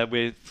games where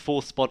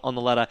 4th spot on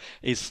the ladder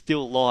is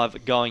still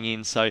live going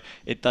in, so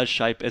it does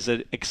shape as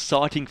an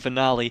exciting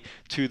finale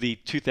to the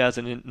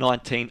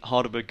 2019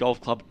 Heidelberg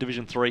Golf Club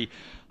Division 3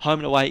 home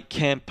and away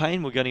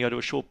campaign. We're going to go to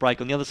a short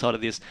break. On the other side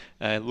of this,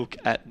 look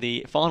at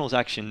the finals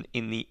action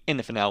in the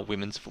NFNL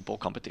women's football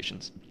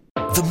competitions.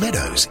 The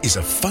Meadows is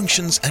a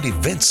functions and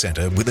events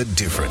centre with a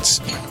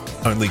difference.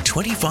 Only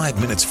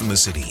 25 minutes from the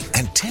city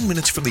and 10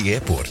 minutes from the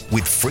airport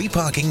with free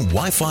parking,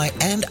 Wi-Fi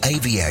and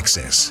AV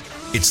access.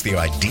 It's the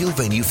ideal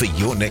venue for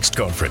your next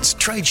conference,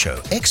 trade show,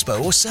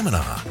 expo or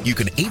seminar. You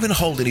can even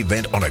hold an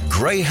event on a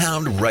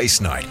Greyhound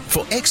race night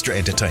for extra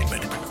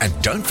entertainment. And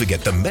don't forget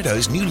the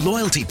Meadows new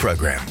loyalty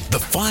program, the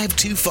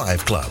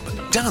 525 Club.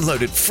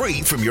 Download it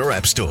free from your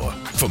app store.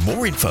 For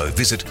more info,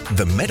 visit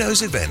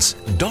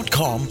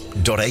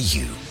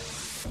themeadowsevents.com.au.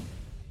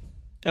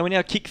 And we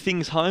now kick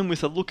things home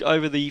with a look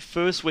over the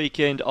first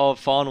weekend of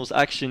finals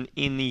action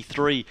in the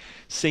 3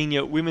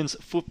 senior women's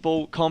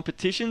football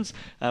competitions.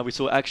 We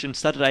saw action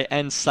Saturday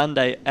and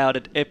Sunday out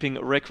at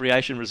Epping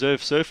Recreation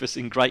Reserve surface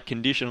in great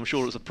condition. I'm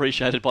sure it was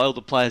appreciated by all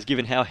the players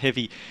given how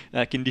heavy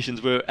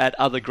conditions were at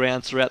other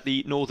grounds throughout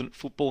the Northern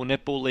Football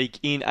Netball League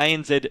in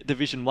ANZ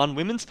Division 1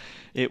 Women's.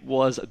 It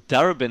was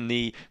Darebin,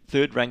 the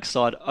third-ranked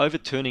side,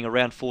 overturning a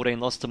round 14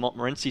 loss to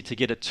Montmorency to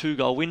get a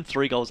 2-goal win,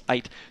 3 goals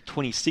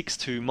 8-26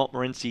 to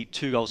Montmorency,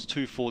 2 goals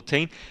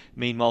 2-14.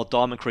 Meanwhile,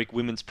 Diamond Creek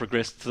Women's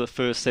progressed to the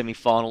first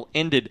semi-final,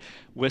 ended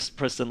West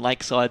Preston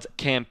Lakeside's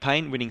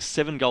campaign, winning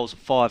 7 goals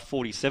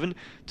 5-47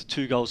 to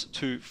 2 goals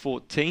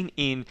 2-14.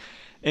 In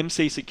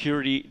MC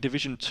Security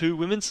Division 2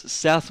 Women's,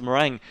 South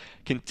Morang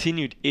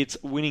continued its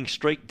winning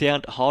streak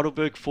down to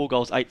Heidelberg, 4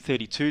 goals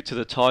 8-32 to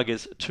the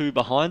Tigers 2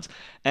 behinds,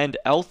 and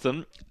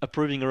Eltham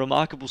proving a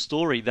remarkable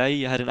story.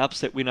 They had an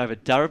upset win over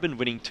Darebin,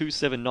 winning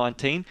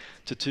 2-7-19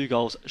 to 2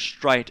 goals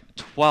straight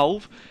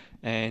 12,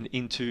 and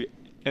into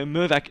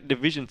Mirvac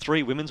Division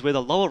 3 Women's, where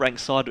the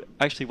lower-ranked side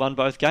actually won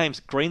both games.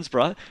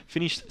 Greensborough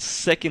finished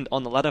second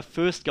on the ladder,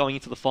 first going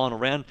into the final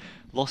round,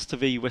 lost to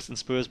VU Western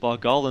Spurs by a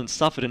goal and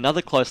suffered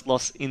another close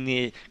loss in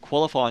their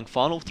qualifying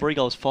final. 3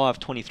 goals,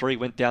 5-23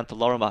 went down to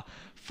Lorimer.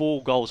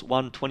 4 goals,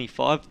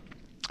 1-25.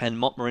 And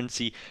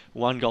Montmorency,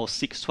 1 goal,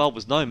 6-12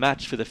 was no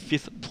match for the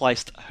 5th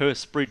placed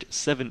Hurstbridge,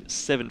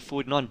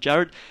 7-7-49.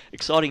 Jared,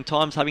 exciting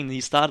times having the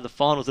start of the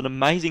finals, and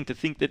amazing to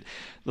think that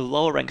the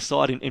lower ranked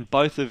side in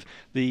both of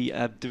the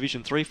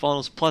Division 3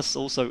 finals, plus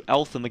also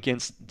Eltham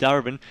against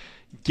Darebin,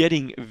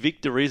 getting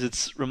victories.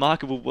 It's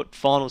remarkable what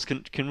finals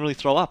can really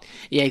throw up.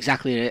 Yeah,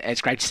 exactly. It's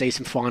great to see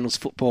some finals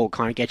football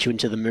kind of get you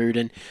into the mood,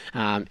 and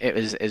it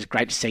was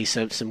great to see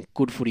some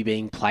good footy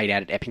being played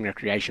out at Epping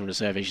Recreation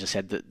Reserve, as you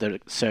said, the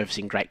surf's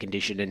in great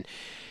condition, and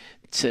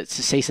to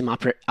see some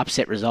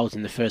upset results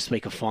in the first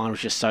week of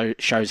finals just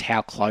shows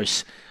how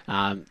close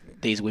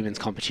these women's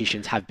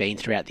competitions have been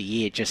throughout the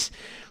year. Just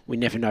we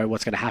never know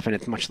what's going to happen.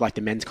 It's much like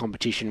the men's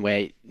competition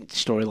where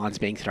storylines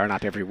being thrown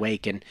up every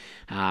week, and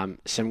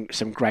some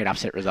great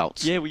upset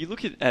results. Yeah, well, you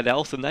look at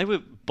Eltham, they were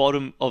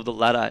bottom of the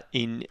ladder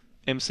in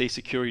MC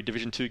Security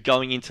Division 2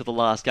 going into the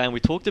last game. We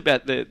talked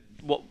about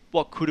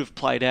what could have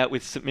played out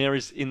with St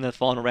Mary's in the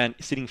final round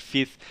sitting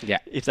 5th. Yeah.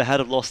 If they had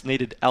have lost,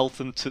 needed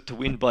Eltham to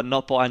win, but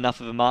not by enough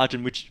of a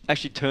margin, which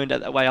actually turned out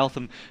that way.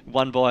 Eltham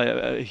won by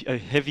a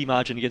heavy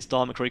margin against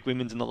Diamond Creek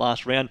Women's in the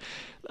last round.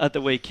 At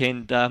the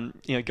weekend,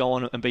 go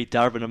on and beat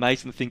Darebin.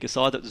 Amazing to think a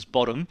side that was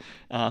bottom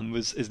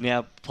is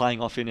now playing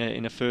off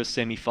in a first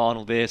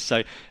semi-final there.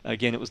 So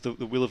again, it was the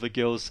will of the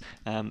girls,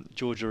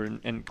 Georgia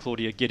and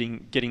Claudia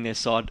getting their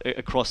side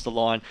across the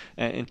line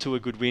and to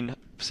a good win.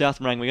 South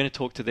Morang, we're going to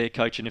talk to their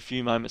coach in a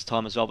few moments'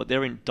 time as well, but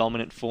they're in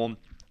dominant form.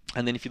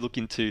 And then if you look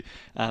into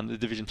the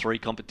Division 3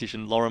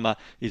 competition, Lorimer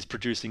is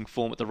producing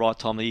form at the right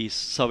time of the year.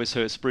 So is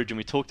Hurstbridge. And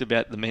we talked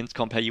about the men's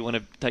comp, how you want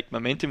to take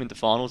momentum into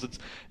finals.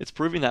 It's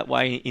proving that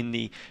way in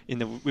the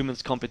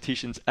women's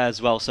competitions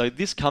as well. So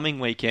this coming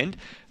weekend,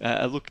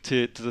 a look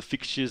to the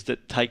fixtures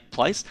that take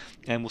place.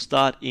 And we'll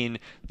start in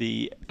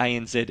the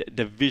ANZ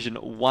Division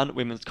 1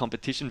 women's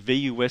competition.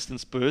 VU Western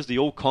Spurs, the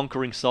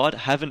all-conquering side,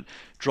 haven't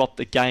dropped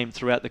the game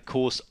throughout the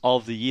course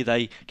of the year.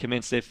 They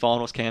commenced their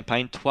finals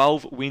campaign.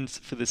 12 wins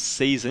for the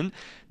season.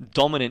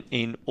 Dominant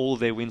in all of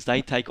their wins.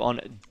 They take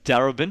on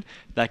Darebin.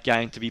 That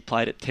game to be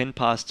played at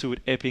 2:10 at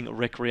Epping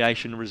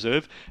Recreation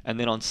Reserve. And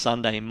then on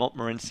Sunday,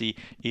 Montmorency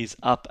is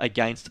up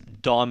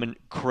against Diamond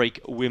Creek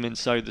Women.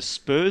 So the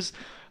Spurs,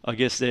 I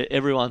guess they're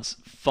everyone's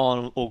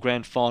final or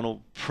grand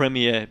final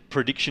premier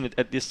prediction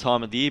at this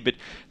time of the year, but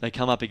they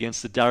come up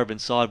against the Darebin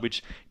side,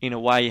 which in a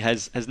way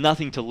has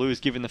nothing to lose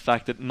given the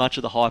fact that much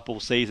of the hype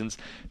all season's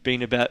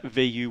been about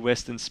VU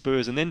Western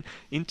Spurs. And then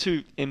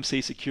into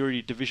MC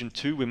Security Division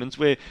 2 Women's,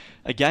 where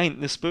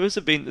again the Spurs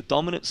have been the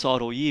dominant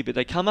side all year, but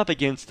they come up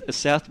against a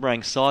South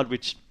Morang side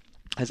which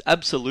has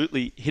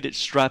absolutely hit its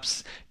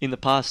straps in the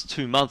past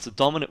 2 months. A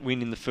dominant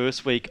win in the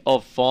first week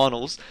of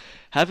finals.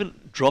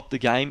 Haven't dropped the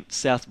game,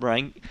 South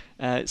Morang,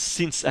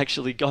 since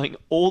actually going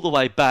all the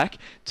way back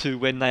to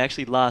when they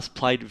actually last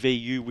played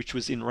VU, which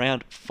was in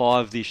round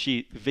 5 this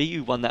year.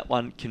 VU won that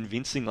one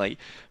convincingly,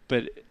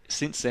 but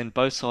since then,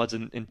 both sides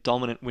in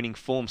dominant winning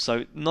form.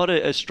 So not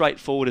as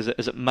straightforward as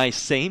it may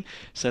seem.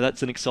 So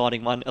that's an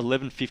exciting one.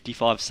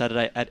 11:55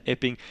 Saturday at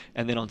Epping,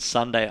 and then on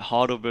Sunday at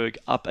Heidelberg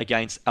up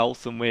against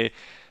Eltham, where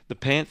the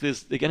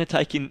Panthers, they're going to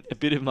take in a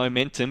bit of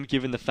momentum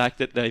given the fact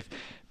that they've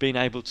been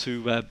able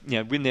to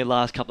win their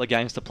last couple of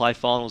games to play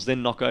finals,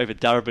 then knock over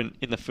Darebin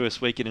in the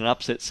first week in an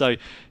upset. So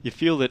you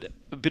feel that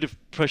a bit of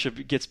pressure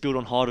gets built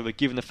on Heidelberg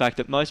given the fact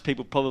that most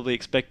people probably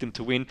expect them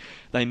to win.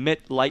 They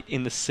met late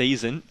in the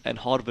season and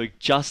Heidelberg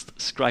just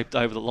scraped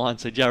over the line.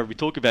 So Jared, we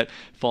talk about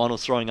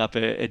finals throwing up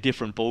a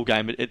different ball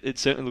game. It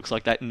certainly looks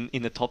like that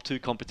in the top 2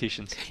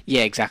 competitions.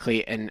 Yeah,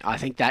 exactly. And I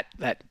think that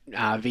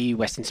VU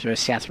Western Spurs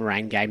South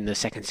Morang game, the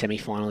second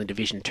semi-final in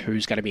Division 2,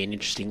 is going to be an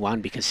interesting one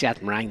because South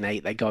Morang,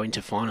 they go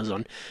into finals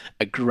on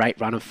a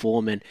great run of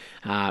form and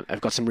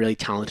have got some really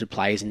talented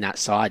players in that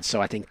side. So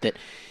I think that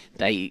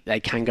they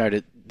can go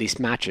to this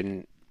match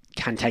and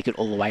can take it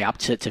all the way up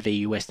to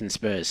VU Western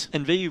Spurs.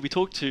 And VU, we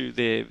talked to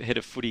their head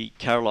of footy,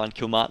 Caroline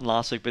Kilmartin,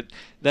 last week, but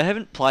they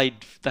haven't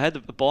played. They had a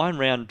bye in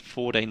round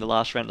 14, the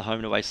last round of the home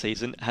and away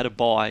season, had a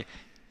bye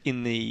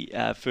in the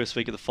first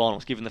week of the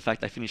finals, given the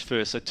fact they finished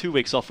first. So 2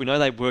 weeks off. We know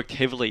they worked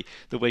heavily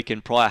the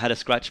weekend prior, had a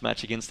scratch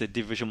match against their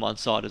Division 1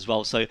 side as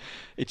well. So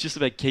it's just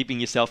about keeping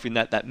yourself in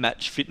that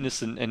match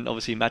fitness and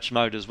obviously match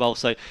mode as well.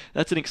 So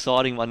that's an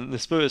exciting one. The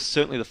Spurs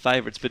certainly the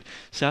favourites, but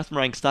South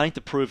Morang starting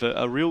to prove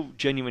a real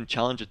genuine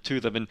challenger to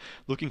them, and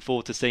looking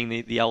forward to seeing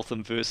the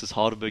Eltham versus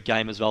Heidelberg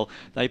game as well.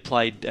 They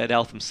played at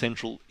Eltham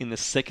Central in the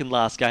second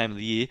last game of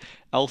the year.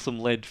 Eltham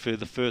led for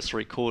the first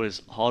 3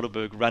 quarters.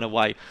 Heidelberg ran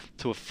away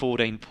to a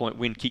 14-point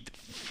win, kicked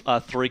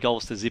 3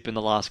 goals to zip in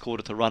the last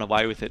quarter to run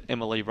away with it.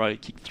 Emily Rowe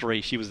kicked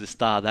 3. She was the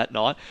star that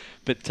night.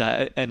 But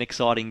an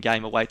exciting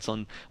game awaits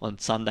on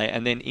Sunday.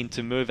 And then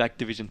into Mirvac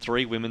Division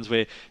 3 Women's,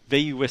 where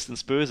VU Western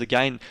Spurs,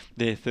 again,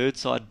 their third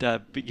side,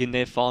 begin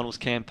their finals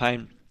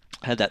campaign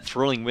had that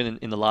thrilling win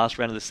in the last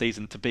round of the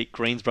season to beat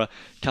Greensborough,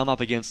 come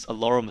up against a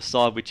Lorimer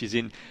side which is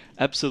in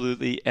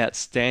absolutely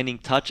outstanding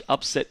touch.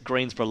 Upset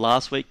Greensborough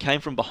last week, came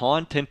from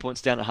behind, 10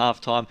 points down at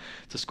half-time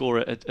to score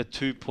a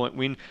 2-point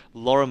win.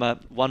 Lorimer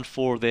won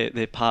 4 of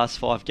their past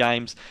 5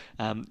 games.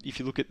 If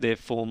you look at their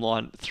form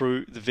line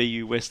through the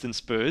VU Western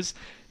Spurs,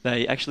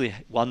 they actually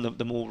won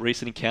the more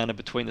recent encounter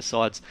between the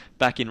sides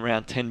back in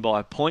round 10 by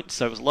a point,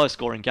 so it was a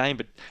low-scoring game,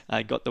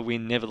 but got the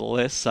win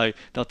nevertheless, so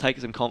they'll take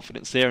some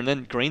confidence there. And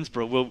then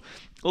Greensborough will,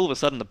 all of a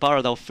sudden, the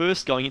Borough, they're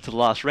first going into the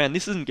last round.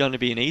 This isn't going to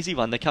be an easy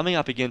one. They're coming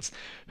up against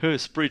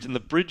Hurst Bridge, and the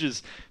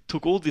Bridges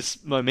took all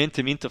this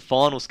momentum into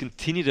finals,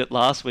 continued it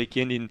last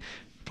weekend in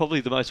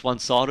probably the most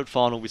one-sided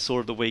final we saw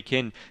of the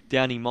weekend,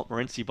 downing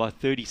Montmorency by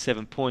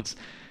 37 points.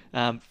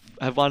 Have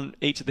won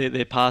each of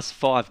their past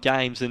 5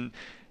 games, and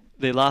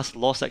their last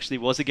loss actually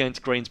was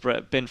against Greensborough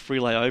at Ben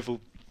Freeley Oval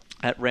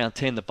at round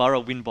 10. The Borough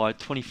win by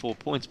 24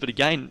 points. But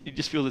again, you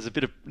just feel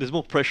there's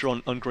more pressure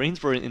on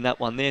Greensborough in that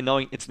one there,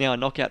 knowing it's now a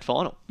knockout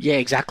final. Yeah,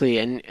 exactly.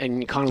 And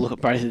you kind of look at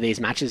both of these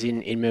matches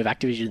in Mirvac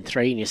Division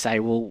 3 and you say,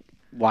 well,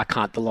 why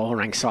can't the lower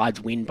ranked sides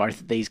win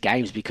both of these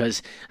games?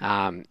 Because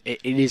it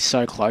is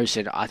so close,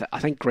 and I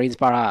think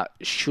Greensborough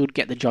should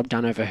get the job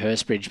done over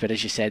Hurstbridge, but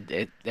as you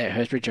said,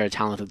 Hurstbridge are a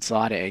talented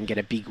side and get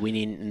a big win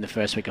in the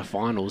first week of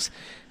finals.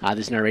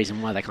 There's no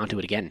reason why they can't do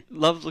it again.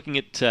 Love looking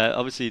at,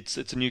 obviously it's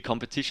a new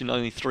competition,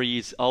 only 3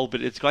 years old,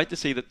 but it's great to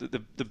see that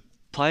the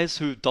players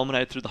who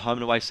dominated through the home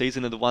and away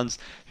season are the ones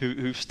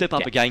who step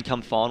up again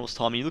come finals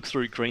time. And you look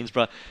through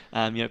Greensborough,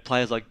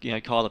 players like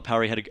Kyla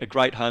Parry had a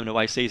great home and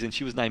away season.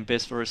 She was named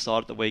best for her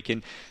side at the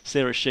weekend.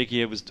 Sarah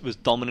Shegia was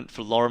dominant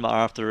for Lorimer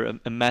after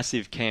a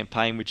massive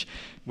campaign, which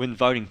when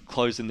voting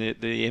closed in the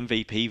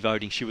MVP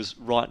voting, she was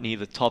right near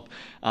the top.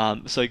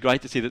 So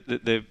great to see that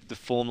the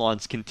form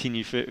lines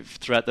continue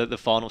throughout the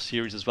final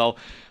series as well.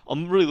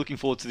 I'm really looking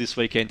forward to this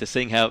weekend to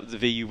seeing how the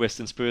VU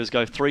Western Spurs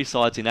go. 3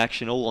 sides in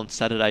action, all on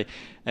Saturday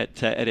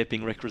at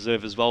Epping Rec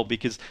Reserve as well,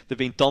 because they've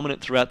been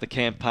dominant throughout the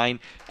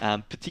campaign,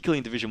 particularly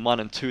in Division 1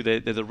 and 2. They're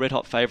the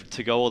red-hot favourite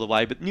to go all the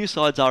way, but new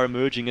sides are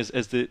emerging as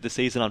the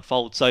season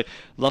unfolds. So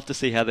love to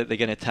see how they're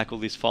going to tackle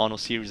this final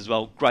series as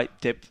well. Great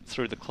depth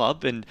through the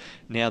club, and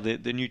now the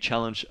new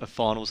challenge of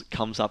finals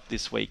comes up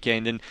this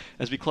weekend. And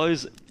as we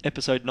close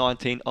episode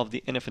 19 of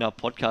the NFNL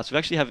podcast, we've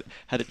actually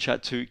had a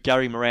chat to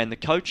Gary Moran, the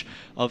coach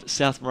of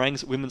South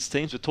Morang's women's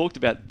teams. We've talked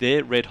about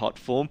their red-hot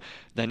form.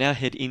 They now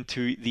head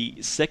into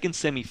the second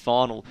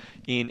semi-final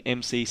in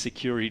MC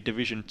Security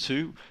Division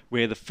 2,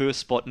 where the first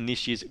spot in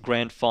this year's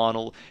grand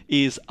final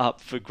is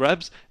up for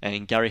grabs.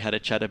 And Gary had a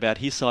chat about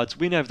his side's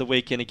win over the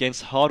weekend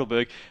against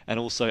Heidelberg, and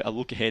also a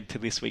look ahead to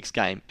this week's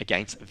game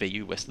against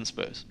VU Western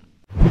Spurs.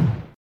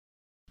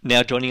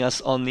 Now joining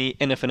us on the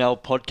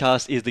NFNL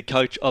podcast is the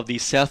coach of the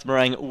South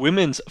Morang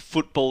women's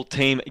football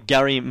team,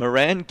 Gary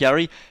Moran.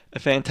 Gary, a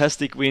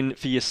fantastic win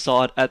for your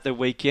side at the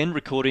weekend,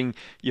 recording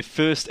your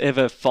first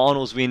ever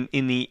finals win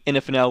in the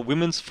NFNL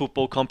women's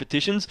football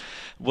competitions.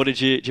 What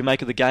did you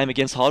make of the game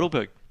against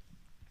Heidelberg?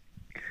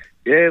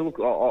 Yeah,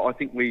 look, I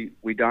think we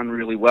done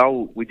really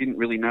well. We didn't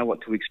really know what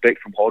to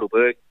expect from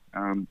Heidelberg.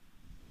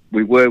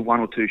 We were 1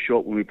 or 2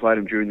 short when we played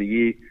them during the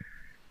year.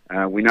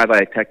 We know they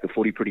attacked the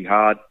footy pretty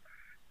hard.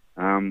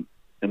 And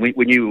we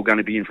knew we were going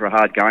to be in for a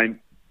hard game,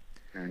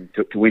 and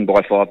to win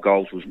by 5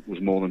 goals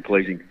was more than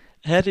pleasing.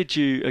 How did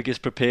you, I guess,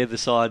 prepare the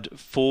side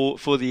for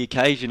the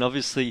occasion?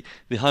 Obviously,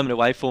 the home and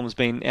away form has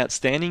been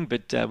outstanding,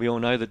 but we all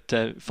know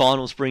that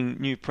finals bring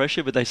new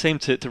pressure, but they seem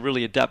to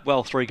really adapt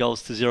well,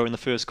 3-0 in the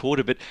first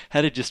quarter. But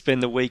how did you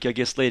spend the week, I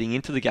guess, leading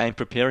into the game,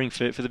 preparing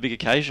for the big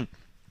occasion?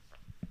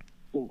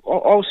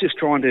 Well, I was just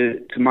trying to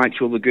make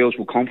sure the girls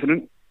were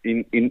confident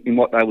in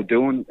what they were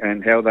doing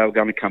and how they were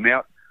going to come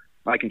out,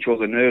 making sure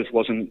the nerves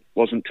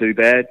wasn't too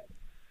bad.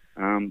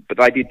 But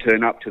they did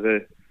turn up to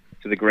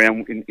the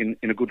ground in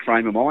a good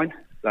frame of mind.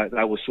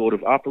 They were sort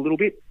of up a little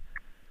bit,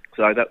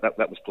 so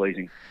that was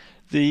pleasing.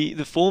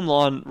 The form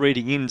line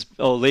leading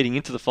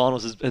into the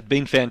finals has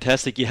been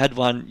fantastic. You had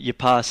won your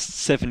past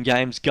 7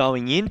 games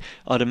going in.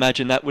 I'd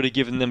imagine that would have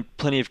given them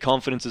plenty of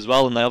confidence as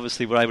well, and they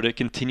obviously were able to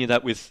continue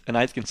that with an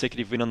 8th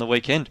consecutive win on the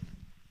weekend.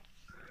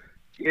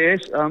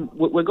 Yes,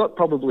 we've got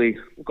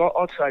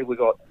I'd say we've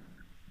got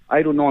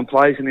 8 or 9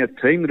 players in our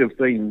team that have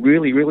been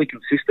really, really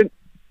consistent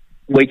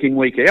week in,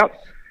 week out.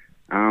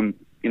 And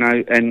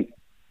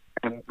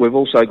we've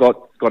also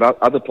got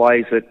other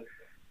players that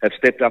have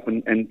stepped up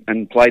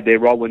and played their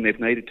role when they've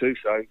needed to.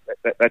 So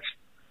I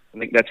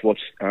think that's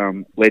what's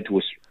led to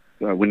us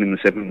winning the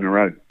 7 in a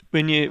row.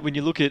 When you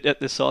look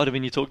at the side, I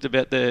mean, you talked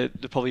about the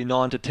probably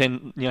 9 to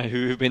 10,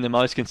 who've been the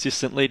most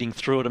consistent leading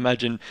through it.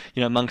 Imagine,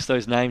 amongst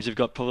those names, you've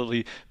got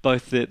probably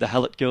both the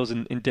Hallett girls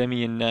in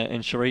Demi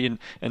and Cherie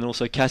and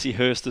also Cassie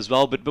Hurst as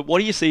well. But what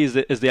do you see as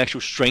the actual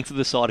strength of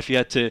the side if you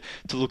had to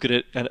look at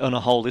it on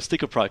a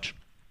holistic approach?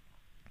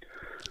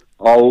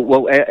 Oh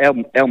well,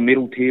 our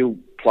middle tier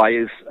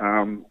players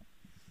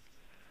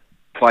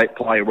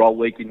play a role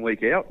week in,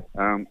 week out,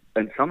 and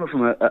some of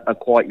them are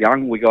quite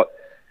young. We got.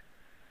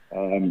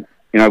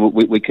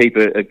 We keep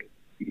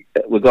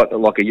we've got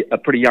like a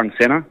pretty young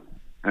centre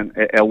and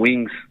our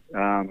wings,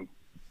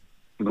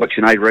 we've got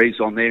Sinead Reeves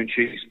on there, and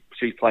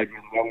she's played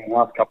really well in the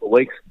last couple of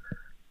weeks.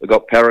 We've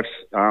got Paris,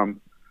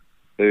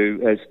 who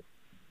has,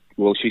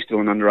 well, she's still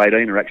an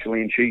under-18er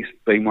actually, and she's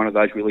been one of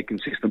those really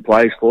consistent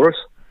players for us.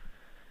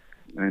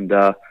 And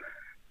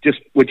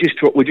we just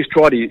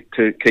try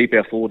to keep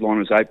our forward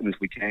line as open as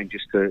we can,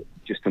 just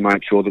to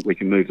make sure that we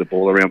can move the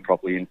ball around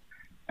properly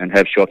and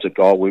have shots at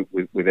goal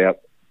without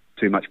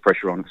too much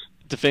pressure on us.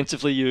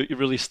 Defensively, you're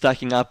really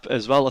stacking up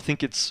as well. I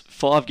think it's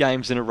 5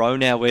 games in a row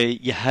now where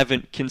you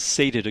haven't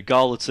conceded a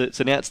goal. It's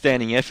an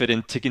outstanding effort,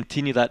 and to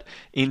continue that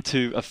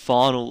into a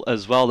final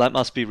as well, that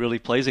must be really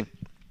pleasing.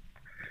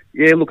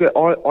 Yeah, look,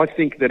 I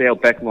think that our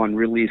backline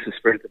really is the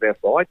spirit of our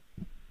side,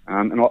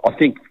 and I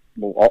think,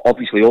 well,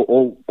 obviously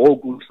all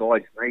good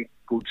sides need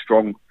good,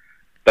 strong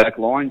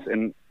backlines,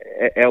 and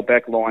our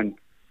backline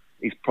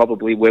is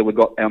probably where we've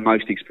got our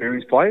most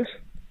experienced players.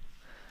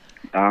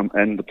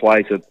 And the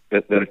players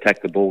that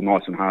attack the ball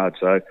nice and hard.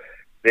 So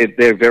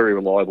they're very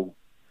reliable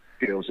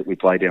girls that we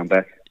play down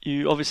back.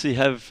 You obviously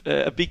have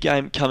a big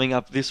game coming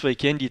up this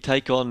weekend. You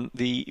take on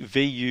the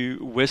VU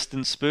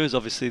Western Spurs.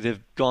 Obviously,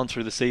 they've gone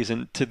through the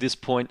season to this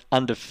point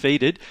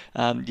undefeated.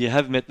 You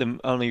have met them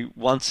only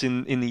once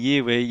in the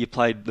year, where you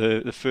played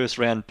the first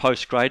round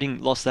post-grading,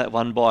 lost that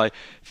one by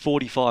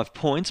 45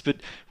 points. But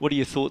what are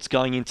your thoughts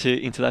going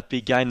into that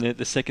big game,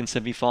 the second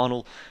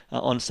semi-final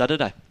on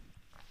Saturday?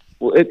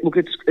 Well,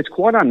 it's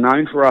quite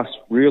unknown for us,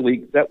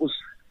 really. That was,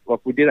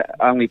 like, we did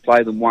only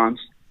play them once,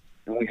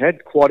 and we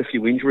had quite a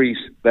few injuries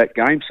that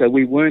game, so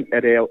we weren't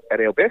at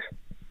our best.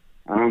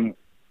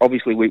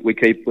 Obviously, we've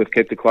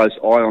kept a close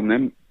eye on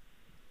them,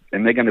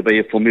 and they're going to be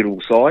a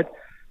formidable side.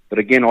 But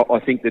again, I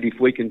think that if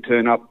we can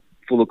turn up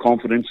full of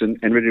confidence and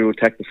ready to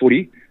attack the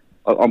footy,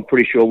 I'm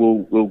pretty sure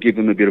we'll give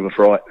them a bit of a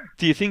fright.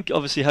 Do you think,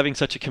 obviously, having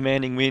such a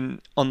commanding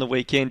win on the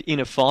weekend in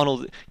a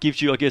final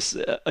gives you, I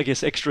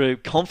guess, extra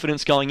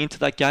confidence going into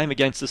that game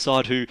against the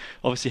side who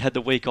obviously had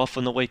the week off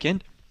on the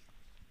weekend?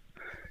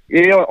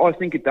 Yeah, I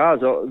think it does.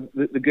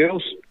 The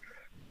girls,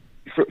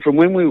 from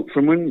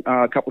when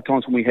a couple of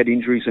times when we had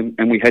injuries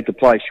and we had to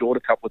play short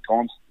a couple of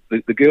times,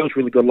 the girls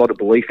really got a lot of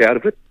belief out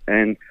of it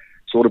and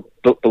sort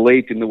of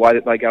believed in the way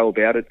that they go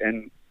about it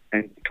and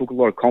took a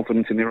lot of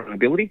confidence in their own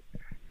ability.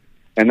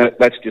 And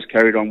that's just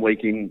carried on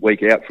week in,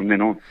 week out from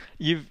then on.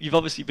 You've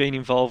obviously been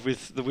involved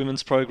with the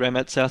women's program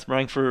at South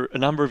Morang for a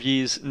number of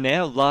years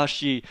now.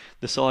 Last year,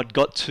 the side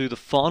got to the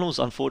finals,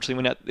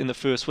 unfortunately went out in the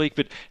first week.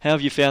 But how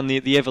have you found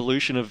the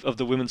evolution of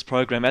the women's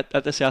program at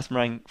the South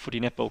Morang Footy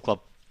Netball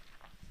Club?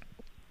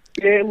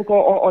 Yeah, look,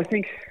 I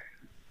think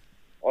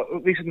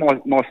this is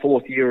my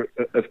 4th year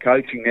of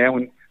coaching now,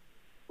 and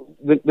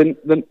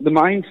the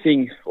main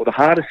thing, or the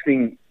hardest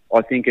thing,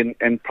 I think,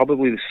 and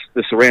probably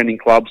the surrounding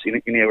clubs in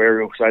our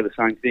area will say the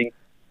same thing.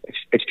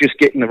 It's just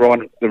getting the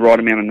right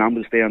amount of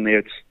numbers down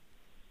there.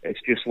 It's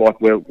just like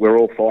we're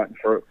all fighting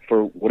for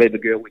whatever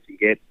girl we can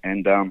get,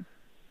 and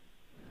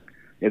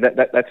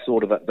that's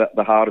sort of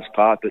the hardest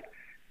part. But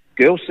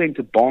girls seem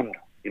to bond,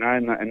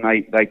 and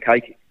they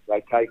take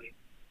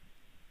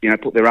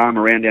put their arm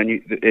around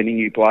any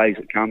new players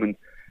that come,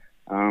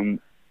 and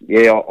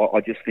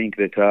I just think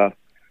that.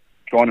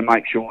 Trying to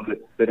make sure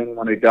that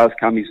anyone who does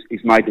come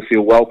is made to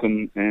feel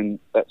welcome and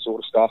that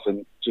sort of stuff,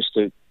 and just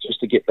to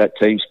get that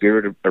team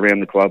spirit around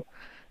the club.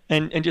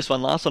 And just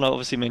one last one, I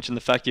obviously mentioned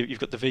the fact you've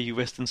got the VU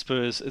Western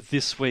Spurs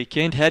this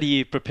weekend. How do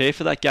you prepare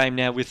for that game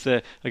now with,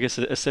 a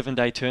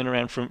 7-day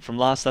turnaround from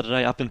last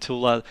Saturday up until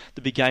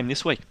the big game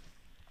this week?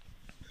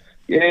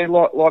 Yeah,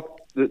 like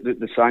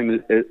the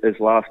same as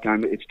last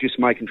game. It's just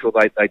making sure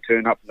they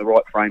turn up in the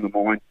right frame of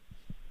mind,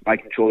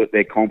 making sure that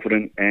they're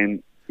confident,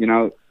 and,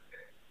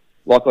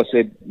 like I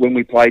said, when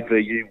we played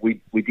VU,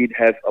 we did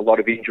have a lot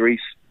of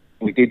injuries.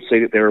 We did see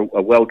that they're a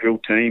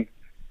well-drilled team,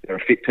 they're a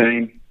fit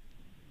team,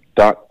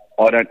 but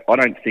I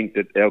don't think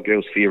that our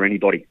girls fear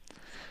anybody.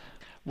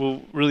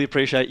 We'll really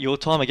appreciate your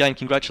time. Again,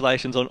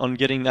 congratulations on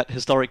getting that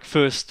historic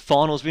first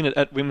finals win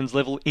at women's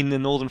level in the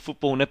Northern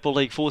Football Netball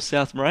League for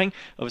South Morang.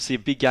 Obviously, a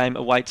big game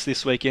awaits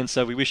this weekend,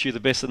 so we wish you the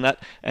best in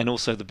that, and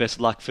also the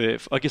best luck for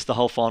I guess, the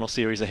whole final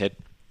series ahead.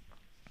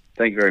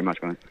 Thank you very much,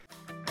 mate.